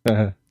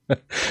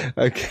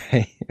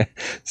 Okay,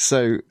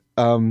 so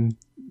the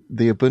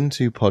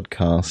Ubuntu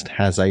podcast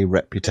has a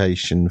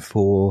reputation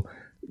for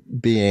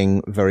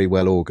being very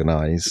well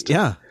organized.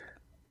 Yeah,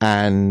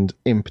 and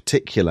in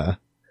particular,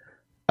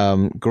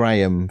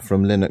 Graham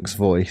from Linux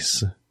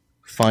Voice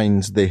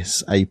finds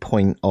this a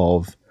point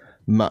of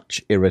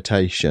much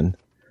irritation.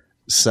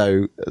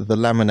 So the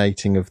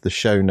laminating of the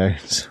show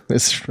notes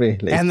was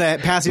really... And the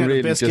passing really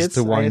of biscuits. Just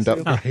to wind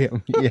up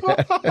Graham. Yeah.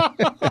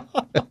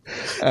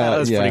 That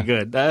was pretty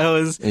good. That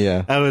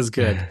was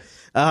good.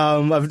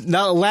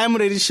 Now,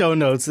 laminated show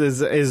notes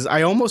is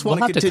I almost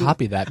want to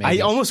copy that.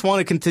 Maybe. I almost want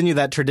to continue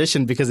that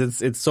tradition because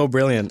it's so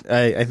brilliant.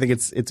 I think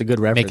it's a good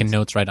reference. Making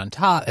notes right on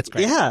top. It's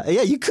great. Yeah,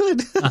 you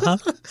could.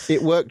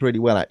 It worked really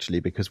well actually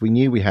because we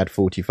knew we had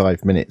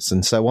 45 minutes,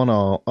 and so on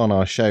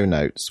our show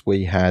notes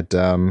we had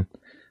the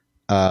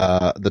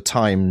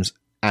times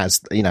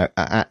as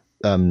at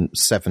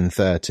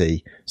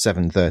 7:30,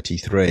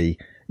 7:33.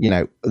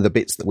 The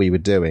bits that we were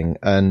doing,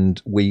 and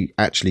we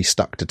actually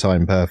stuck to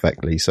time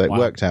perfectly. So it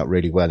worked out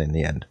really well in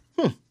the end.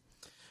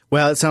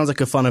 Well, it sounds like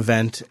a fun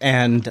event.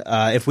 And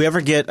if we ever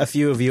get a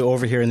few of you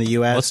over here in the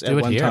U.S. at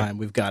one time,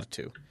 we've got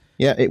to.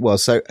 Yeah, it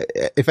was. So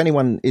if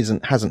anyone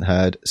hasn't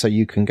heard, so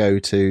you can go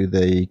to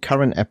the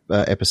current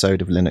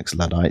episode of Linux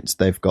Luddites.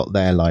 They've got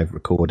their live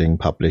recording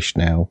published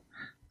now.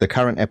 The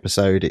current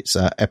episode, it's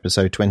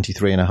episode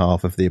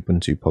 23.5 of the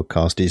Ubuntu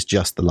podcast, is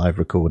just the live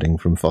recording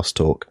from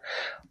Fostalk.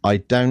 I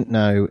don't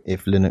know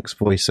if Linux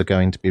Voice are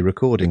going to be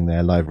recording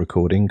their live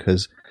recording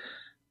because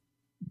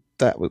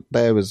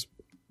there was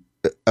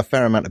a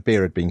fair amount of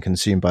beer had been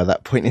consumed by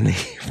that point in the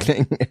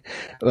evening.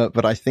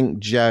 But I think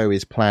Joe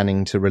is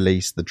planning to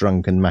release the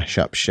Drunken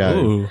Mashup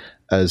show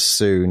as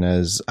soon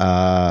as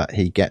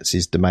he gets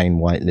his domain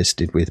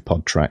whitelisted with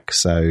Podtrac.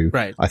 So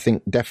I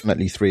think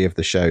definitely 3 of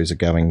the shows are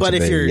going to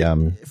be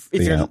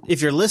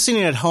if you're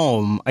listening at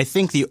home, I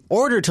think the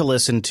order to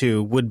listen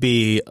to would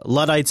be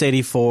Luddites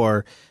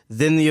 84,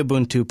 then the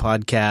Ubuntu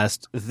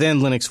podcast, then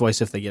Linux Voice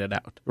if they get it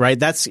out. Right?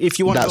 That's if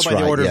you want to go by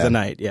the order of the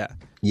night. Yeah.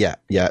 Yeah.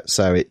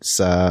 So it's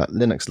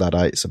Linux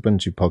Luddites,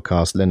 Ubuntu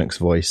Podcast, Linux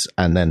Voice,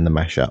 and then the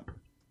mashup.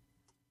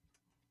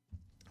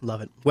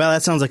 Love it. Well,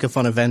 that sounds like a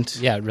fun event.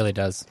 Yeah, it really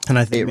does. And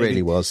I think it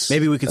really was.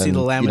 Maybe we could see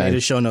the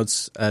laminated show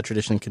notes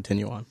tradition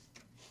continue on.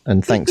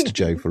 And thanks to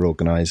Joe for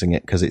organising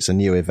it, because it's a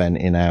new event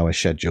in our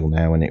schedule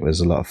now, and it was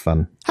a lot of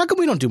fun. How come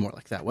we don't do more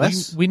like that,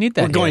 Wes? We need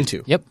that. We're going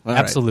to. Yep, all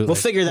absolutely. Right. We'll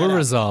figure that out. We're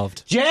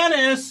resolved.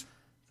 Janice,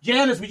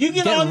 will you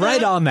get on right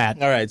that? on that?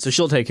 All right, so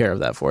she'll take care of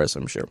that for us,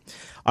 I'm sure.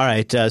 All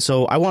right,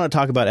 so I want to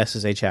talk about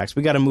SSH hacks.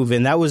 We got to move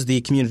in. That was the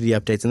community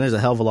updates, and there's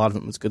a hell of a lot of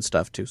them. It's good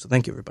stuff, too, so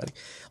thank you, everybody.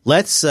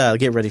 Let's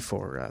get ready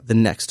for the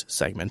next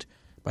segment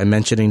by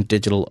mentioning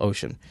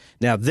DigitalOcean.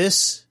 Now,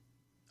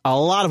 a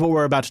lot of what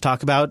we're about to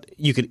talk about,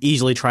 you could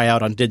easily try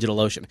out on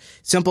DigitalOcean.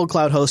 Simple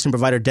cloud hosting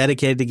provider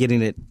dedicated to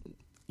getting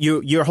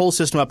your whole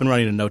system up and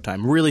running in no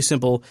time. Really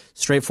simple,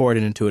 straightforward,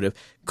 and intuitive.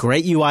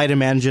 Great UI to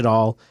manage it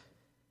all.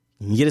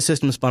 You can get a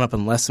system spun up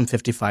in less than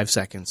 55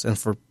 seconds. And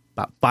for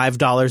about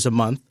 $5 a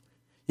month,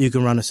 you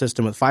can run a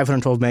system with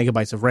 512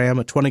 megabytes of RAM,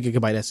 a 20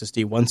 gigabyte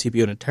SSD, 1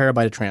 CPU, and a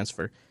terabyte of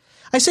transfer.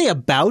 I say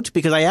about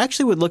because I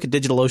actually would look at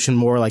DigitalOcean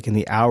more like in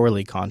the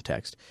hourly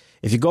context.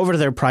 If you go over to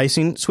their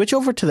pricing, switch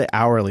over to the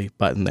hourly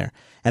button there,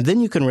 and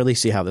then you can really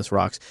see how this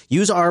rocks.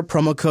 Use our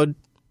promo code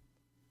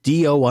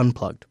DO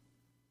Unplugged.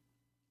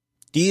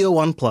 DO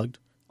Unplugged,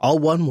 all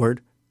one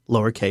word,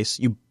 lowercase.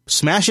 You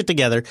smash it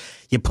together,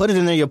 you put it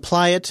in there, you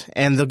apply it,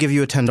 and they'll give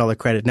you a $10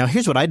 credit. Now,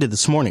 here's what I did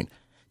this morning,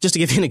 just to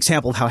give you an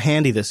example of how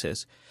handy this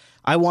is.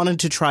 I wanted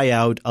to try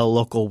out a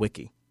local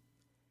wiki.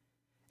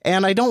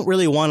 And I don't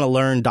really want to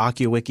learn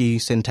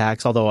DocuWiki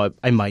syntax, although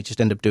I might just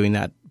end up doing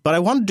that. But I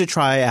wanted to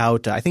try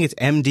out, I think it's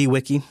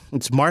MDWiki.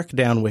 It's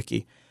Markdown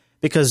Wiki,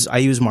 because I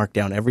use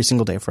Markdown every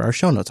single day for our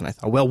show notes. And I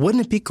thought, well,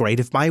 wouldn't it be great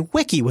if my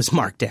wiki was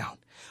Markdown?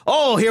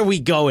 Oh, here we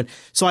go. And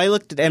so I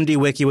looked at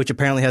MDWiki, which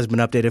apparently has been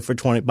updated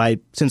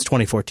since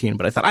 2014.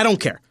 But I thought, I don't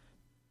care.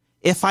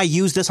 If I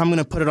use this, I'm going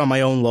to put it on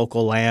my own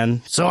local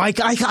LAN. So I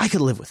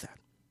could live with that.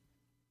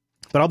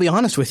 But I'll be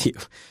honest with you.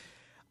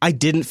 I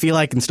didn't feel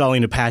like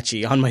installing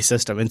Apache on my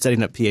system and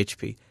setting up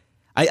PHP.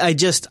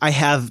 I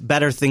have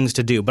better things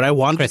to do, but I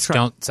wanted to try.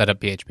 Don't set up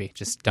PHP.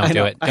 Just don't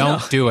do it.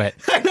 Don't do it.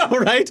 I know,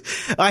 right?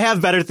 I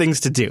have better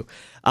things to do,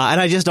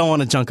 and I just don't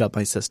want to junk up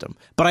my system.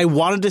 But I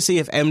wanted to see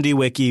if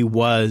MDWiki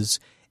was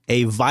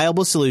a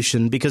viable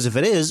solution, because if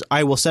it is,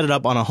 I will set it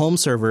up on a home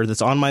server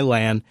that's on my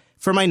LAN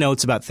for my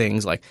notes about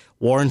things like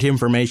warranty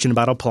information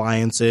about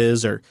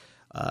appliances, or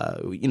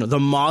the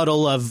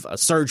model of a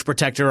surge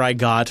protector I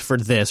got for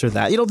this or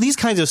that. These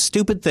kinds of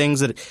stupid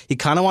things that you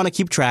kind of want to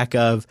keep track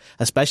of,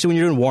 especially when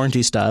you're doing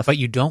warranty stuff. But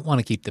you don't want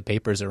to keep the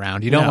papers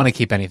around. You don't want to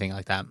keep anything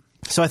like that.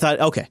 So I thought,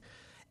 okay,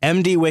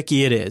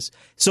 MDWiki it is.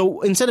 So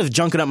instead of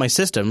junking up my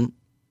system,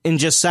 in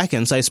just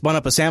seconds, I spun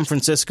up a San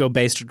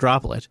Francisco-based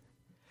droplet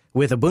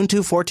with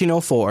Ubuntu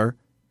 14.04,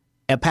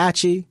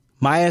 Apache,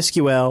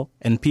 MySQL,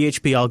 and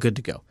PHP all good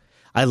to go.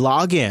 I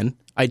log in.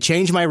 I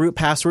change my root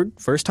password.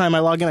 First time I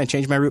log in, I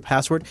change my root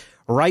password.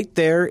 Right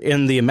there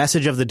in the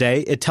message of the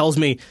day, it tells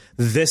me,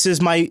 this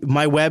is my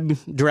web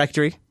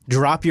directory.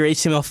 Drop your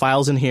HTML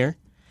files in here.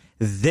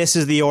 This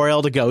is the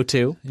URL to go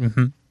to.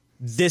 Mm-hmm.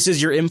 This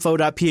is your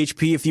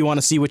info.php if you want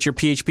to see what your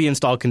PHP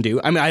install can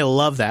do. I mean, I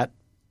love that.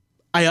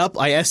 I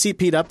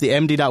SCP'd up the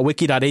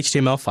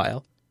md.wiki.html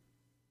file.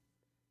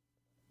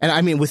 And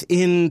I mean,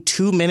 within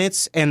 2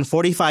 minutes and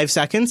 45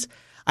 seconds,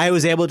 I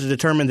was able to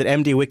determine that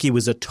MDWiki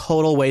was a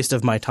total waste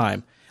of my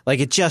time. Like,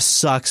 it just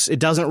sucks. It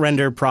doesn't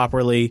render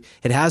properly.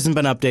 It hasn't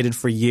been updated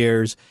for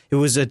years. It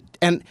was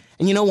and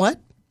you know what?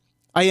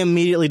 I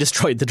immediately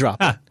destroyed the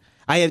droplet.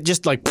 I had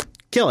just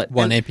kill it.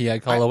 One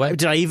API call away.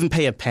 Did I even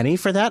pay a penny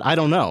for that? I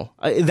don't know.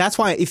 That's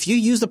why if you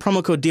use the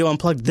promo code DO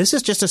Unplugged, this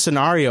is just a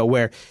scenario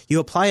where you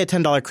apply a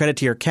 $10 credit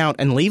to your account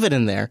and leave it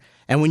in there.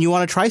 And when you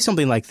want to try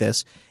something like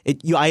this,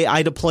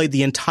 I deployed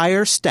the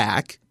entire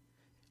stack,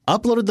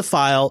 uploaded the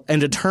file, and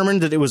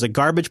determined that it was a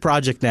garbage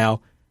project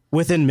now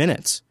within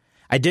minutes.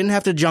 I didn't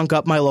have to junk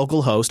up my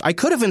local host. I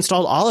could have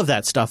installed all of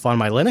that stuff on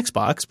my Linux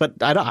box, but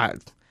I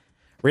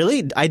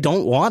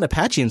don't want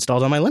Apache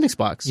installed on my Linux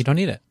box. You don't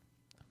need it.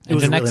 It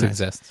was Nginx really nice.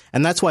 exists.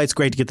 And that's why it's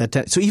great to get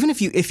that. So even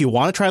if you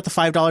want to try out the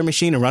 $5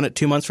 machine and run it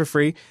 2 months for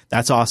free,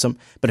 that's awesome.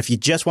 But if you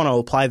just want to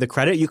apply the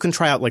credit, you can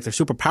try out their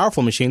super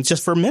powerful machines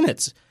just for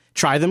minutes.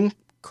 Try them,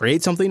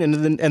 create something, and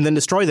then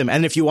destroy them.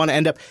 And if you want to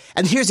end up –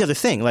 and here's the other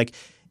thing.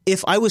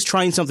 If I was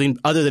trying something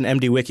other than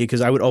MDWiki,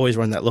 because I would always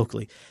run that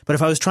locally, but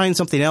if I was trying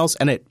something else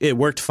and it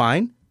worked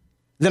fine,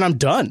 then I'm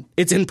done.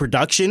 It's in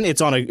production. It's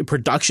on a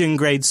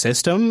production-grade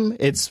system.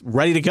 It's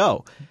ready to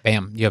go.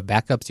 Bam. You have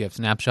backups. You have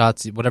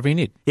snapshots, whatever you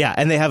need. Yeah,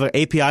 and they have an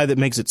API that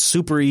makes it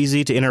super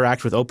easy to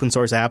interact with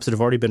open-source apps that have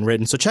already been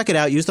written. So check it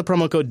out. Use the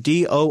promo code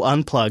DO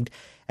Unplugged.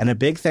 And a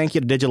big thank you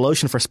to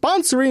DigitalOcean for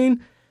sponsoring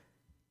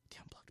the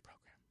Unplugged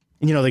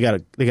program. And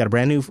they got a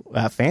brand new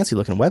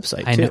fancy-looking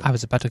website, too. I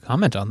was about to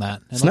comment on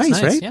that. It's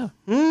nice, right? Yeah.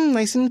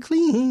 Nice and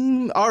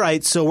clean. All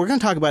right, so we're going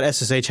to talk about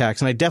SSH hacks,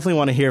 and I definitely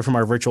want to hear from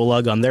our virtual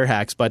lug on their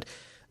hacks,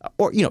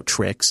 or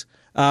tricks.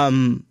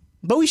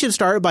 But we should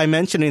start by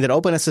mentioning that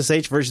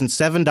OpenSSH version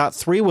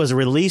 7.3 was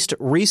released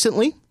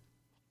recently.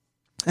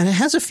 And it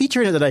has a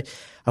feature in it that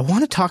I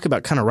want to talk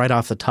about kind of right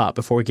off the top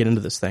before we get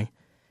into this thing,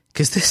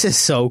 because this is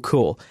so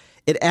cool.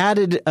 It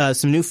added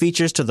some new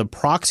features to the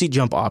proxy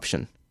jump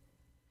option.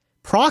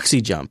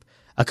 Proxy jump,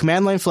 a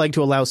command line flag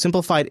to allow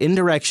simplified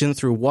indirection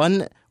through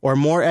one or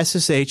more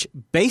SSH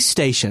base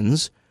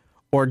stations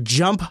or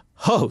jump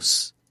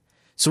hosts.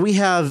 So we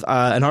have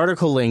an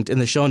article linked in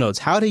the show notes,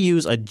 how to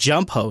use a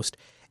jump host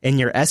in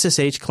your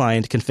SSH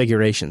client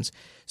configurations.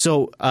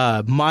 So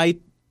have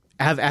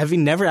you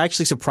never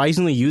actually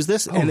surprisingly used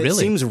this? Oh, and really? It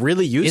seems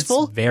really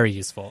useful. It's very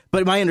useful.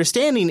 But my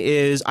understanding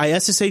is I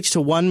SSH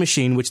to one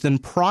machine, which then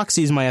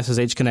proxies my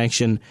SSH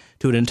connection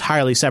to an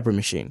entirely separate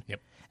machine. Yep.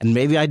 And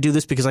maybe I do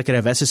this because I could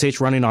have SSH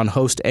running on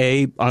host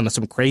A on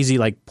some crazy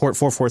like port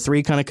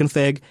 443 kind of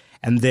config,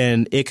 and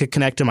then it could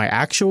connect to my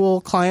actual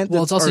client.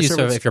 Well, it's also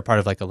useful if you're part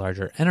of like a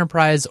larger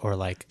enterprise or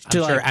like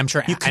I'm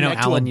sure you I know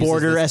Alan to a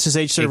border uses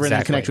this. SSH server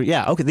and connect to it.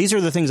 Yeah, okay. These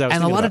are the things I was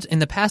and thinking a lot about. in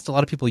the past, a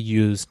lot of people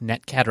use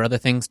Netcat or other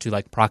things to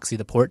like proxy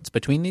the ports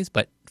between these,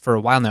 but for a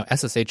while now,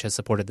 SSH has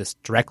supported this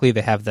directly.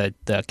 They have the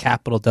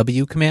capital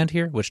W command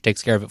here, which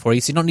takes care of it for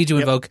you. So you don't need to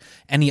invoke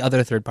any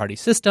other third-party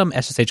system.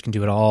 SSH can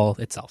do it all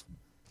itself.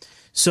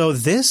 So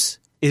this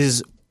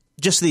is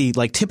just the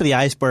like tip of the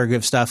iceberg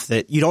of stuff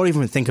that you don't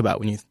even think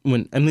about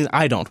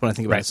I don't when I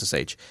think about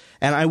SSH.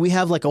 And we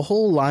have like a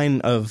whole line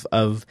of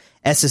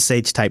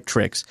SSH type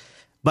tricks.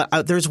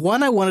 But there's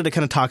one I wanted to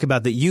kind of talk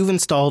about that you've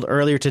installed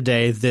earlier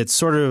today that's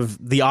sort of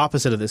the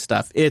opposite of this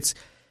stuff. It's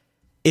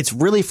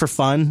really for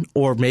fun,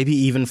 or maybe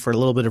even for a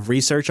little bit of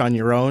research on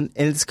your own,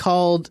 and it's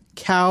called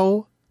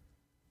CowWire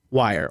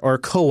or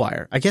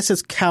CoWire. I guess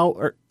it's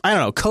CoWire.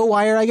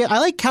 I guess I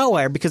like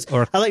CowWire because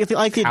I like the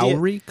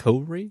idea.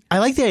 Cowry? I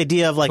like the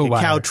idea of like CoWire.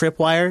 a cow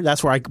tripwire.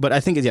 That's where but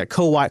I think it's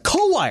CoWire.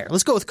 CoWire.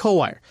 Let's go with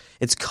CoWire.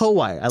 It's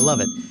CoWire. I love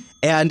it,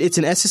 and it's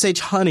an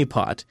SSH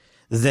honeypot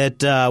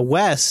that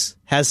Wes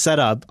has set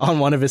up on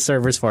one of his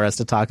servers for us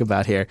to talk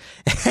about here.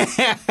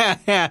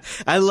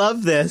 I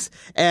love this,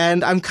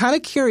 and I'm kind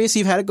of curious.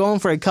 You've had it going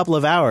for a couple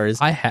of hours.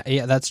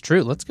 Yeah, that's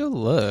true. Let's go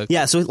look.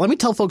 Yeah, so let me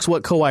tell folks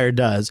what CoWire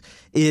does.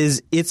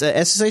 It's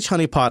a SSH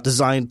honeypot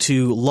designed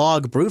to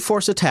log brute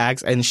force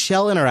attacks and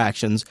shell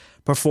interactions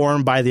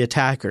performed by the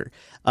attacker.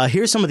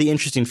 Here's some of the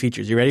interesting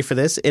features. You ready for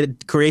this?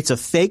 It creates a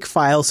fake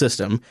file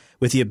system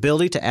with the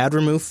ability to add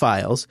remove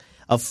files,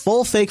 a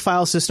full fake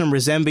file system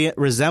resembling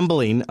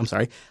a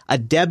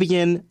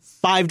Debian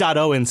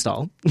 5.0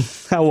 install.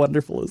 How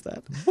wonderful is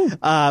that?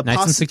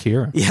 Nice and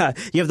secure. Yeah.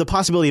 You have the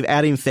possibility of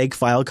adding fake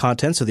file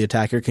content so the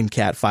attacker can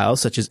cat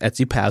files such as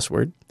etc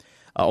password.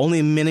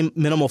 Only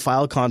minimal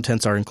file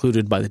contents are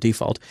included by the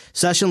default.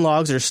 Session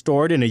logs are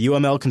stored in a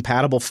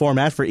UML-compatible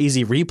format for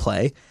easy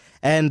replay.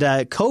 And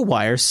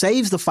CoWire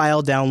saves the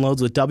file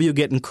downloads with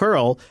wget and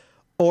curl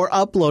or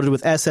uploaded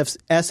with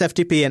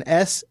SFTP and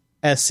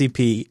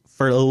SSCP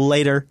for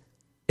later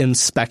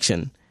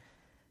inspection.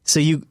 So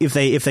if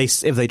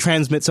they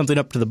transmit something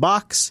up to the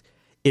box,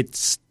 it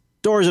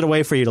stores it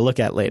away for you to look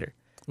at later.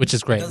 Which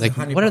is great. Like,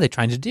 what are they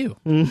trying to do?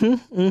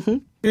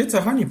 It's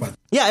a honeypot.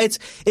 Yeah,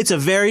 it's a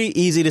very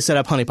easy to set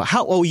up honeypot.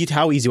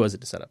 How easy was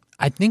it to set up?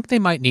 I think they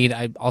might need.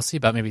 I'll see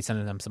about maybe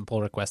sending them some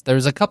pull requests.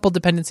 There's a couple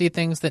dependency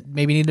things that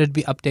maybe needed to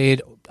be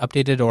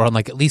updated, or on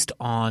like at least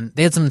on.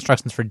 They had some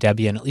instructions for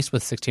Debian, at least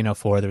with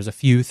 1604. There was a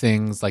few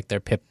things like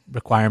their pip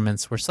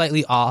requirements were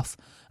slightly off,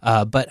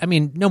 but I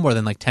mean, no more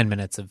than like 10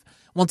 minutes of.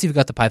 Once you've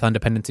got the Python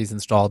dependencies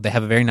installed, they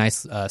have a very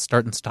nice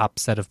start and stop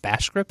set of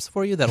bash scripts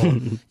for you that'll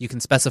you can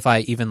specify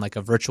even like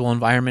a virtual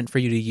environment for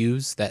you to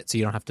use that, so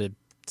you don't have to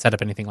set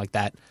up anything like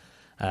that.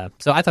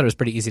 So I thought it was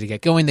pretty easy to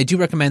get going. They do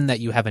recommend that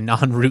you have a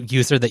non-root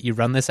user that you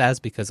run this as,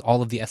 because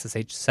all of the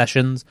SSH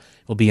sessions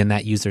will be in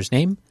that user's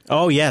name.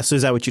 Oh, yeah. So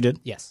is that what you did?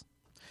 Yes.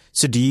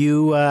 So do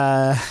you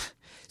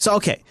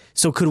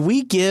So could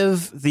we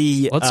give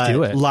the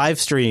live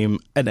stream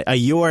a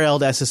URL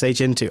to SSH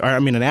into, or I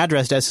mean an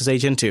address to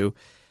SSH into?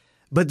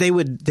 But they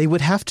would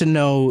have to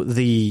know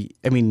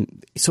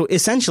so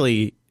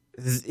essentially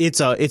it's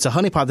a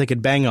honeypot they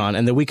could bang on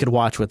and then we could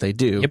watch what they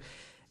do. Yep.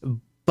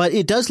 But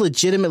it does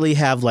legitimately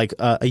have like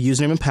a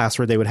username and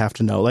password they would have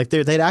to know. Like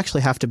they'd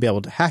actually have to be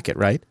able to hack it,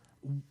 right?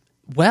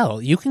 Well,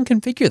 you can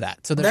configure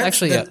that. So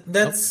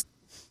there's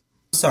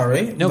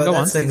Sorry, no, but go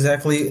that's on.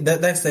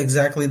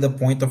 exactly the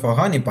point of a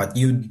honeypot.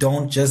 You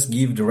don't just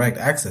give direct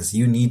access.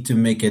 You need to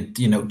make it,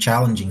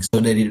 challenging so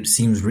that it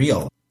seems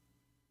real.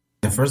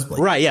 In the first place.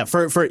 Right, yeah,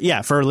 for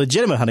a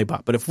legitimate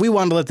honeypot. But if we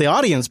wanted to let the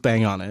audience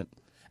bang on it.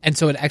 And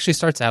so it actually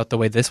starts out the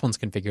way this one's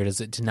configured is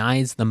it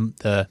denies them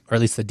or at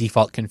least the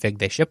default config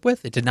they ship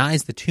with. It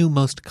denies the two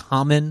most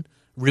common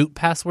root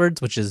passwords,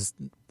 which is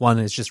one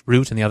is just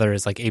root and the other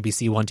is like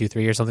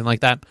ABC123 or something like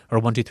that, or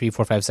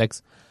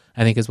 123456,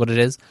 I think is what it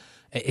is.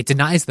 It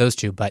denies those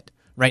two, but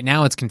right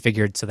now it's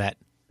configured so that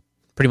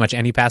pretty much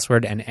any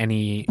password and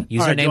any username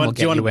will get you in.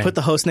 Do you want to put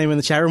the host name in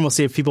the chat room? We'll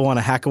see if people want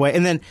to hack away.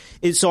 And then,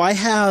 so I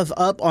have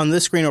up on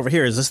this screen over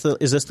here. Is this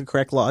the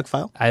correct log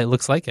file? It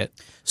looks like it.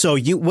 So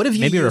what have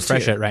you maybe used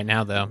refresh here? it right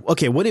now though?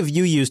 Okay, what have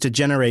you used to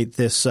generate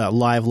this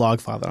live log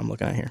file that I'm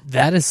looking at here?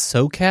 That is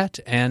SoCat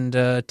and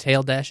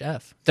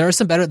Tail-F. There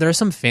are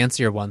some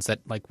fancier ones that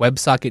like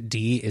WebSocket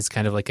D is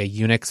kind of like a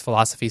Unix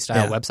philosophy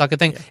style WebSocket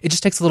thing. It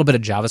just takes a little bit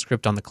of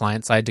JavaScript on the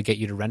client side to get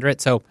you to render it.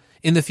 So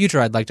in the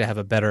future, I'd like to have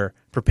a better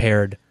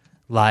prepared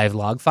live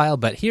log file,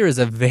 but here is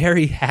a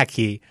very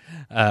hacky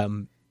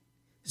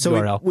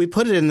URL. We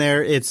put it in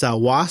there. It's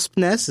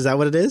waspnest. Is that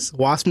what it is?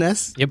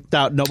 Waspnest?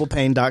 Yep.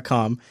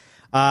 .noblepain.com.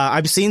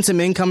 I've seen some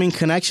incoming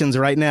connections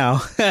right now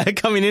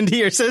coming into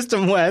your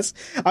system, Wes.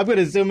 I'm going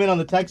to zoom in on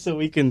the text so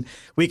we can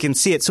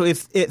see it. So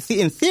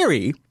in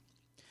theory,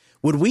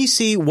 would we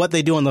see what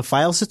they do on the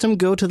file system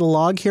go to the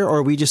log here, or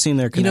are we just seeing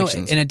their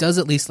connections? And it does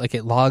at least, like,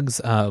 it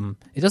logs,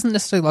 it doesn't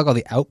necessarily log all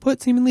the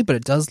output seemingly, but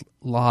it does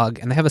log,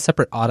 and they have a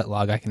separate audit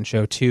log I can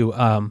show too.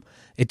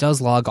 It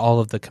does log all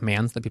of the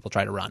commands that people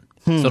try to run.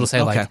 So it'll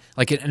say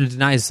like it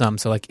denies some.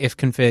 So like if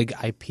config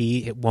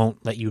IP, it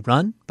won't let you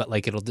run, but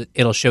like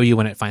it'll show you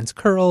when it finds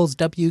curls,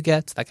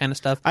 wgets, that kind of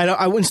stuff.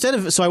 I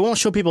won't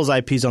show people's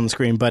IPs on the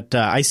screen, but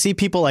I see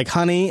people like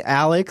Honey,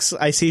 Alex.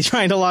 I see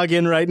trying to log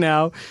in right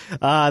now.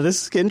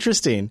 This is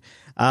interesting.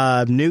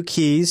 New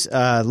keys.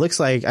 Looks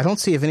like I don't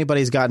see if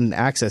anybody's gotten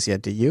access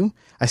yet. Do you?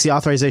 I see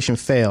authorization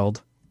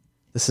failed.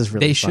 This is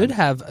really. They should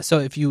have. So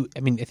if you, I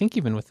think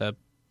even with a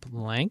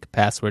blank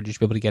password, you should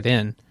be able to get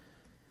in.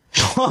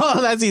 Oh,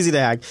 that's easy to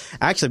hack.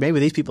 Actually,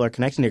 maybe these people are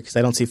connecting here because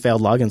I don't see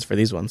failed logins for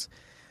these ones.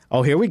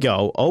 Oh, here we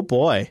go. Oh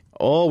boy.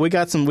 Oh, we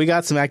got some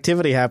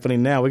activity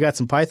happening now. We got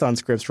some Python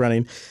scripts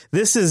running.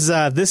 This is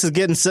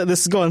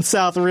going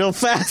south real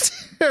fast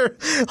here.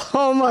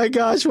 Oh my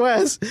gosh,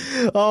 Wes.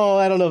 Oh,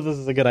 I don't know if this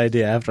is a good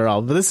idea after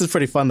all, but this is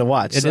pretty fun to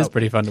watch. It is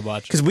pretty fun to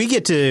watch because we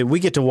get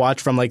to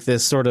watch from like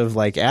this sort of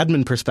like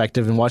admin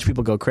perspective and watch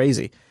people go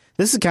crazy.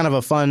 This is kind of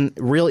a fun,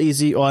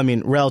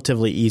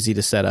 relatively easy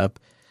to set up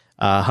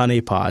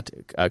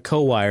honeypot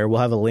CoWire. We'll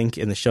have a link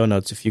in the show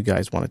notes if you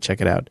guys want to check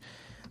it out.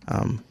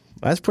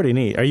 That's pretty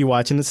neat. Are you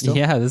watching it still?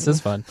 Yeah, this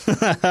is fun.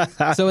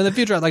 So in the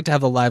future, I'd like to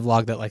have a live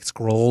log that like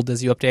scrolled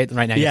as you update. And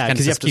right now, you have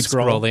to keep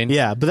scrolling.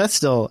 Yeah, but that's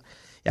still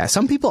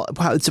some people.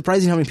 Wow, it's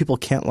surprising how many people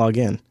can't log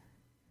in.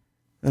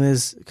 And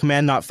is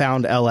command not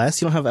found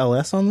ls? You don't have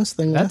ls on this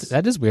thing?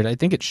 That is weird. I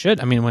think it should.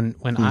 I mean,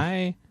 when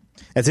I.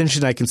 It's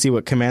interesting. I can see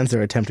what commands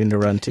they're attempting to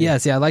run too. Yeah,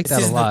 I like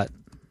that a lot.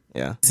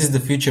 Yeah, this is the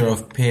future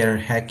of pair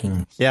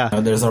hacking. Yeah,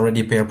 there's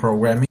already pair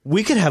programming.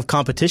 We could have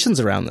competitions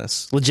around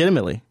this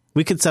legitimately.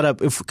 We could set up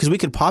because we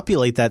could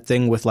populate that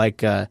thing with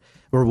like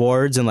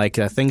rewards and like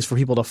things for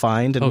people to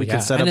find, and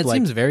could set up. And it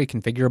seems very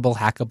configurable,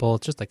 hackable.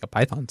 It's just like a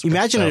Python script.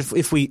 Imagine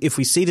if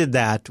we seeded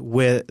that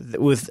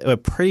with a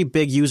pretty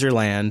big user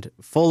land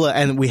full of,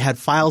 and we had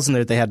files in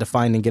there that they had to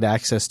find and get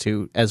access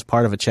to as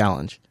part of a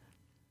challenge.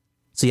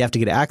 So you have to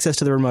get access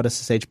to the remote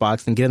SSH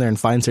box, then get in there and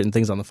find certain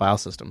things on the file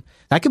system.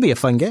 That could be a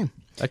fun game.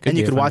 And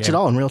you could watch it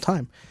all in real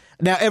time.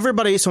 Now,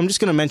 everybody, so I'm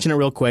just going to mention it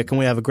real quick, and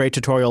we have a great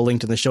tutorial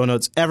linked in the show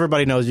notes.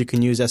 Everybody knows you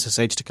can use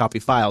SSH to copy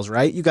files,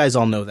 right? You guys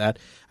all know that.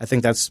 I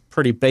think that's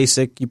pretty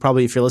basic. You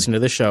probably, if you're listening to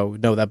this show,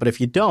 know that. But if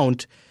you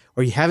don't,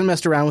 or you haven't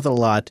messed around with it a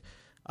lot,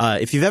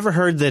 if you've ever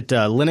heard that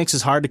Linux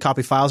is hard to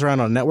copy files around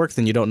on a network,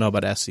 then you don't know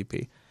about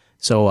SCP.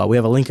 So we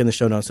have a link in the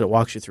show notes that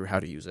walks you through how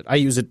to use it. I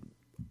use it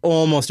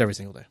almost every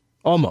single day.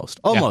 Almost.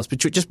 But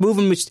just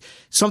moving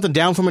something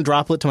down from a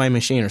droplet to my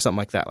machine or something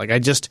like that. Like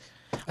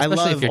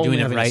Especially if you're doing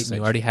it right and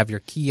you already have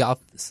your key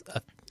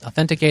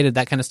authenticated,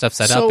 that kind of stuff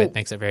set up, it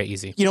makes it very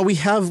easy. You know, we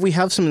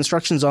have some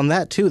instructions on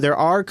that too. There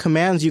are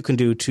commands you can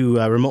do to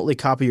remotely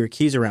copy your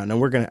keys around,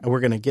 and we're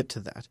gonna get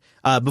to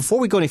that. Before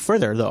we go any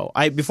further, though,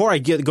 before I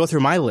go through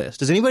my list,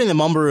 does anybody in the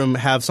Mumble Room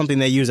have something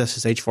they use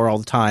SSH for all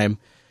the time,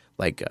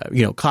 like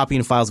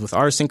copying files with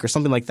rsync or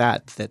something like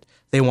that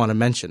they want to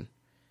mention?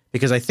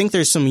 Because I think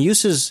there's some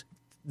uses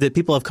that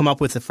people have come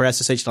up with for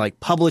SSH to like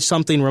publish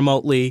something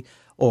remotely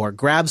or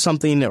grab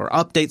something or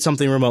update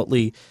something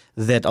remotely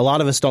that a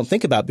lot of us don't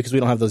think about because we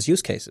don't have those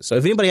use cases. So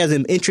if anybody has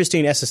an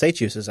interesting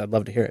SSH uses, I'd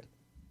love to hear it.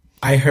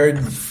 I heard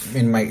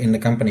in the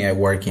company I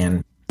work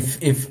in,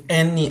 if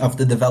any of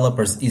the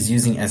developers is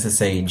using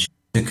SSH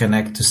to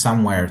connect to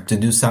somewhere to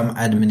do some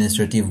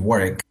administrative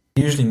work,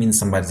 it usually means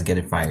somebody's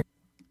getting fired.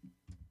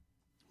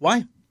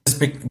 Why?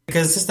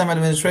 Because system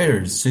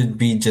administrators should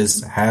be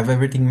just have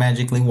everything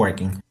magically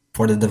working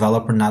for the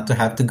developer not to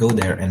have to go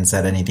there and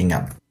set anything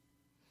up.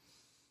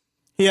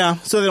 Yeah,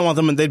 so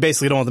they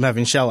basically don't want them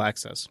having shell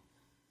access.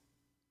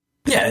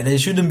 Yeah, they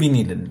shouldn't be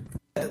needed.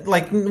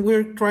 Like,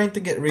 we're trying to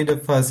get rid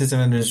of system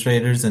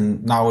administrators,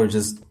 and now we're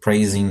just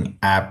praising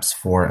apps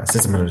for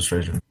system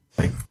administration.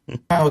 Like,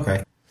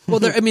 okay. Well,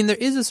 there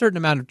is a certain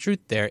amount of truth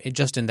there,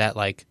 just in that,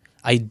 like,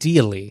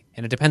 ideally,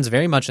 and it depends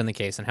very much on the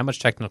case and how much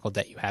technical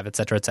debt you have, et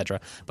cetera,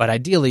 but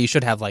ideally you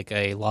should have like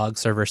a log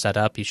server set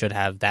up. You should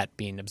have that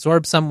being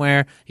absorbed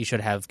somewhere. You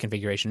should have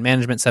configuration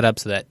management set up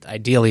so that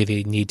ideally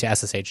the need to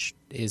SSH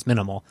is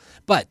minimal.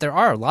 But there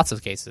are lots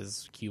of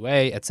cases,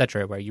 QA, et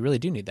cetera, where you really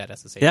do need that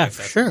SSH. Yeah,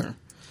 for sure.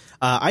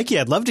 Ike,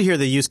 I'd love to hear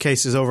the use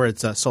cases over at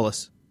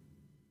Solus.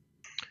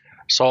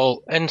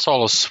 So in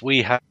Solus,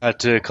 we had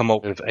to come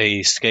up with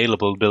a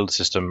scalable build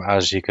system,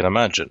 as you can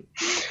imagine.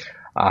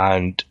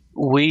 And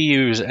we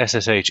use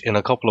SSH in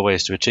a couple of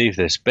ways to achieve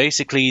this.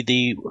 Basically,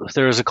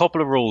 there's a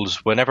couple of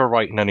rules whenever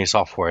writing any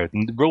software.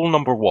 Rule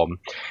number 1,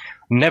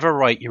 never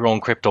write your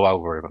own crypto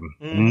algorithm.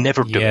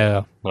 Never do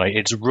it. Right?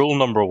 It's rule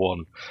number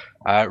 1.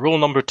 Rule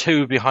number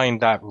 2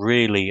 behind that,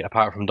 really,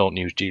 apart from don't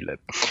use glib,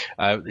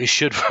 it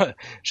should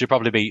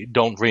probably be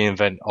don't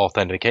reinvent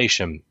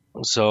authentication.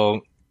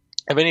 So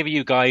have any of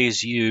you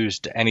guys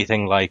used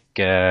anything like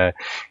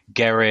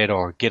Gerrit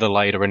or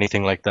Gitolite or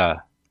anything like that?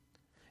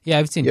 Yeah,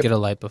 I've seen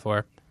Gitolite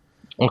before.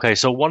 Okay,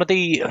 so one of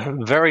the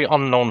very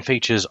unknown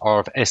features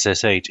of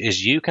SSH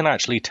is you can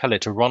actually tell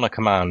it to run a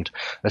command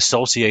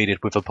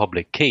associated with a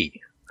public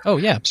key. Oh,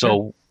 yeah.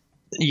 So,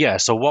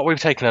 so what we've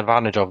taken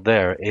advantage of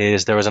there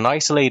is an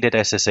isolated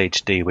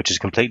SSHD, which is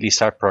completely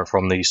separate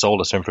from the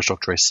Solus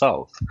infrastructure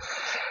itself.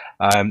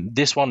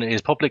 This one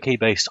is public key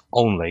based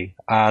only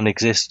and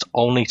exists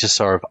only to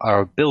serve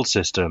our build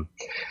system.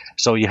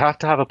 So you have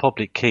to have a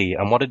public key,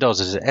 and what it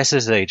does is it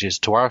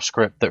SSHs to our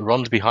script that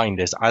runs behind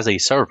this as a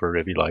server,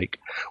 if you like,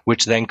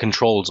 which then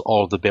controls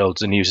all of the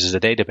builds and uses a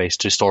database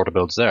to store the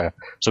builds there.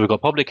 So we've got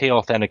public key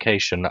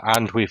authentication,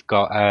 and we've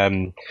got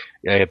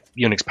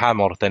Unix PAM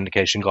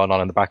authentication going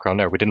on in the background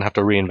there. We didn't have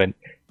to reinvent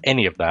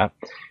any of that.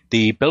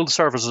 The build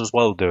servers as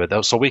well do it,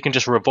 though, so we can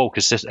just revoke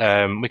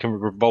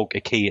a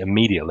key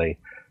immediately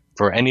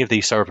for any of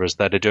these servers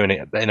that are doing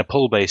it in a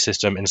pull-based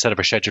system instead of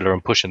a scheduler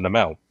and pushing them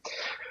out.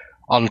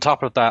 On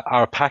top of that,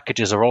 our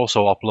packages are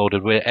also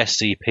uploaded with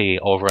SCP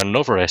over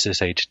another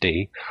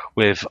SSHD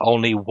with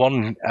only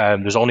one.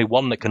 There's only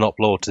one that can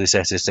upload to this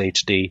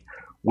SSHD,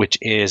 which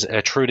is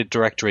a true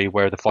directory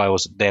where the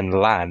files then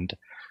land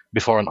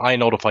before an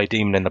iNotify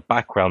daemon in the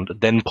background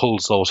then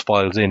pulls those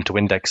files in to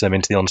index them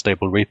into the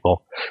unstable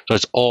repo. So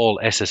it's all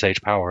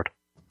SSH powered.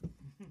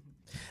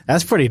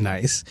 That's pretty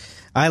nice.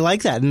 I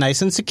like that.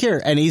 Nice and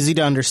secure and easy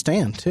to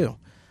understand, too.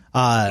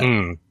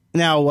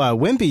 Now,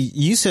 Wimpy,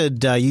 you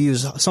said you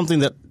use something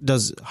that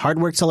does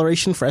hardware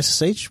acceleration for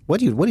SSH.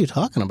 What are you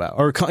talking about?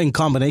 Or in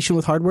combination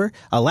with hardware?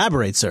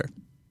 Elaborate, sir.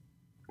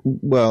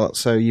 Well,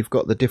 so you've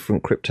got the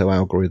different crypto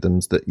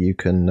algorithms that you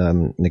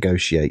can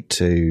negotiate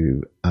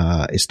to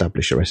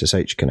establish your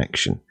SSH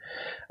connection.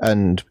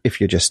 And if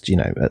you're just,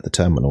 at the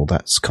terminal,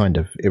 that's kind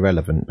of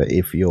irrelevant. But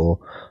if you're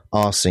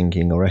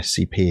rsyncing or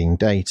SCPing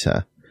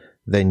data,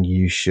 then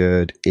you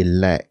should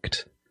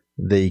elect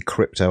the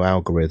crypto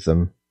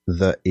algorithm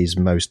that is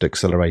most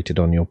accelerated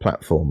on your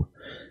platform.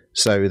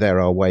 So there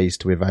are ways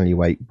to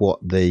evaluate what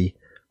the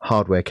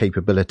hardware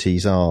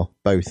capabilities are,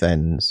 both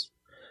ends,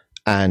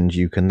 and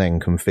you can then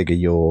configure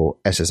your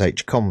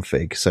SSH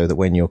config so that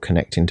when you're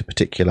connecting to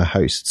particular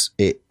hosts,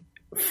 it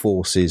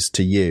forces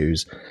to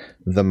use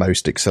the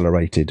most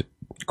accelerated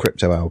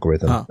crypto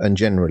algorithm. And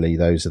generally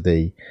those are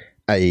the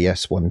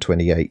AES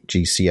 128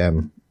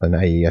 GCM and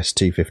AES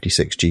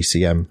 256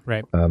 GCM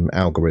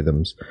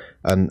algorithms,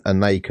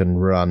 and they can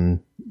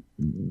run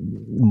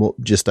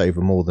just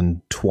over more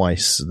than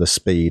twice the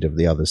speed of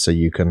the others. So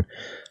you can,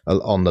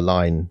 on the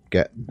line,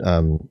 get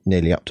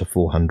nearly up to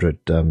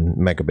 400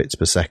 megabits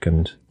per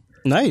second.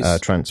 Nice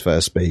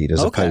transfer speed,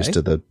 as opposed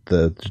to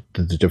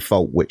the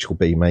default, which will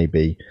be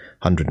maybe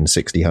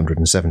 160,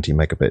 170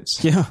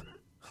 megabits. Yeah,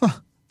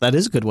 that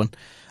is a good one.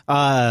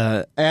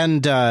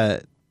 And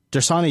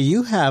Darsani,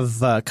 you have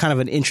kind of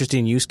an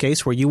interesting use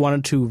case where you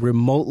wanted to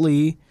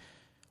remotely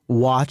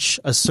watch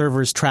a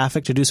server's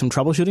traffic to do some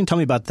troubleshooting. Tell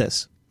me about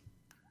this.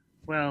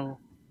 Well,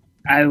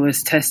 I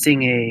was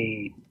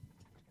testing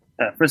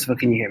first of all,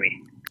 can you hear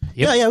me?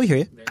 Yeah, we hear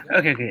you.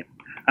 Okay.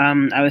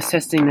 I was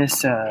testing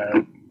this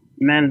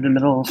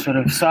man-in-the-middle sort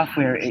of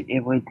software.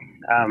 It would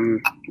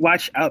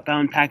watch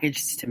outbound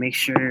packages to make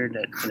sure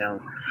that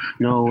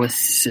no one was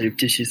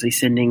surreptitiously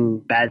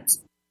sending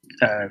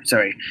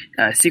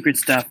secret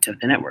stuff to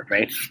the network,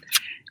 right?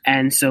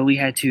 And so we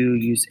had to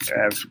use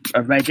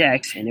a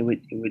regex, and it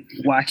would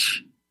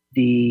watch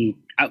the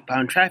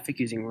outbound traffic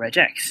using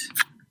regex.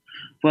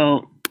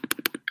 Well,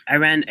 I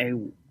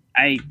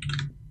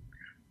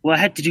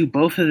had to do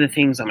both of the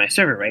things on my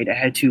server, right? I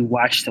had to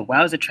watch the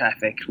Wowza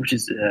traffic, which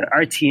is the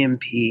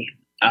RTMP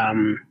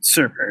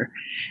server,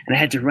 and I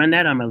had to run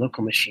that on my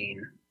local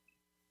machine,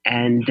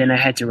 and then I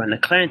had to run the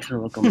client on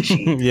the local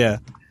machine. Yeah.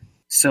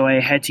 So I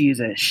had to use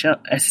a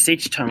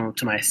SSH tunnel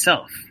to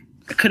myself.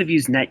 I could have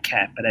used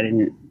Netcat, but I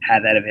didn't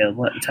have that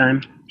available at the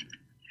time.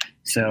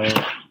 So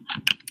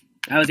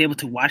I was able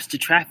to watch the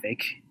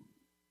traffic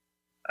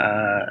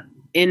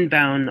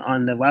inbound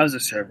on the Wowza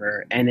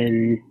server and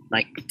then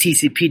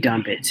TCP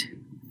dump it,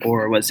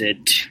 or was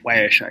it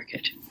Wireshark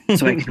it,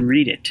 so I could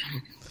read it.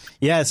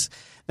 Yes.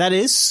 That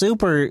is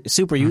super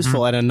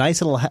useful and a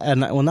nice little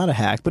well, not a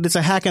hack, but it's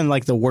a hack in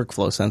like the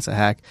workflow sense of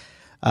hack,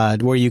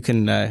 where you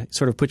can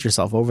sort of put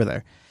yourself over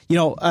there.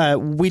 You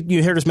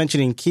heard us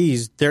mentioning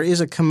keys. There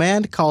is a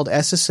command called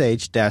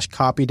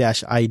ssh-copy-id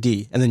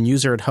and then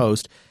user at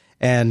host.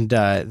 And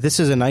this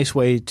is a nice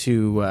way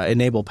to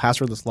enable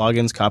passwordless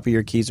logins, copy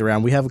your keys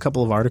around. We have a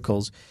couple of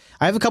articles.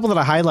 I have a couple that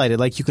I highlighted.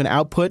 Like you can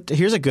output –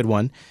 here's a good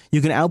one.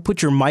 You can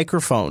output your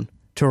microphone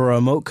to a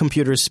remote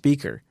computer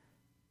speaker.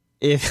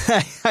 If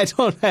I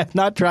have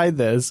not tried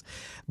this,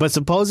 but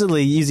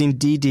supposedly using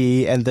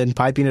DD and then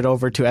piping it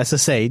over to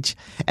SSH,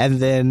 and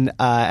then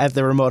at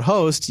the remote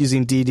host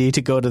using DD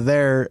to go to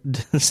their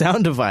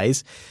sound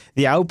device,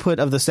 the output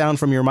of the sound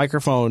from your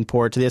microphone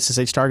port to the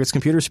SSH target's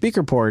computer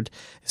speaker port,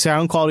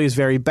 sound quality is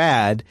very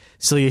bad,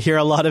 so you hear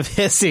a lot of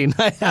hissing.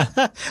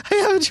 I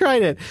haven't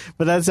tried it,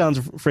 but that sounds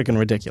freaking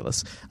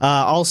ridiculous.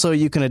 Also,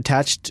 you can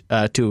attach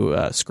to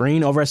a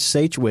screen over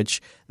SSH, which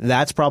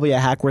that's probably a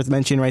hack worth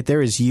mentioning right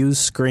there, is use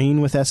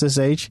screen with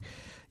SSH.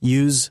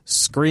 Use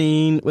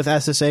screen with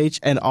SSH,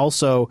 and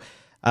also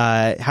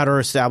how to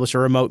establish a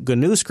remote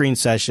GNU screen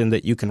session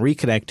that you can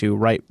reconnect to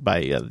right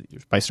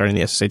by starting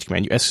the SSH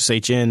command. You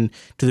SSH in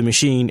to the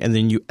machine, and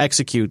then you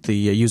execute the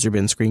user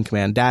bin screen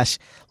command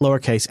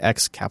 --lowercase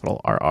x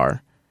capital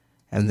RR,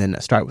 and then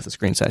start with the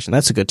screen session.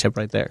 That's a good tip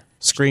right there.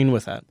 Screen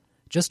with that.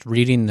 Just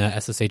reading the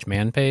SSH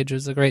man page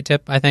is a great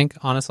tip, I think,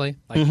 honestly.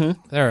 There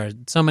are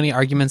so many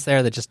arguments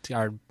there that just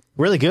are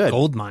really good.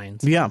 Gold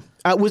mines. Yeah.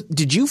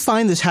 Did you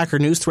find this Hacker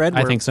News thread?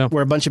 I think so.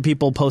 Where a bunch of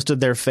people posted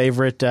their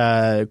favorite,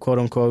 quote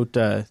unquote,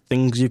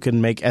 things you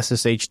can make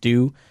SSH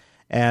do.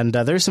 And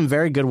there's some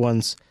very good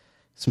ones.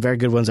 Some very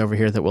good ones over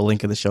here that we'll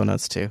link in the show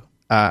notes too.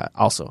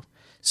 Also.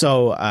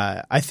 So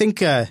I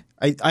think I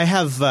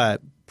have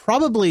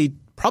probably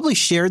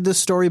shared this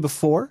story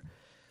before.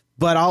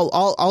 But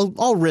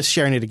I'll risk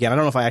sharing it again. I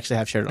don't know if I actually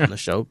have shared it on the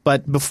show.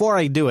 But before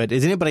I do it,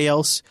 is anybody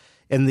else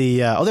in the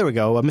there we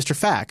go, Mr.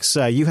 Fax.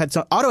 You had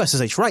some auto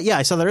SSH, right? Yeah,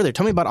 I saw that earlier.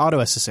 Tell me about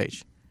auto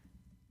SSH.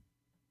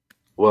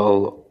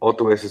 Well,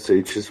 auto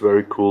SSH is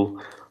very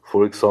cool.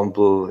 For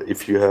example,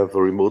 if you have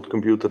a remote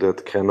computer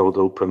that cannot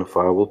open a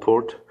firewall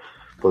port,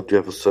 but you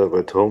have a server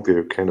at home where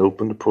you can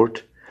open the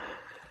port,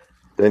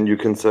 then you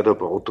can set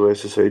up auto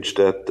SSH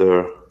that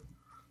the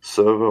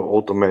server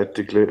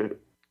automatically.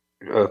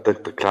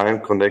 That the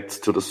client connects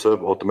to the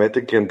server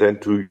automatically, and then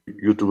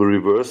you do a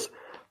reverse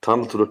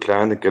tunnel to the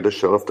client and get a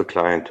shell of the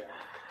client.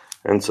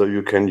 And so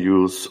you can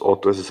use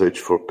auto SSH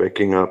for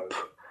backing up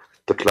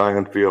the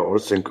client via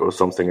rsync or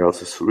something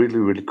else. It's really,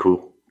 really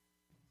cool.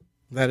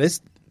 That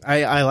is,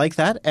 I like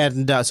that.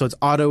 And so it's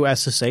auto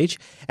SSH.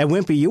 And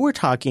Wimpy, you were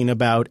talking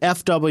about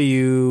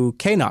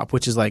FWKNOP,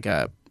 which is like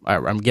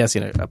I'm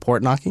guessing a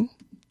port knocking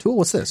tool.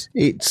 What's this?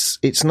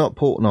 It's not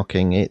port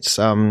knocking. It's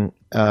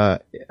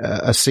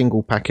a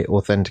single packet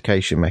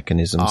authentication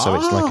mechanism. So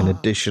it's like an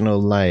additional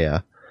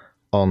layer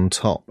on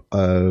top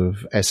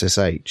of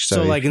SSH.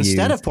 So like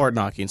instead of port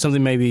knocking,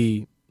 something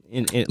maybe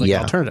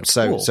alternative.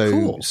 So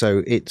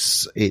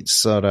it's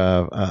sort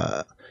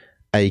of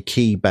a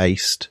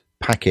key-based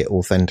packet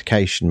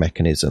authentication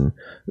mechanism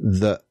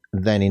that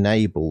then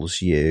enables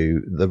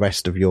the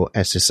rest of your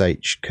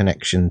SSH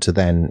connection to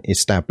then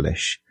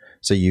establish.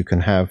 So you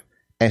can have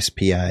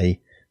SPA,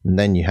 and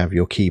then you have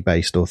your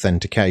key-based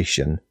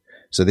authentication.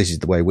 So this is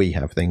the way we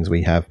have things.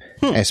 We have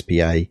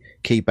SPA,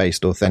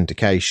 key-based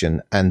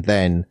authentication, and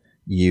then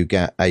you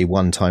get a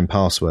one-time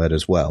password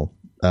as well.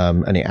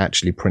 And it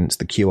actually prints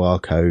the QR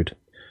code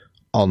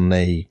on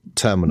the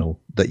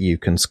terminal that you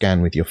can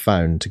scan with your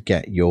phone to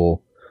get your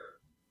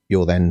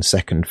then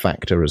second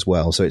factor as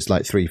well. So it's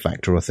like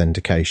three-factor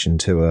authentication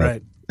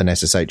to an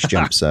SSH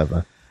jump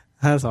server.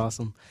 That's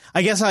awesome.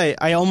 I guess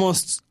I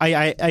almost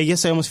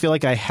feel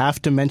like I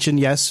have to mention,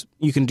 yes,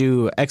 you can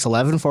do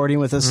X11 forwarding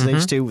with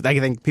SSH too. I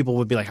think people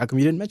would be like, how come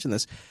you didn't mention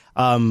this?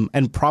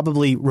 And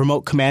probably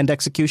remote command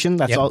execution.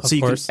 That's all. So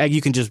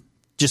you can just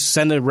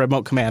send a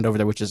remote command over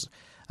there, which is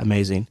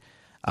amazing.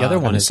 The other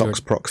one is SOX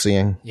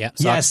proxying. Yeah,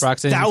 SOX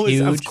proxying. That was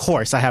huge. Of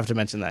course, I have to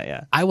mention that.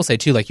 Yeah, I will say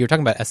too, like you were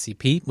talking about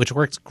SCP, which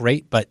works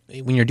great, but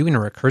when you're doing a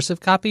recursive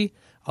copy,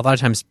 a lot of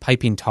times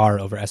piping tar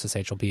over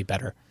SSH will be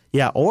better.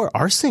 Yeah, or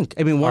rsync.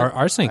 I mean,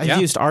 rsync. I've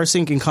used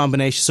rsync in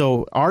combination.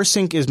 So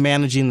rsync is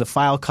managing the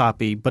file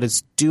copy, but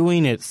it's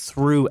doing it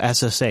through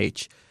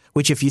SSH,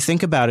 which, if you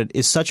think about it,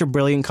 is such a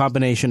brilliant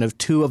combination of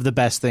two of the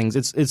best things.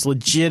 It's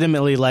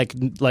legitimately like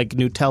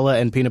Nutella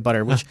and peanut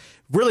butter, which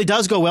really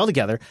does go well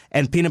together,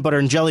 and peanut butter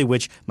and jelly,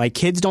 which my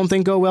kids don't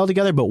think go well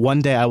together, but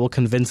one day I will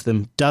convince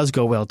them does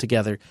go well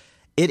together.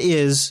 It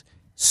is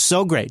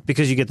so great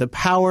because you get the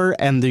power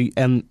and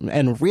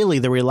really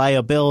the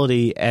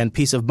reliability and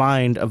peace of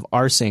mind of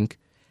rsync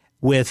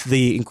with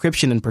the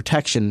encryption and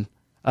protection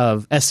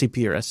of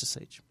SCP or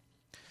SSH.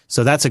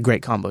 So that's a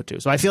great combo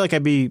too. So I feel like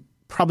I'd be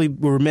probably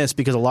remiss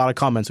because a lot of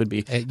comments would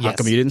be, how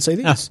come you didn't say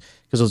these?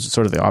 Because those are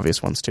sort of the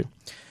obvious ones too.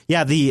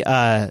 Yeah, the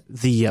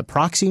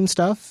proxying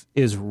stuff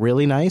is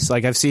really nice.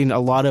 Like I've seen a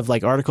lot of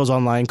like articles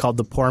online called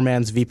 "The Poor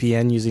Man's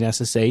VPN Using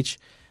SSH."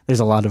 There's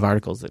a lot of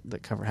articles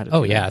that cover how to do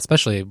Oh, yeah,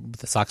 especially with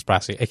the SOX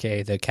proxy,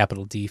 aka the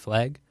capital D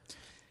flag.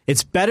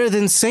 It's better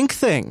than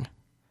SyncThing.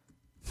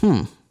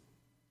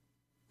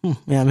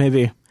 Yeah,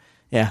 maybe.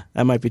 Yeah,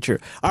 that might be true.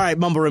 All right,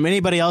 Mumble Room.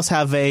 Anybody else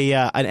have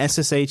an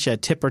SSH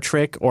tip or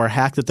trick or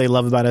hack that they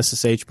love about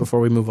SSH before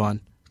we move on?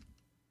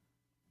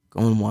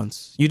 Going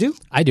once. You do?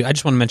 I do. I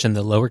just want to mention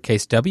the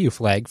lowercase w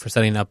flag for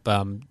setting up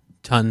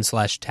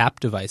ton/tap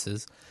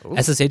devices. Ooh.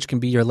 SSH can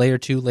be your layer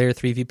 2, layer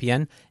 3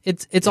 VPN.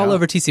 It's all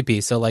over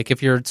TCP. So like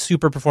if you're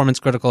super performance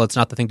critical, it's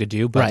not the thing to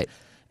do. But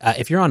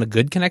if you're on a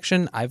good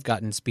connection, I've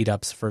gotten speed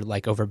ups for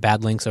like over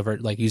bad links over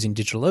like using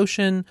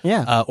DigitalOcean.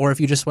 Yeah. Or if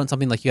you just want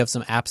something like you have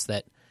some apps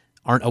that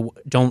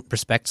don't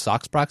respect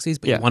SOX proxies,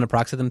 but you want to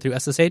proxy them through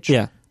SSH.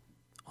 Yeah.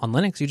 On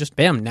Linux, you just,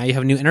 bam, now you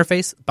have a new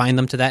interface, bind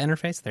them to that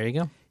interface. There you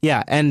go.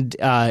 Yeah, and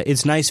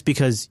it's nice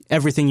because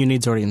everything you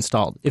need is already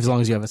installed, as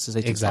long as you have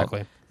SSH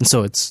Exactly. installed. And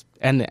so it's,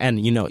 and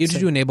you know. You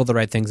do enable the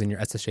right things in your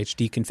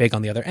SSHD config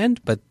on the other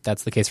end, but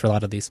that's the case for a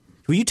lot of these.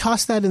 Will you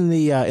toss that in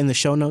the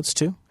show notes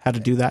too? How to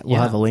do that?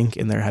 We'll have a link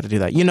in there how to do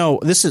that. You know,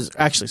 this is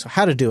actually, so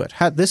how to do it.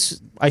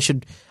 I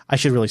should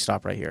really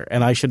stop right here,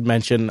 and I should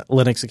mention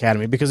Linux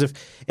Academy, because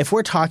if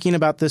we're talking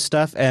about this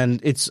stuff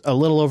and it's a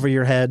little over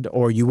your head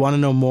or you want to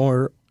know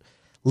more,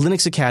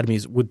 Linux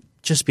Academies would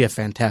just be a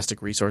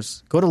fantastic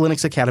resource. Go to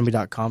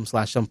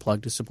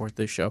linuxacademy.com/unplugged to support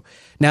this show.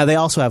 Now, they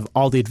also have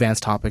all the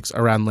advanced topics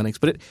around Linux,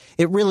 but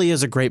it really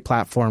is a great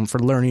platform for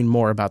learning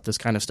more about this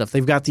kind of stuff.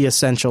 They've got the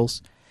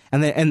essentials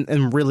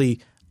and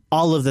really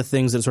all of the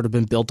things that have sort of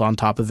been built on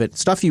top of it.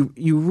 Stuff you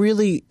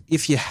really,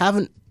 if you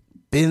haven't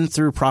been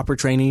through proper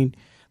training,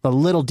 the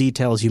little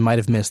details you might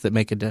have missed that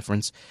make a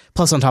difference.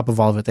 Plus, on top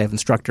of all of it, they have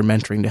instructor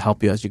mentoring to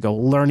help you as you go.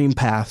 Learning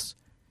paths.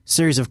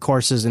 Series of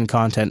courses and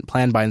content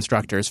planned by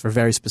instructors for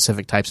very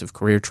specific types of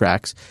career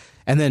tracks.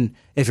 And then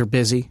if you're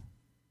busy,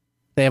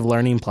 they have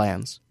learning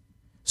plans.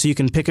 So you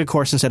can pick a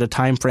course and set a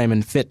time frame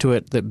and fit to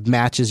it that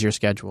matches your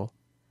schedule.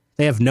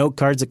 They have note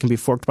cards that can be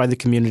forked by the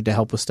community to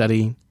help with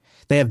studying.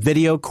 They have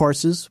video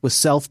courses with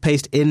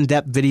self-paced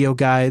in-depth video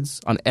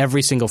guides on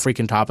every single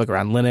freaking topic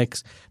around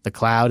Linux, the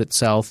cloud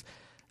itself,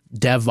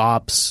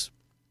 DevOps.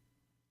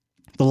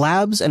 The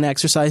labs and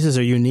exercises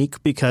are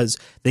unique because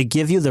they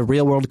give you the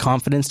real-world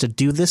confidence to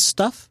do this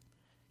stuff.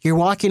 You're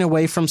walking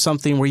away from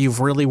something where you've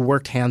really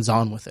worked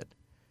hands-on with it.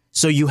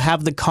 So you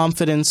have the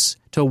confidence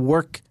to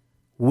work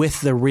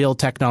with the real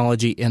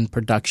technology in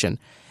production.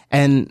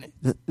 And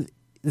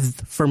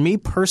for me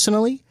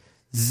personally,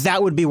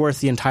 that would be worth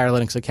the entire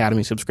Linux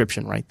Academy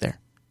subscription right there.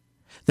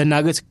 The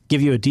nuggets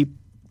give you a deep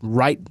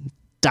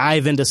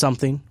dive into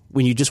something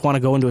when you just want to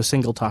go into a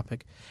single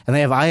topic. And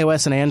they have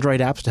iOS and Android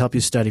apps to help you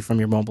study from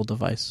your mobile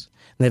device.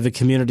 And they have a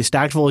community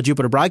stacked full of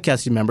Jupiter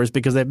Broadcasting members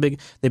because they've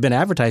been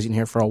advertising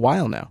here for a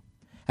while now.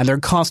 And they're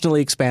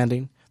constantly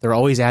expanding. They're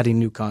always adding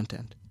new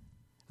content.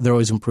 They're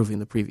always improving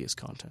the previous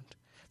content.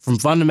 From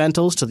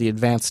fundamentals to the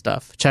advanced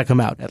stuff. Check them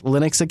out at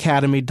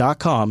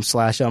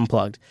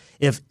linuxacademy.com/unplugged.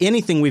 If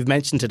anything we've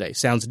mentioned today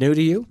sounds new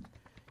to you,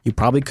 you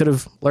probably could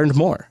have learned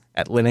more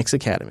at Linux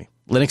Academy.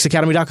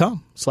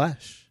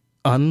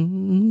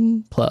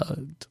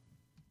 linuxacademy.com/unplugged.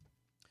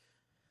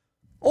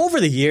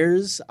 Over the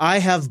years, I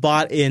have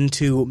bought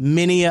into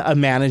many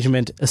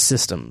management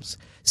systems.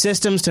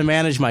 Systems to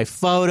manage my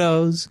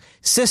photos,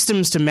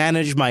 systems to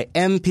manage my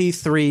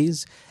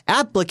MP3s,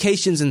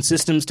 applications and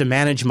systems to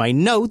manage my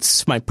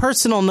notes, my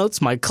personal notes,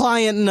 my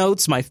client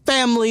notes, my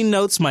family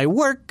notes, my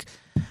work.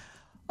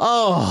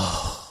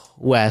 Oh,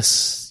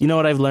 Wes, you know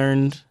what I've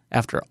learned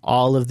after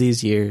all of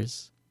these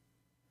years?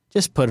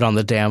 Just put it on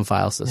the damn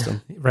file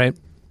system. Right.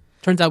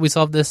 Turns out we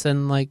solved this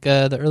in like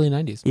the early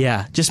 90s.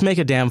 Yeah, just make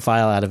a damn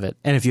file out of it.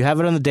 And if you have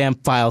it on the damn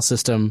file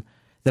system,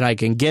 then I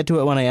can get to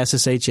it when I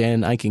SSH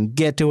in. I can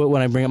get to it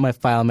when I bring up my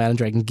file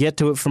manager. I can get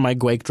to it from my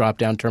Guake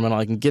drop-down terminal.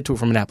 I can get to it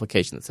from an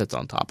application that sits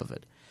on top of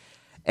it.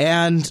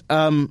 And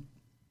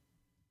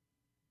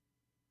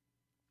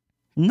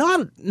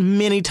not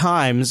many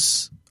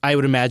times, I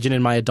would imagine,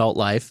 in my adult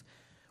life,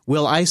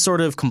 will I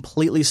sort of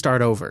completely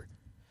start over.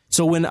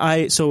 So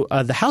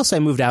the house I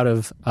moved out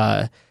of,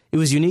 it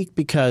was unique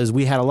because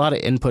we had a lot of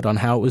input on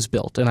how it was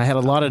built, and I had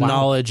a lot of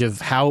knowledge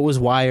of how it was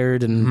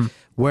wired and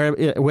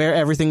where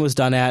everything was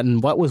done at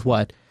and what was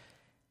what.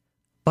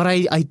 But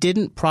I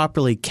didn't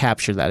properly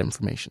capture that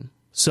information.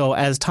 So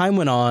as time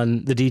went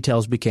on, the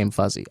details became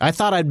fuzzy. I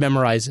thought I'd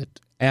memorize it,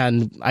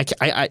 and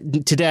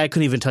today I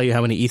couldn't even tell you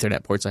how many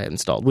Ethernet ports I had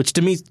installed, which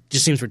to me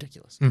just seems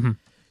ridiculous. Mm-hmm.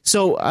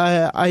 So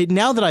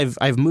now that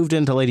I've moved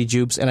into Lady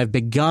Jupes and I've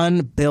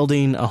begun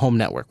building a home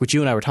network, which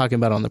you and I were talking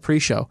about on the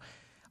pre-show,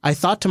 I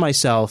thought to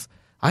myself,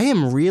 I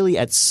am really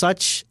at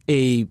such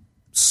a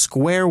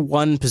square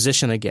one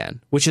position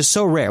again, which is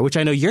so rare, which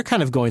I know you're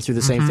kind of going through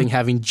the same thing,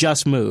 having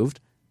just moved.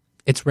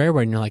 It's rare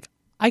when you're like,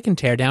 I can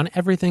tear down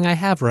everything I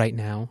have right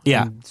now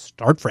and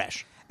start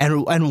fresh.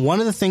 And one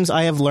of the things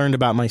I have learned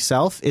about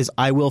myself is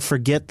I will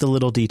forget the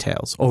little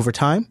details over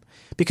time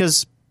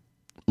because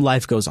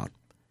life goes on.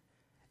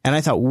 And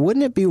I thought,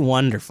 wouldn't it be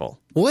wonderful?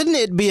 Wouldn't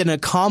it be an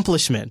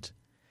accomplishment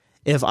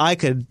if I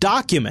could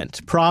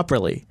document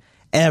properly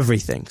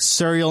everything.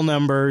 Serial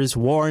numbers,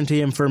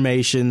 warranty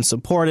information,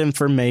 support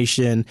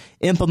information,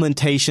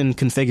 implementation,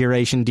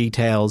 configuration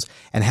details,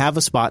 and have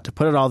a spot to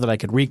put it all that I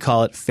could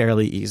recall it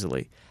fairly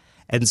easily.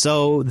 And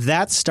so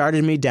that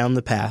started me down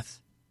the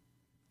path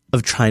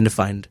of trying to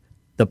find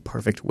the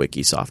perfect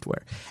wiki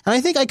software. And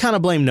I think I kind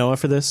of blame Noah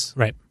for this.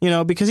 Right.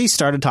 Because he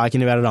started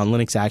talking about it on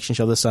Linux Action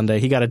Show this Sunday.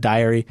 He got a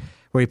diary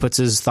where he puts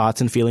his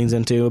thoughts and feelings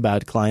into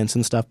about clients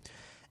and stuff.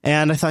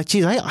 And I thought,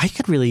 geez, I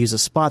could really use a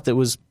spot that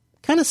was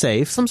kind of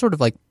safe. Some sort of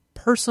like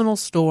personal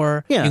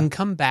store. Yeah. You can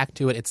come back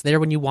to it. It's there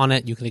when you want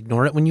it. You can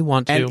ignore it when you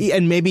want to.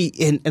 And maybe,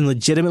 and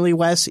legitimately,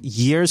 Wes,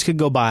 years could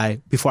go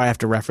by before I have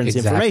to reference the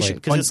information.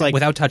 Because it's like,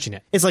 without touching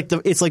it. It's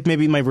like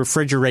maybe my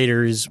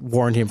refrigerator's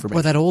warranty information.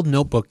 Or that old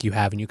notebook you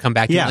have and you come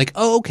back to it like,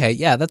 oh, okay,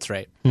 yeah, that's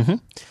right. Mm-hmm.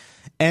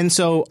 And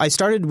so I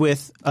started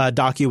with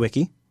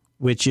DocuWiki,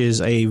 which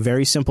is a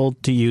very simple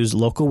to use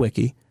local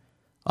wiki.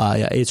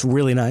 It's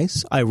really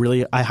nice. I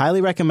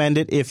highly recommend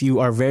it if you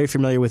are very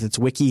familiar with its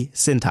wiki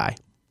syntax.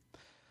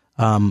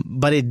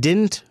 But it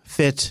didn't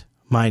fit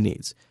my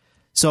needs.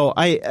 So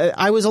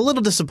I was a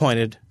little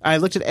disappointed. I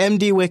looked at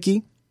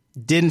MDWiki,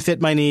 didn't fit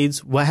my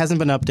needs. What hasn't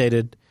been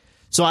updated.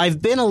 So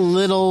I've been a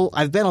little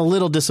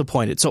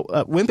disappointed. So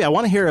Wimpy, I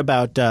want to hear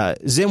about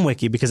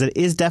ZimWiki because it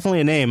is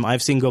definitely a name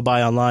I've seen go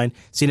by online,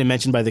 seen it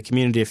mentioned by the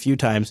community a few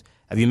times.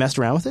 Have you messed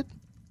around with it?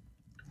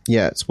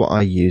 Yeah, it's what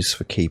I use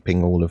for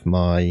keeping all of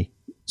my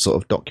sort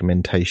of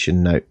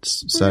documentation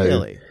notes. So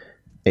really?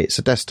 It's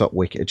a desktop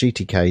wiki, a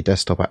GTK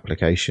desktop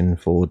application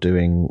for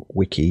doing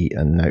wiki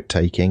and note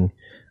taking,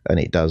 and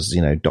it does,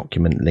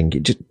 document link.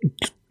 It just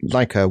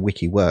like a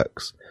wiki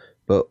works,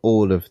 but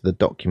all of the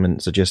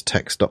documents are just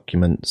text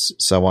documents.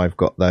 So I've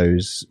got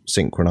those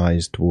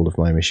synchronized to all of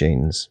my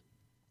machines.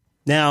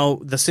 Now,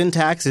 the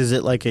syntax, is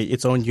it like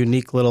its own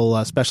unique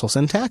little special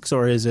syntax,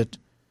 or is it?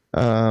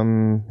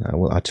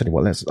 Well, I'll tell you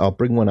what. I'll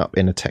bring one up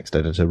in a text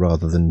editor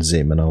rather than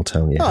Zim, and I'll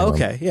tell you. Oh,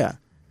 okay, yeah.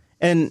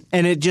 And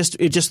it just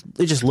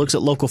looks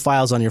at local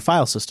files on your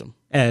file system,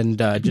 and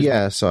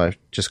so I've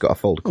just got a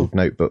folder called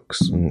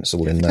Notebooks, and it's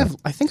all in there.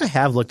 I think I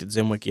have looked at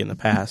ZimWiki in the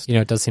past.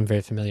 It does seem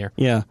very familiar.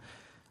 Yeah,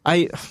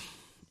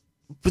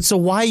 but so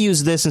why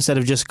use this instead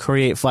of just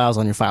create files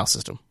on your file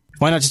system?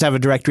 Why not just have a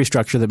directory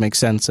structure that makes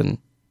sense and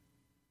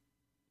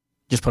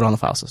just put it on the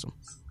file system?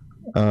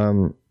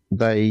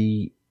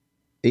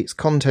 Its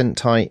content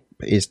type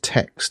is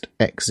text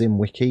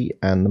XZimWiki,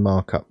 and the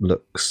markup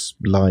looks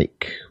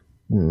like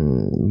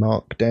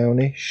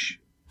Markdown-ish.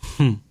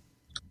 I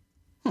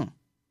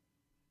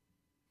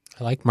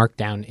like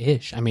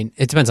Markdown-ish. I mean,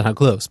 it depends on how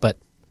close, but...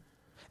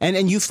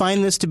 And you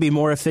find this to be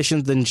more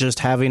efficient than just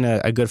having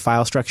a good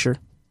file structure?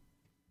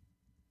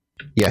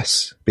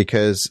 Yes,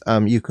 because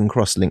you can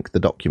cross-link the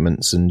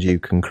documents and you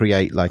can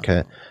create like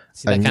a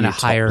new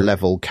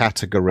top-level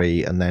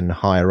category and then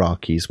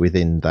hierarchies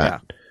within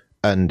that. Yeah.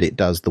 And it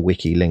does the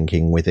wiki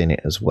linking within it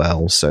as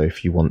well. So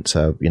if you want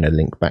to,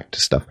 link back to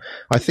stuff.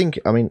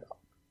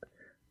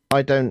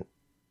 I don't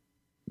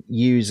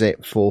use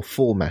it for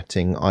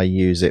formatting. I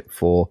use it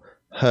for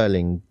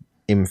hurling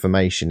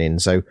information in.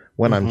 So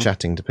when I'm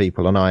chatting to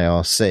people on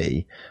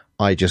IRC,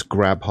 I just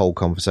grab whole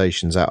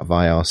conversations out of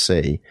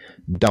IRC,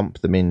 dump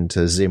them into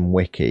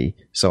ZimWiki,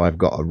 so I've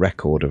got a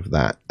record of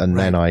that, and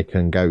then I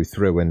can go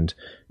through and,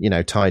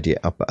 tidy it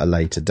up at a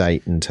later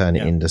date and turn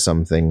it into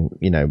something,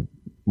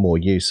 more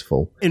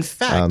useful. In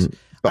fact,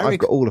 but I've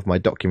got all of my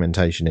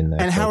documentation in there.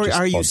 And how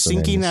are you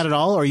syncing that at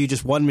all, or are you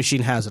just one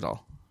machine has it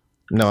all?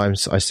 No,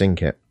 I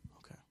sync it.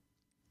 Okay.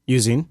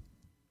 Using?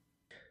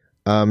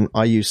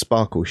 I use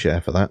Sparkle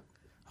Share for that.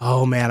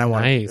 Oh man, I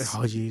want. Nice.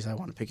 Oh geez, I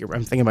want to pick your.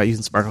 I'm thinking about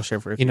using Sparkle Share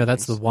for.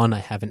 That's the one I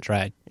haven't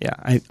tried. Yeah,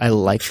 I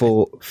like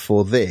for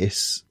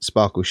this.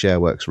 Sparkle Share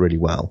works really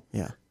well.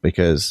 Yeah,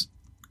 because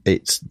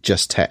it's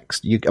just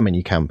text. You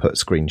can put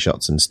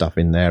screenshots and stuff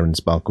in there, and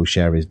Sparkle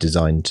Share is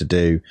designed to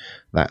do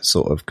that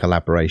sort of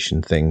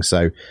collaboration thing.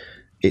 So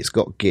it's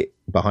got Git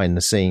behind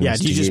the scenes. Yeah,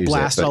 do you just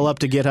blast it all up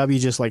to GitHub? You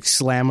just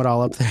slam it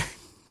all up there.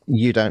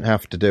 You don't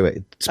have to do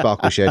it.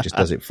 Sparkle Share just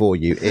does it for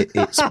you. It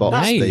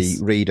spots the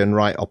read and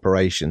write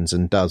operations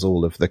and does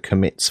all of the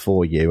commits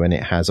for you, and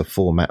it has a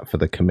format for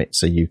the commit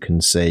so you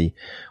can see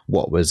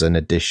what was an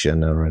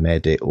addition or an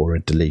edit or a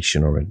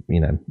deletion or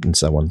and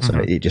so on. So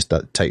it just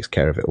takes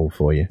care of it all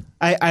for you.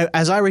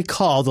 As I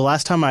recall, the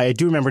last time I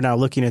do remember now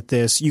looking at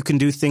this, you can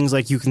do things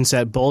like you can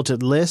set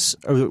bulleted lists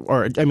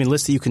or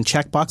lists that you can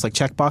checkbox, like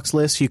checkbox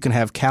lists. You can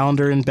have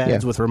calendar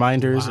embeds with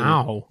reminders.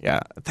 Wow.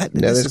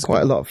 There's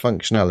quite a lot of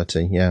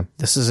functionality. Yeah.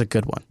 This is a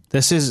good one.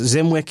 This is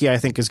ZimWiki, I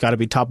think, has got to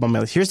be top on my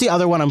list. Here's the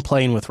other one I'm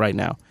playing with right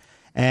now.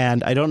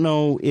 And I don't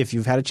know if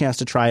you've had a chance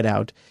to try it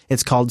out.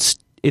 It's called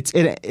it's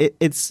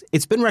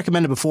been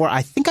recommended before.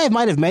 I think I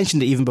might have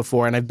mentioned it even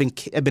before, and I've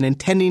been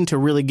intending to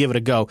really give it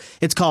a go.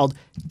 It's called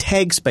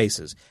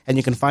TagSpaces, and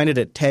you can find it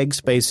at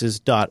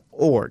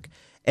tagspaces.org.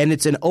 And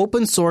it's an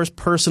open source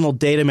personal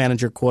data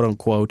manager, quote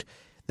unquote,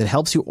 that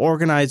helps you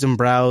organize and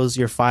browse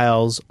your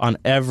files on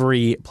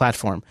every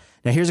platform.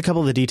 Now, here's a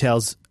couple of the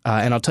details,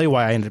 and I'll tell you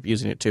why I ended up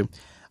using it too.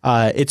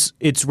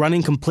 It's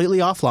running completely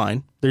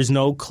offline There's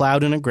no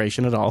cloud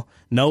integration at all.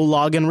 No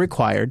login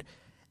required.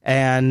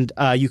 And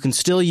you can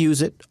still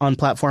use it on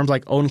platforms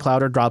like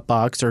OwnCloud or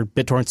Dropbox or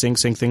BitTorrent Sync,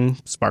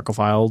 SyncThing,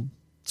 SparkleFile,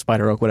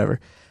 SpiderOak, whatever.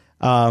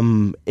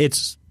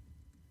 It's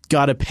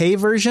got a pay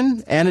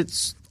version, and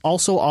it's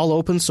also all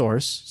open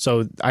source.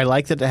 So I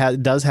like that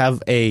it does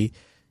have a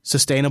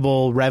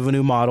sustainable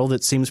revenue model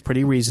that seems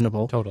pretty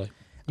reasonable. Totally.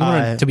 You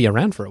want it to be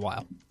around for a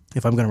while.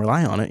 If I'm going to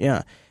rely on it,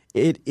 yeah.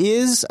 It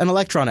is an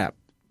Electron app.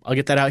 I'll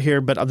get that out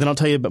here, but then I'll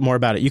tell you a bit more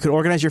about it. You can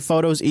organize your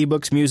photos,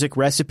 ebooks, music,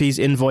 recipes,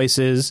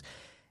 invoices,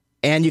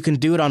 and you can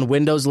do it on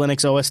Windows,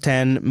 Linux, OS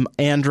X,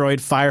 Android,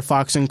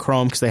 Firefox, and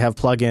Chrome because they have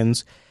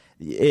plugins.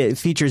 It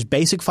features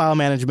basic file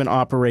management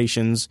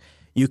operations.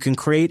 You can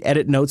create,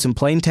 edit notes in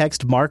plain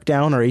text,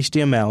 Markdown, or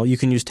HTML. You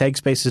can use tag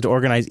spaces to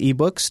organize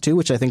ebooks too,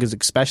 which I think is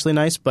especially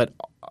nice. But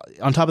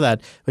on top of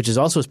that, which is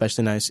also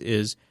especially nice,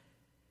 is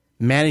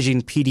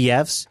managing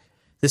PDFs.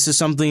 This is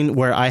something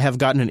where I have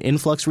gotten an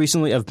influx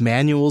recently of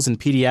manuals and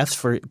PDFs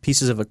for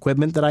pieces of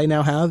equipment that I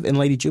now have in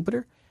Lady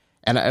Jupiter.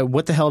 And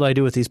what the hell do I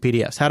do with these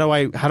PDFs? How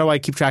do I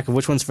keep track of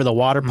which one's for the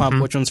water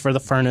pump, which one's for the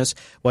furnace,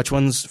 which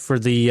one's for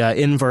the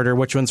inverter,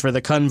 which one's for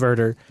the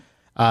converter,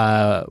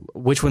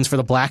 which one's for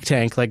the black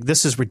tank? Like,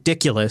 this is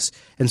ridiculous.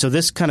 And so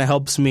this kind of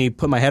helps me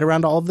put my head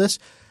around all of this.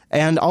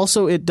 And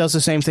also it does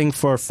the same thing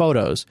for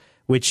photos,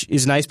 which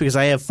is nice because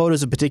I have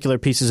photos of particular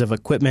pieces of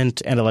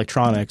equipment and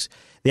electronics.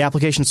 The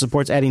application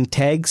supports adding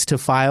tags to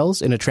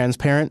files in a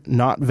transparent,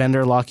 not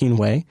vendor-locking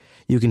way.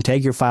 You can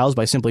tag your files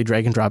by simply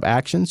drag and drop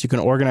actions. You can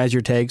organize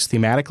your tags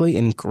thematically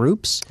in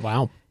groups.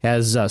 Wow. It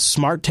has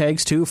smart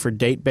tags, too, for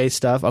date-based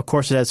stuff. Of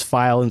course, it has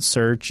file and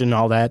search and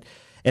all that.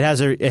 It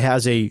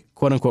has a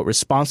quote-unquote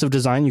responsive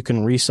design. You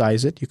can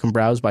resize it. You can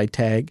browse by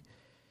tag.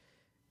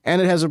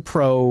 And it has a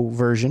pro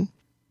version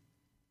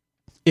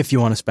if you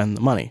want to spend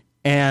the money.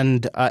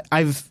 And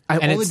I've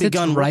only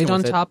begun right on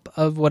with it. top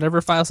of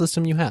whatever file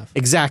system you have.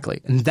 Exactly.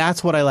 And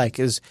that's what I like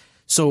is,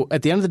 so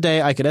at the end of the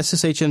day, I could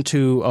SSH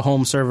into a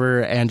home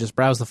server and just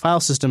browse the file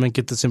system and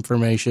get this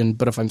information.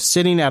 But if I'm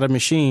sitting at a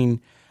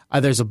machine,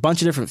 there's a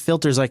bunch of different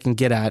filters I can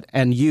get at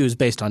and use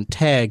based on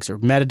tags or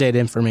metadata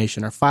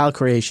information or file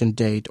creation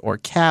date or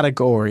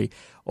category,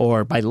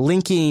 or by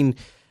linking.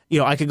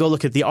 I could go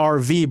look at the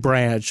RV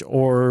branch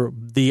or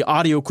the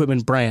audio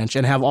equipment branch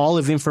and have all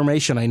of the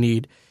information I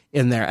need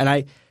in there. And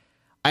I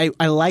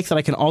like that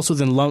I can also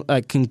then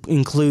can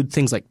include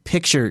things like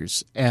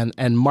pictures and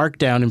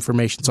markdown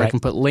information, so I can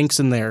put links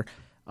in there,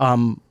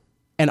 and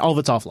all of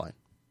it's offline.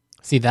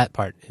 See, that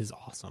part is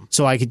awesome.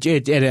 So I could,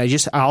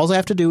 all I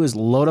have to do is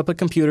load up a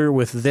computer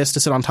with this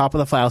to sit on top of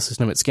the file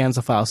system. It scans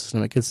the file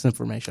system. It gets the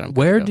information.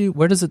 Where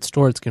does it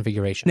store its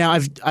configuration? Now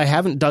I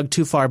haven't dug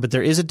too far, but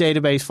there is a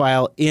database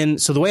file in.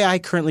 So the way I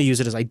currently use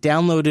it is I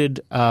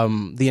downloaded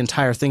the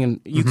entire thing, and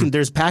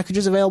there's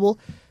packages available.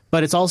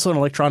 But it's also an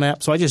Electron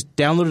app, so I just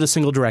downloaded a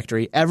single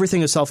directory.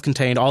 Everything is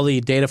self-contained. All the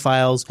data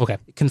files,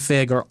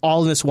 config, are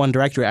all in this one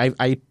directory.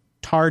 I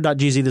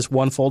tar.gz this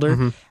one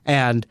folder,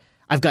 and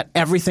I've got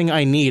everything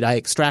I need. I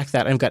extract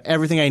that, and I've got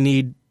everything I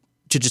need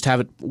to just have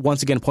it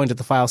once again point at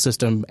the file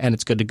system, and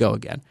it's good to go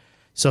again.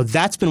 So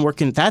that's been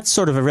working. That's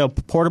sort of a real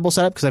portable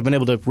setup because I've been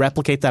able to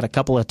replicate that a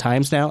couple of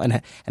times now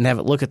and have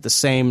it look at the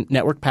same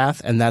network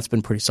path, and that's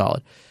been pretty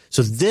solid.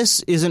 So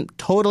this isn't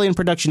totally in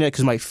production yet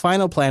because my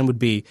final plan would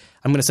be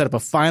I'm going to set up a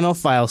final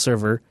file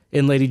server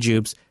in Lady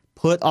Jupes,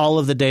 put all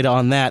of the data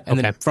on that, and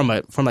then from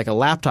like a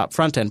laptop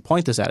front end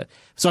point this at it.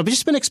 So I've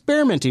just been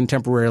experimenting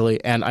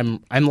temporarily, and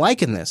I'm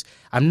liking this.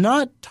 I'm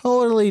not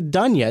totally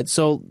done yet,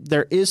 so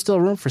there is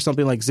still room for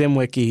something like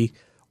ZimWiki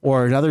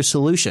or another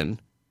solution.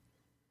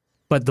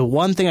 But the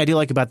one thing I do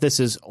like about this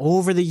is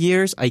over the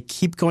years, I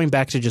keep going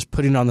back to just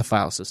putting it on the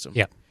file system.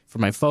 Yeah. For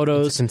my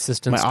photos,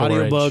 consistent my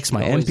storage, audiobooks,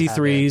 my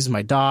MP3s,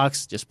 my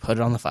docs, just put it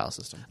on the file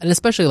system. And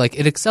especially, like,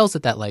 it excels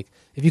at that, like,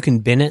 if you can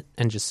bin it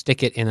and just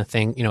stick it in a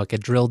thing, like a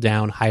drill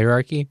down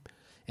hierarchy.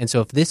 And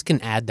so if this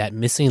can add that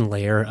missing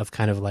layer of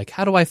kind of like,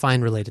 how do I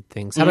find related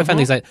things? How do I find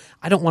things?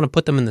 I don't want to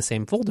put them in the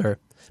same folder,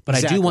 but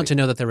I do want to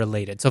know that they're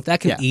related. So if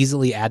that can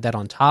easily add that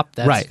on top,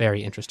 that's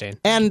very interesting.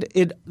 And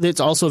it's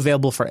also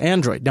available for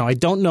Android. Now, I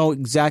don't know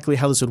exactly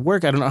how this would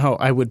work. I don't know how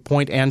I would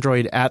point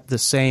Android at the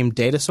same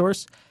data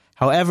source.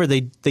 However, they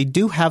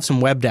do have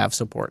some WebDAV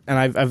support, and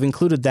I've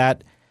included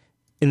that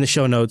in the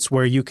show notes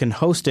where you can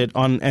host it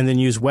on and then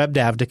use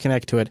WebDAV to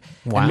connect to it.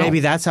 Wow. And maybe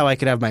that's how I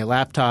could have my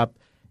laptop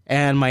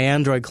and my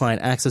Android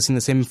client accessing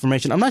the same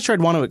information. I'm not sure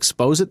I'd want to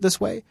expose it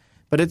this way,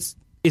 but it's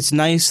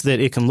nice that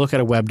it can look at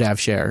a WebDAV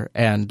share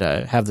and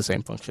have the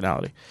same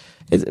functionality.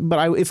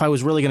 If I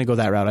was really going to go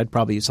that route, I'd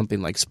probably use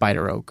something like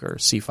SpiderOak or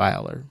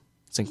CFile or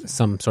something.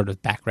 Some sort of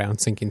background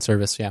syncing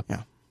service, yeah.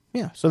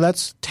 Yeah, so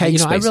that's tag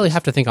spaces. I really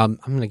have to think I'm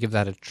going to give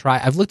that a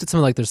try. I've looked at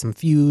some, like, there's some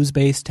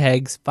Fuse-based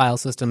tags, file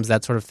systems,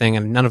 that sort of thing,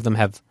 and none of them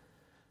have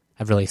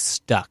really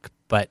stuck.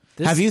 But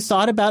have you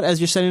thought about, as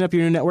you're setting up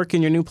your new network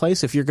in your new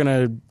place, if you're going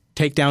to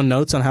take down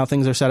notes on how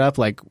things are set up,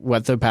 like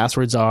what the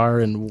passwords are?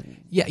 And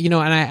yeah, and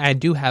I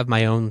do have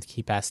my own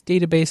KeePass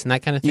database and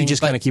that kind of thing. You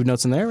just kind of keep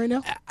notes in there right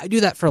now? I do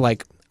that for,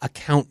 like,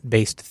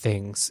 account-based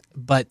things,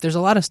 but there's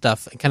a lot of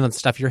stuff, kind of the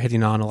stuff you're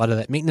hitting on, a lot of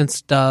that maintenance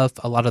stuff,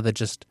 a lot of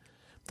the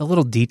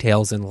little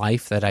details in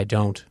life that I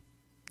don't,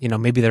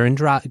 maybe they're in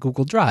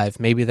Google Drive,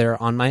 maybe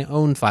they're on my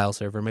own file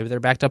server, maybe they're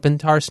backed up in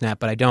Tarsnap,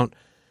 but I don't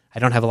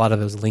have a lot of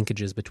those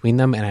linkages between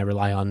them, and I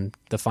rely on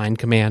the find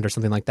command or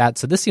something like that.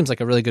 So this seems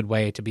like a really good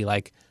way to be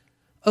like,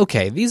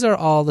 okay, these are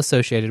all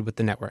associated with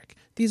the network.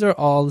 These are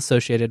all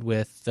associated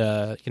with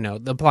the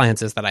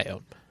appliances that I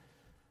own.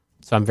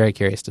 So I'm very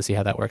curious to see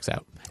how that works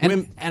out.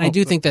 And I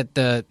do think that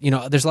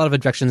there's a lot of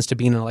objections to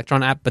being an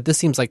Electron app, but this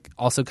seems like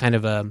also kind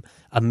of a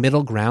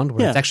middle ground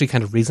where it's actually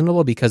kind of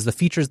reasonable because the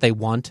features they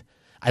want,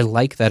 I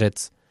like that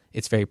it's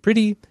very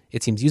pretty.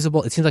 It seems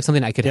usable. It seems like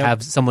something I could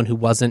have someone who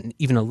wasn't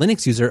even a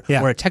Linux user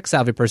or a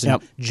tech-savvy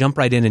person jump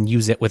right in and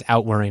use it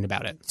without worrying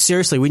about it.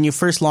 Seriously, when you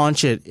first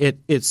launch it,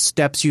 it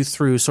steps you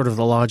through sort of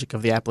the logic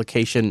of the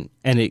application,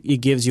 and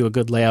it gives you a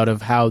good layout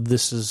of how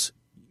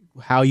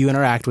you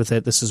interact with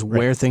it. This is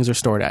where things are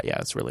stored at. Yeah,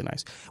 it's really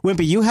nice.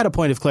 Wimpy, you had a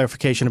point of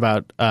clarification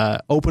about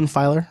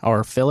OpenFiler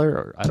or Filler,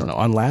 or I don't know,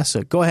 on Lash.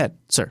 So go ahead,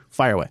 sir.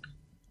 Fire away.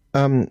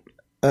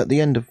 At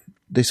the end of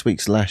this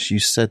week's Lash, you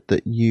said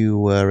that you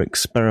were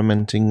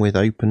experimenting with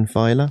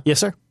OpenFiler. Yes,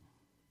 sir.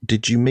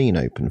 Did you mean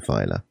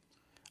OpenFiler?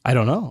 I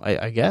don't know.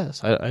 I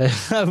guess.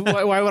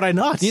 Why would I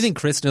not? Do you think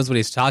Chris knows what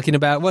he's talking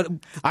about?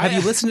 Have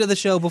you listened to the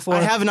show before?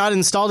 I have not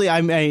installed it.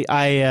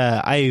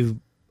 I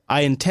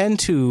intend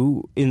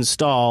to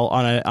install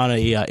on a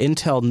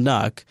Intel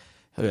NUC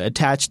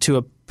attached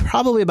to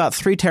probably about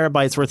 3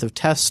 terabytes worth of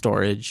test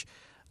storage,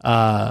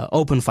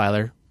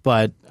 OpenFiler.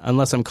 But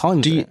unless I'm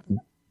calling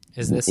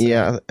is this?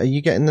 Yeah, are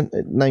you getting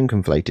the name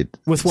conflated?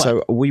 With what?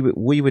 So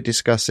we were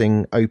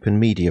discussing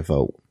Open Media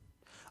Vault.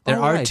 There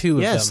are 2 of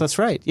them. Yes, that's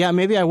right. Yeah,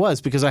 maybe I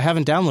was because I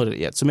haven't downloaded it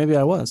yet. So maybe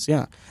I was.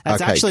 Yeah,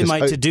 that's actually my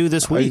to-do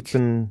this week.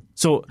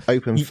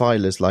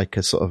 OpenFiler's like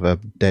a sort of a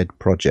dead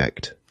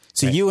project.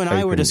 So you and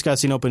I were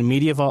discussing Open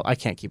Media Vault. I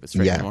can't keep it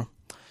straight anymore.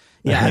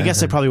 Yeah, I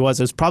guess it probably was.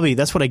 It was probably,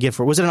 that's what I get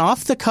for. Was it an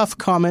off-the-cuff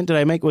comment? Did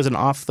I make? Was it an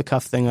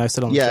off-the-cuff thing I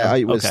said on the show? Yeah,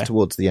 it was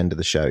towards the end of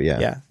the show.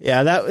 Yeah.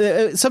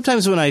 That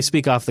sometimes when I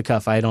speak off the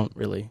cuff, I don't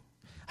really.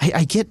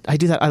 I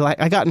do that.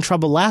 I got in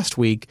trouble last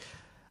week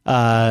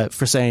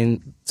for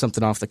saying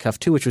something off the cuff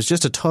too, which was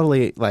just a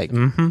totally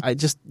I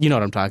just you know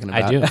what I'm talking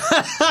about. I do,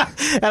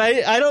 and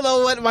I don't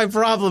know what my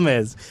problem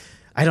is.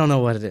 I don't know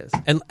what it is.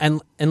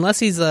 And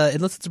unless it's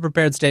a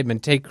prepared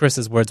statement, take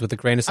Chris's words with a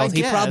grain of salt.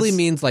 He probably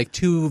means like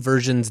 2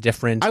 versions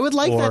different. I would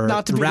like that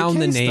not to be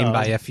round the case, name though.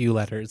 by a few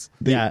letters.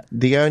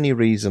 The only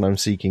reason I'm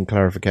seeking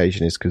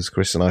clarification is because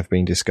Chris and I have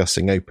been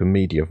discussing Open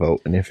Media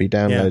Vault, and if he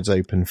downloads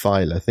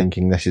OpenFiler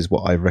thinking this is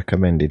what I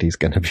recommended, he's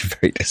going to be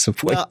very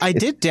disappointed. Well, I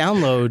did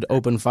download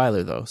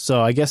OpenFiler though,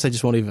 so I guess I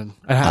just won't even.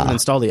 I haven't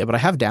installed it yet, but I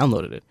have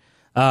downloaded it.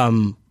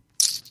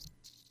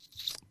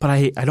 But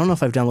I don't know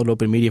if I've downloaded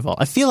Open Media Vault.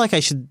 I feel like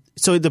I should.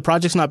 So the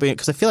project's not being,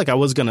 because I feel like I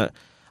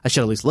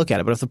should at least look at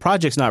it. But if the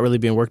project's not really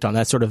being worked on,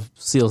 that sort of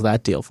seals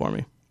that deal for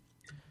me.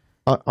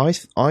 I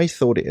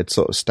thought it had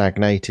sort of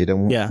stagnated,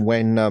 and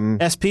when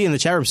SP in the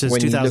chat room says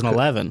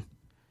 2011.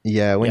 When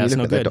you look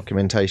at their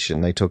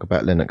documentation, they talk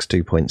about Linux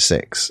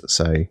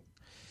 2.6.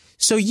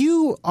 So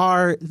you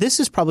are. This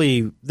is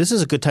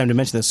a good time to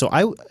mention this. So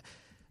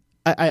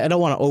I don't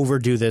want to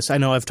overdo this. I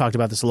know I've talked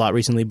about this a lot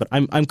recently, but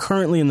I'm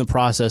currently in the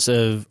process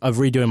of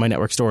redoing my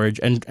network storage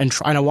and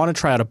I want to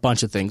try out a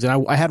bunch of things.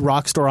 And I had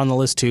Rockstore on the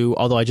list too,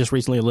 although I just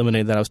recently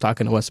eliminated that. I was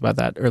talking to Wes about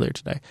that earlier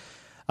today.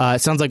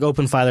 It sounds like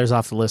OpenFiler's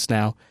off the list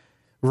now.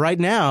 Right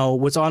now,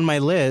 what's on my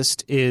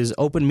list is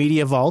Open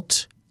Media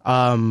Vault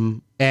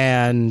and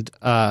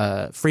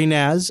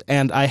FreeNAS,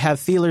 and I have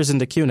feelers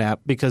into QNAP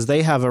because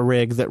they have a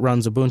rig that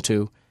runs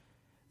Ubuntu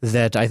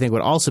that I think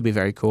would also be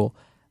very cool.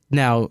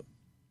 Now,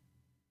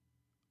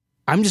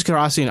 I'm just going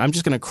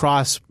to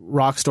cross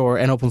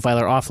Rockstore and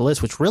OpenFiler off the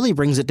list, which really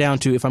brings it down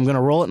to, if I'm going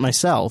to roll it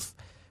myself,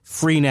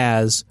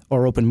 FreeNAS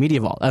or Open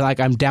Media Vault.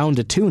 I'm down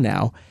to 2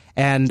 now.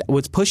 And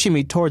what's pushing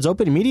me towards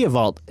Open Media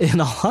Vault, in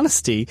all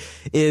honesty,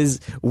 is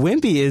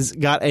Wimpy has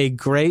got a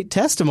great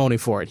testimony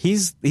for it.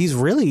 He's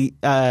really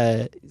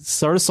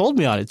sort of sold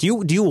me on it. Do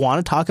you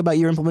want to talk about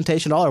your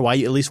implementation at all, or why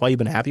you've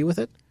been happy with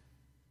it?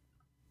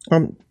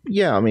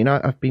 Yeah, I mean,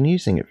 I've been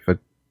using it for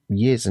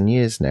years and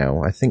years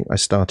now. I think I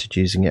started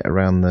using it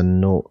around the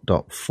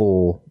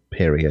 0.4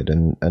 period,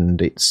 and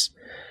it's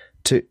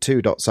 2.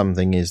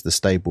 Something is the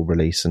stable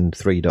release, and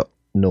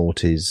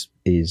 3.0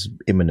 is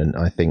imminent,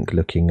 I think,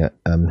 looking at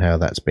how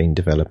that's been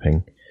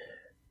developing.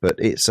 But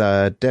it's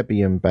a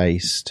Debian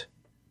based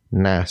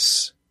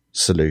NAS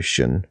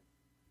solution.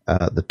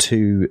 The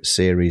 2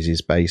 series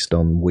is based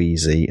on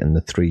Wheezy, and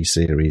the 3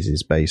 series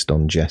is based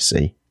on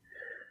Jessie.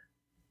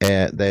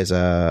 There's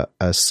a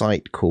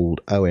site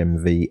called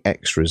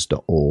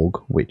omvextras.org,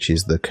 which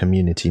is the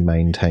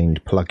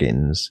community-maintained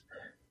plugins,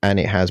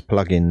 and it has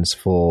plugins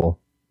for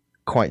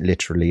quite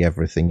literally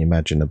everything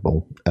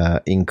imaginable,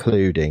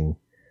 including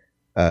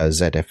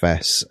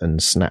ZFS and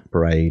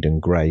SnapRaid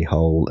and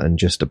Greyhole and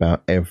just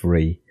about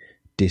every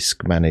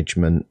disk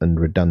management and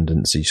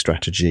redundancy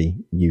strategy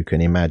you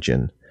can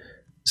imagine.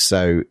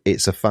 So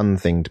it's a fun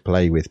thing to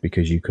play with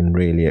because you can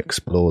really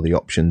explore the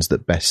options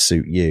that best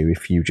suit you.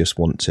 If you just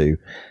want to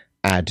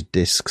add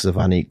disks of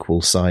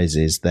unequal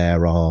sizes,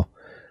 there are,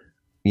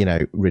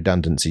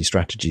 redundancy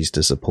strategies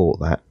to support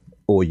that.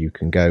 Or you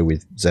can go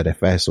with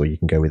ZFS, or you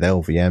can go with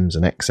LVMs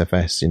and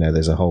XFS.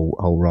 There's a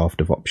whole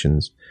raft of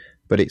options.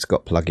 But it's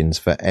got plugins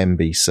for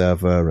MB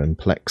Server and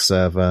Plex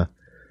Server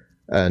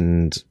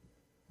and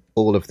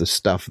all of the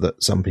stuff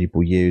that some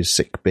people use,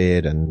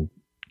 Sickbeard and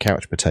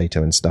Couch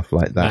Potato and stuff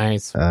like that.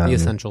 Nice. The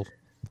essential.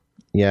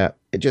 Yeah,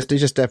 it's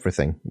just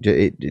everything.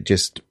 It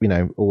just,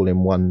 all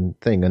in one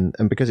thing.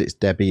 And because it's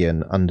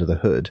Debian under the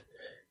hood,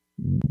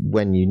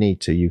 when you need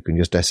to, you can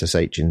just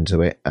SSH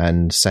into it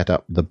and set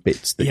up the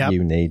bits that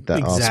you need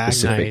that are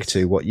specific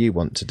to what you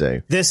want to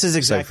do. This is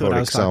exactly what I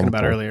was talking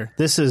about earlier.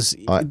 This is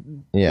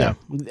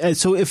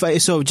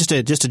So just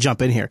to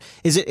jump in here,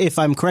 is it, if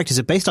I'm correct, is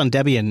it based on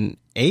Debian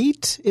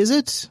 8? Is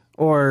it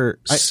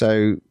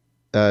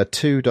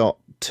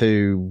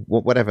 2.2,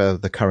 whatever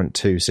the current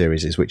 2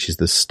 series is, which is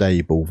the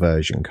stable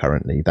version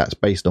currently, that's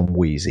based on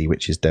Wheezy,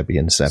 which is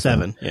Debian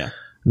 7. Yeah.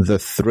 The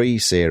 3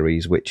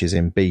 series, which is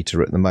in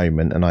beta at the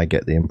moment, and I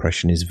get the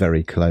impression is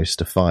very close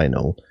to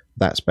final,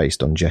 that's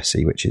based on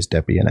Jessie, which is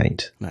Debian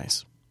 8.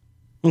 Nice.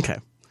 Okay.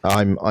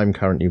 I'm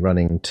currently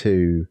running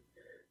 2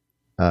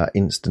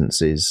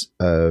 instances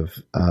of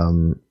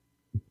OpenMedia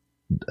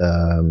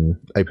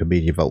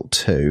Vault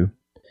 2,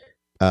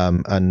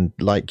 and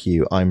like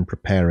you, I'm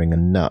preparing a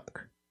NUC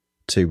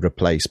to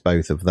replace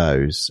both of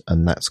those,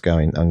 and I'm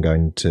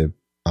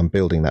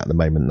building that at the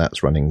moment.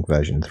 That's running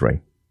version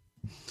 3.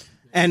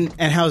 And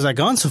how's that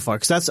gone so far?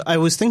 Because I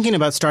was thinking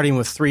about starting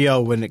with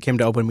 3.0 when it came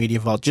to Open Media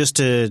Vault, just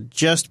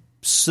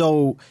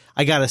so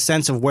I got a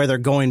sense of where they're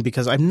going,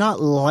 because I'm not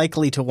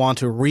likely to want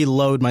to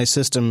reload my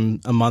system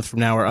a month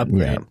from now or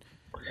upgrade.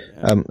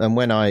 Yeah. And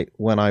when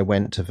I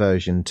went to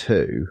version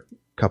 2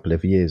 a couple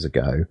of years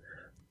ago,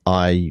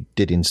 I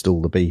did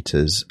install the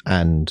betas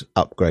and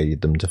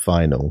upgraded them to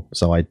final.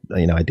 So I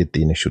did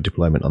the initial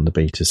deployment on the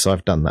betas. So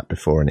I've done that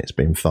before and it's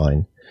been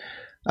fine.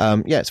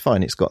 It's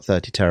fine. It's got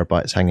 30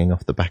 terabytes hanging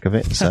off the back of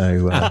it.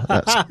 So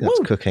that's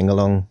cooking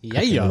along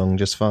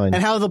just fine.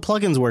 And how have the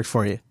plugins worked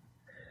for you?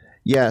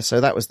 Yeah,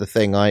 so that was the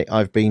thing.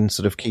 I've been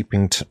sort of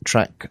keeping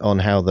track on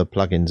how the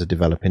plugins are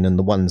developing, and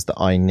the ones that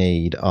I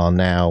need are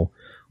now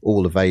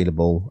all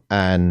available,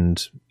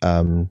 and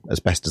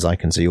as best as I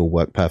can see, all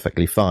work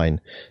perfectly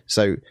fine.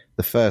 So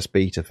the first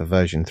beta for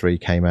version 3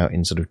 came out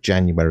in sort of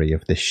January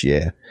of this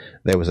year.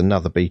 There was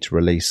another beta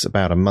release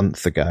about a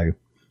month ago.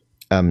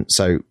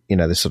 So,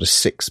 there's sort of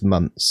 6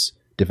 months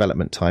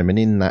development time. And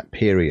in that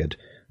period,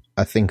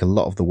 I think a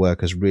lot of the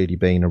work has really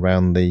been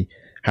around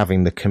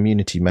having the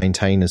community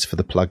maintainers for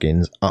the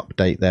plugins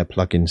update their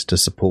plugins to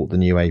support the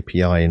new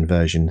API in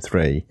version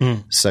 3,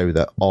 so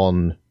that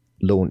on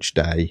launch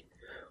day,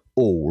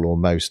 all or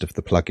most of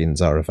the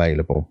plugins are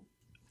available.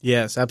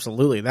 Yes,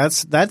 absolutely.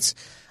 That's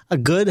a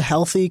good,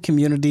 healthy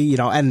community,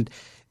 and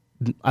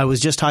I was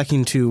just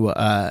talking to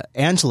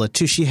Angela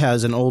too. She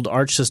has an old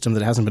Arch system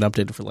that hasn't been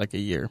updated for like a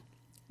year.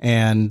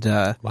 And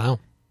wow.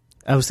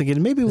 I was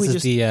thinking maybe this we is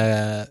just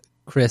the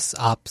Chris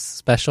Ops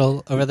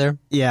special over there.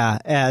 Yeah,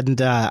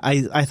 and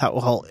I thought,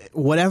 well,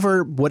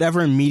 whatever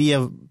Open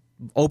Media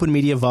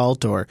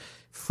Vault or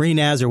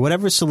FreeNAS or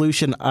whatever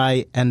solution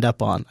I end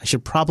up on, I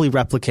should probably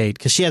replicate,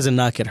 because she has a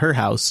NUC at her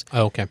house.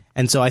 Oh, okay.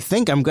 And so I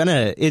think I'm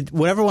gonna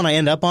whatever one I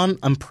end up on,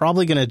 I'm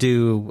probably gonna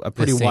do a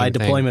pretty wide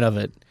deployment of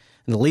it.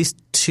 And at least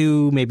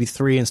 2, maybe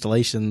 3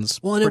 installations.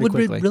 Well, and it would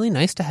be really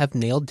nice to have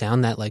nailed down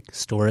that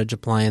storage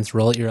appliance,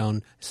 roll it your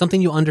own,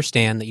 something you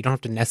understand that you don't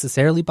have to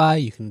necessarily buy.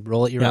 You can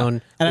roll it your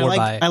own. And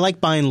I like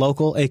buying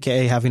local,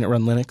 aka having it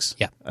run Linux.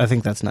 Yeah, I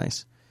think that's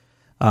nice.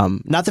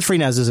 Not that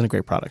FreeNAS isn't a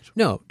great product.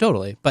 No,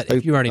 totally. But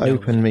if you already know,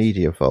 Open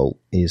Media Vault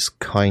is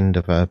kind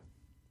of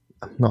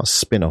not a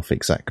spin-off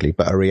exactly,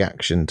 but a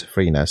reaction to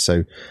FreeNAS.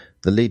 So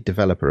the lead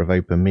developer of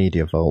Open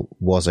Media Vault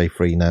was a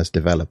FreeNAS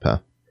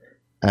developer,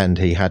 and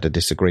he had a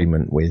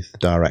disagreement with the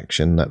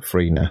direction that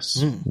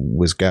FreeNAS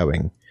was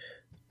going,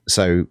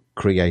 so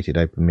created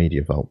Open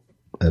Media Vault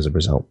as a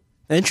result.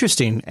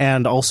 Interesting,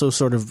 and also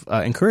sort of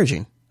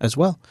encouraging as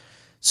well.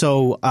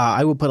 So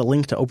I will put a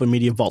link to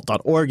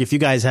openmediavault.org. If you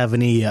guys have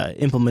any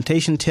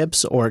implementation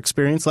tips or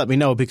experience, let me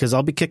know, because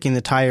I'll be kicking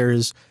the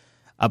tires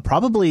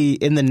probably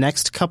in the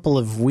next couple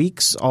of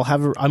weeks.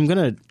 I'm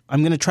gonna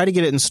try to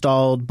get it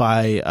installed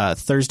by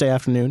Thursday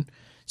afternoon,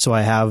 so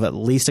I have at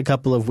least a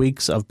couple of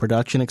weeks of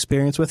production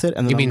experience with it.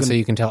 And then so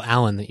you can tell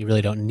Alan that you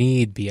really don't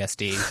need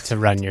BSD to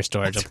run your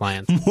storage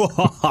appliance.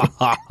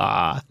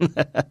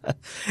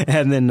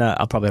 And then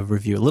I'll probably have a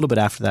review a little bit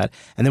after that.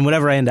 And then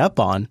whatever I end up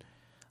on,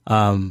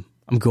 I'm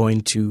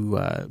going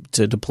to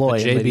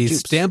deploy JB's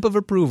stamp of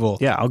approval.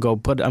 Yeah, I'm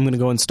going to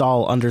go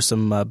install under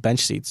some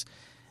bench seats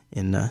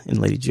in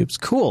Lady Jupes.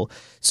 Cool.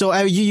 So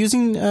are you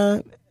using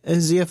a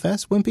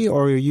ZFS, Wimpy,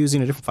 or are you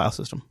using a different file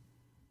system?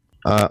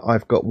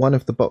 I've got one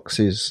of the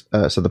boxes.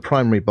 So the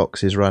primary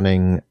box is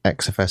running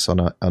XFS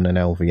on an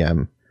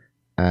LVM,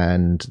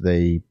 and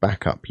the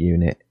backup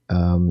unit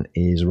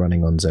is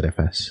running on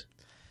ZFS.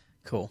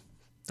 Cool.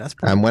 That's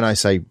and when I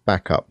say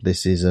backup,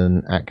 this is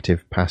an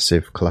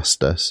active-passive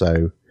cluster.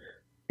 So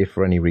if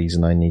for any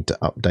reason I need to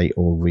update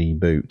or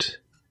reboot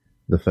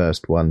the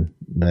first one,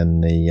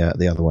 then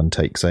the other one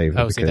takes over.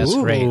 Oh, see, that's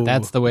great.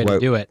 That's the way to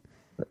do it.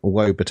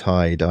 Woe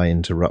betide, I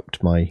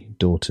interrupt my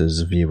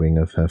daughter's viewing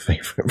of her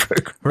favorite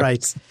program.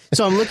 Right.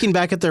 So I'm looking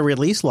back at their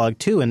release log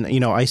too, and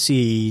I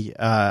see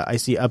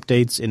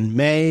updates in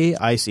May.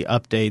 I see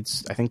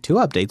updates. I think 2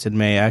 updates in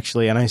May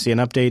actually, and I see an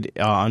update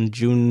on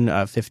June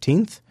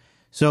 15th.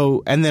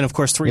 So, and then of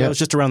course 3.0 is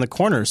just around the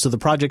corner. So the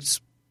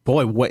project's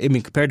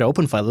compared to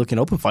OpenFiler, looking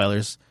at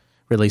OpenFiler's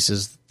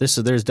releases,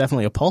 there's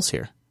definitely a pulse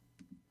here.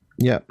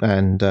 Yeah,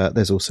 and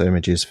there's also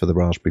images for the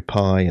Raspberry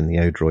Pi and the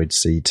Odroid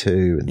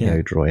C2 and the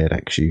Odroid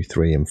XU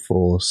 3 and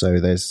 4. So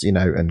there's,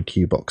 and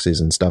Qboxes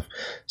and stuff.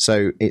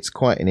 So it's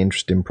quite an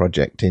interesting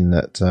project in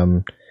that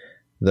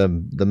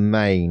the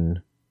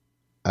main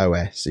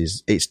OS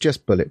it's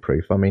just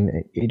bulletproof. I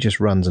mean, it just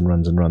runs and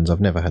runs and runs.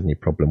 I've never had any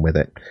problem with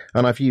it.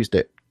 And I've used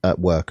it at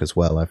work as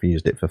well. I've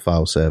used it for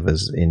file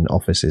servers in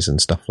offices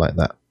and stuff like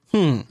that.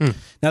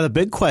 Now, the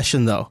big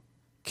question, though,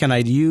 can I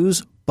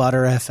use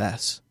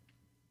Btrfs?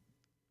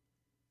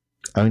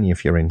 Only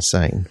if you're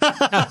insane.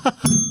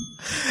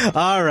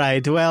 All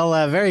right.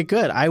 Well, very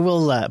good. I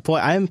will.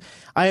 I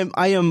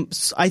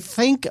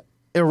think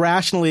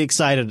irrationally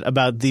excited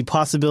about the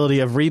possibility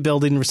of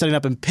rebuilding, setting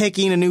up, and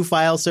picking a new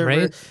file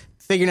server,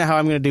 figuring out how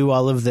I'm going to do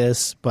all of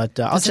this. But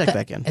I'll check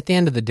back in. At the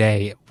end of the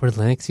day, we're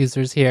Linux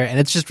users here, and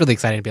it's just really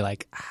exciting to be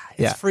like,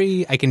 it's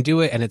free, I can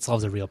do it, and it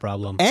solves a real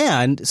problem.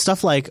 And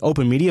stuff like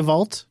Open Media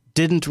Vault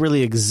didn't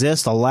really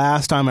exist the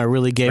last time I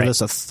really gave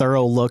this a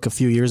thorough look a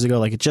few years ago.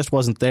 Like, it just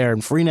wasn't there,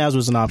 and FreeNAS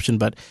was an option.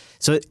 But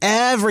so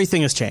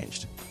everything has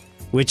changed,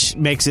 which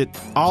makes it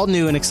all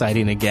new and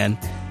exciting again.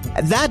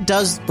 That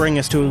does bring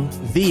us to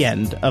the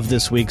end of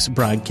this week's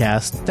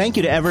broadcast. Thank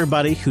you to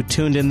everybody who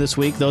tuned in this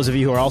week. Those of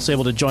you who are also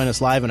able to join us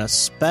live, and a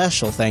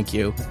special thank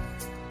you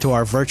to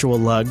our virtual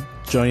lug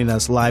joining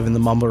us live in the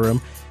Mumble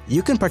Room.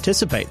 You can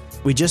participate.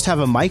 We just have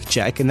a mic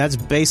check, and that's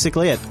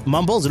basically it.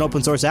 Mumble's an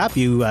open source app.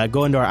 You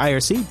go into our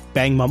IRC,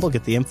 bang Mumble,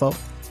 get the info,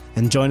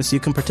 and join us so you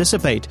can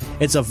participate.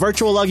 It's a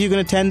virtual lug you can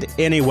attend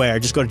anywhere.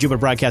 Just go to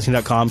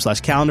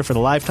jupiterbroadcasting.com/calendar for the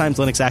live times,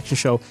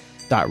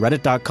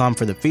 linuxactionshow.reddit.com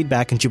for the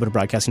feedback, and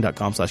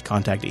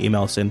jupiterbroadcasting.com/contact to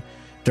email us in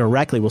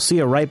directly. We'll see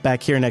you right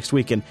back here next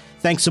week, and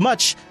thanks so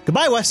much.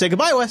 Goodbye, Wes. Say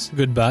goodbye, Wes.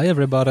 Goodbye,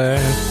 everybody.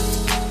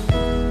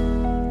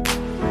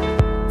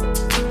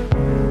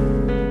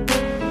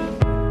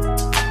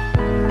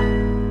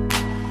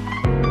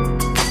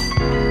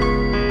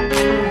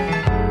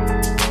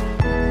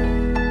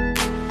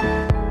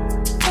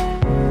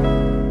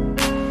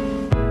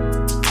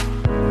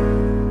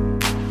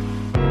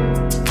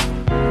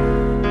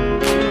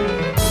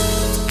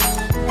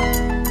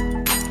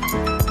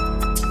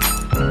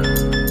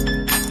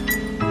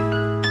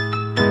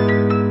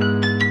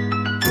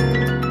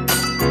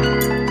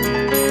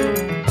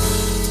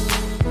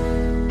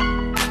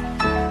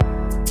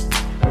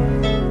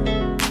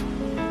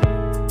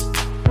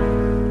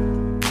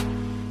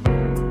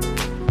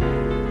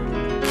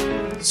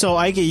 So,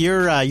 Ike,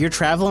 you're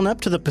traveling up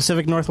to the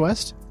Pacific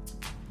Northwest?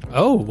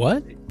 Oh,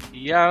 what?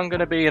 Yeah, I'm going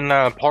to be in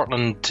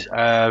Portland.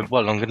 I'm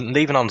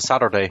leaving on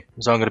Saturday,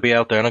 so I'm going to be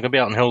out there, and I'm going to be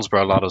out in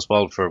Hillsborough a lot as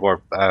well for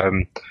work.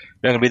 I'm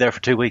going to be there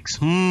for 2 weeks.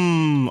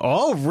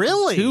 Oh,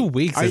 really? 2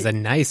 weeks is a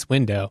nice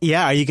window.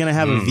 Yeah. Are you going to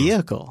have a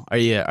vehicle? Do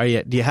you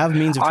have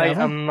means of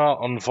travel? I am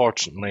not,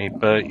 unfortunately,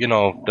 but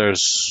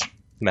there's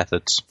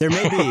methods. There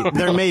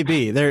may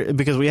be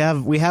because we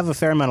have a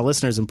fair amount of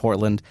listeners in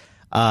Portland.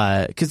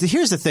 Because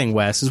here's the thing,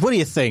 Wes, is what do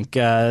you think?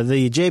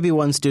 The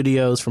JB1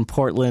 Studios from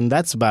Portland,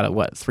 that's about a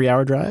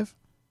 3-hour drive?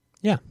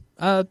 Yeah.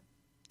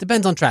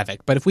 Depends on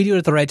traffic, but if we do it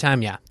at the right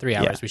time, 3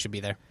 hours, we should be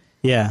there.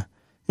 Yeah.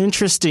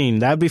 Interesting.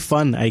 That would be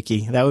fun,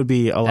 Ike. That would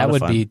be a lot of fun.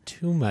 That would be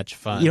too much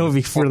fun. It would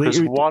be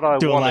really what I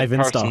do a live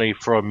wanted install. Personally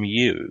from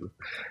you.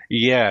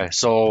 Yeah,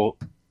 so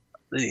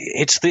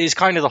it's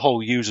kind of the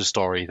whole user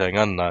story thing,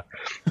 isn't it?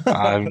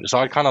 So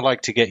I kind of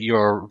like to get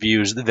your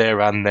views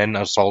there and then,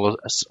 as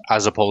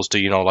opposed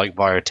to like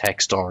via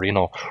text or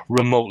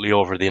remotely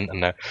over the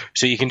internet.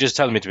 So you can just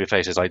tell me to my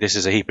face, it's like, this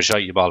is a heap of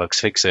shite, you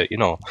bollocks, fix it. the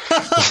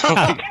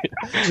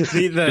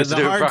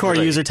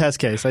hardcore user test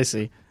case. I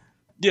see.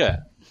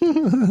 Yeah.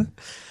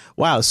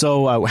 Wow.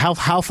 So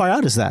how far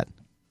out is that?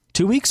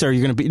 2 weeks, or are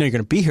you going to be? No, you're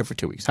going to be here for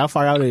 2 weeks. How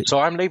far out? So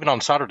I'm leaving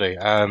on Saturday.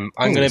 I'm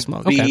going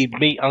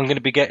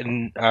to be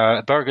getting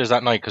burgers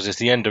that night because it's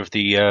the end of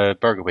the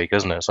burger week,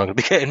 isn't it? So I'm going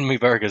to be getting me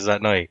burgers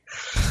that night.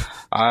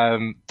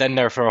 Then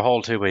there for a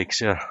whole 2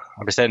 weeks. Yeah,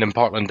 I'll be staying in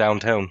Portland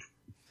downtown,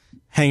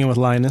 hanging with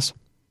Linus.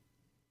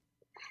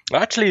 I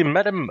actually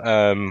met him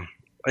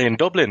in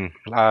Dublin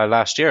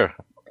last year.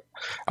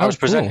 I was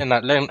presenting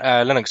at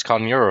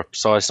LinuxCon Europe,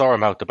 so I saw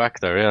him out the back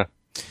there. Yeah.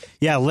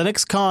 Yeah,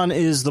 LinuxCon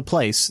is the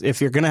place.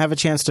 If you're going to have a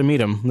chance to meet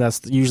him,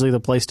 that's usually the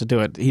place to do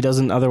it. He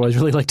doesn't otherwise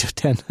really like to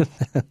attend.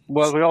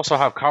 Well, we also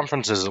have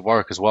conferences at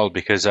work as well,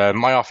 because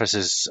my office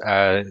is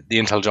the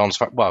Intel Jones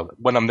Farm. Well,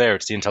 when I'm there,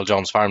 it's the Intel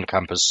Jones Farm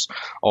campus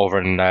over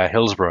in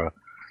Hillsborough.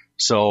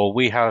 So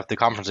we have the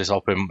conferences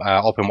up in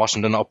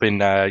Washington, up in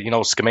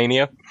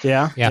Skamania.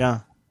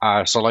 Yeah.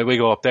 So like we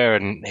go up there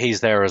and he's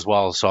there as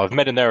well. So I've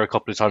met him there a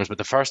couple of times, but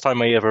the first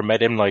time I ever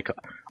met him, like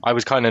I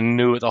was kind of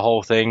new at the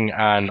whole thing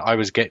and I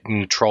was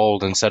getting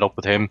trolled and set up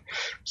with him.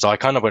 So I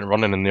kind of went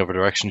running in the other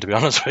direction, to be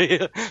honest with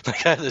you.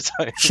 Like at the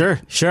time.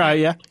 Sure. I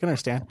can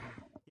understand.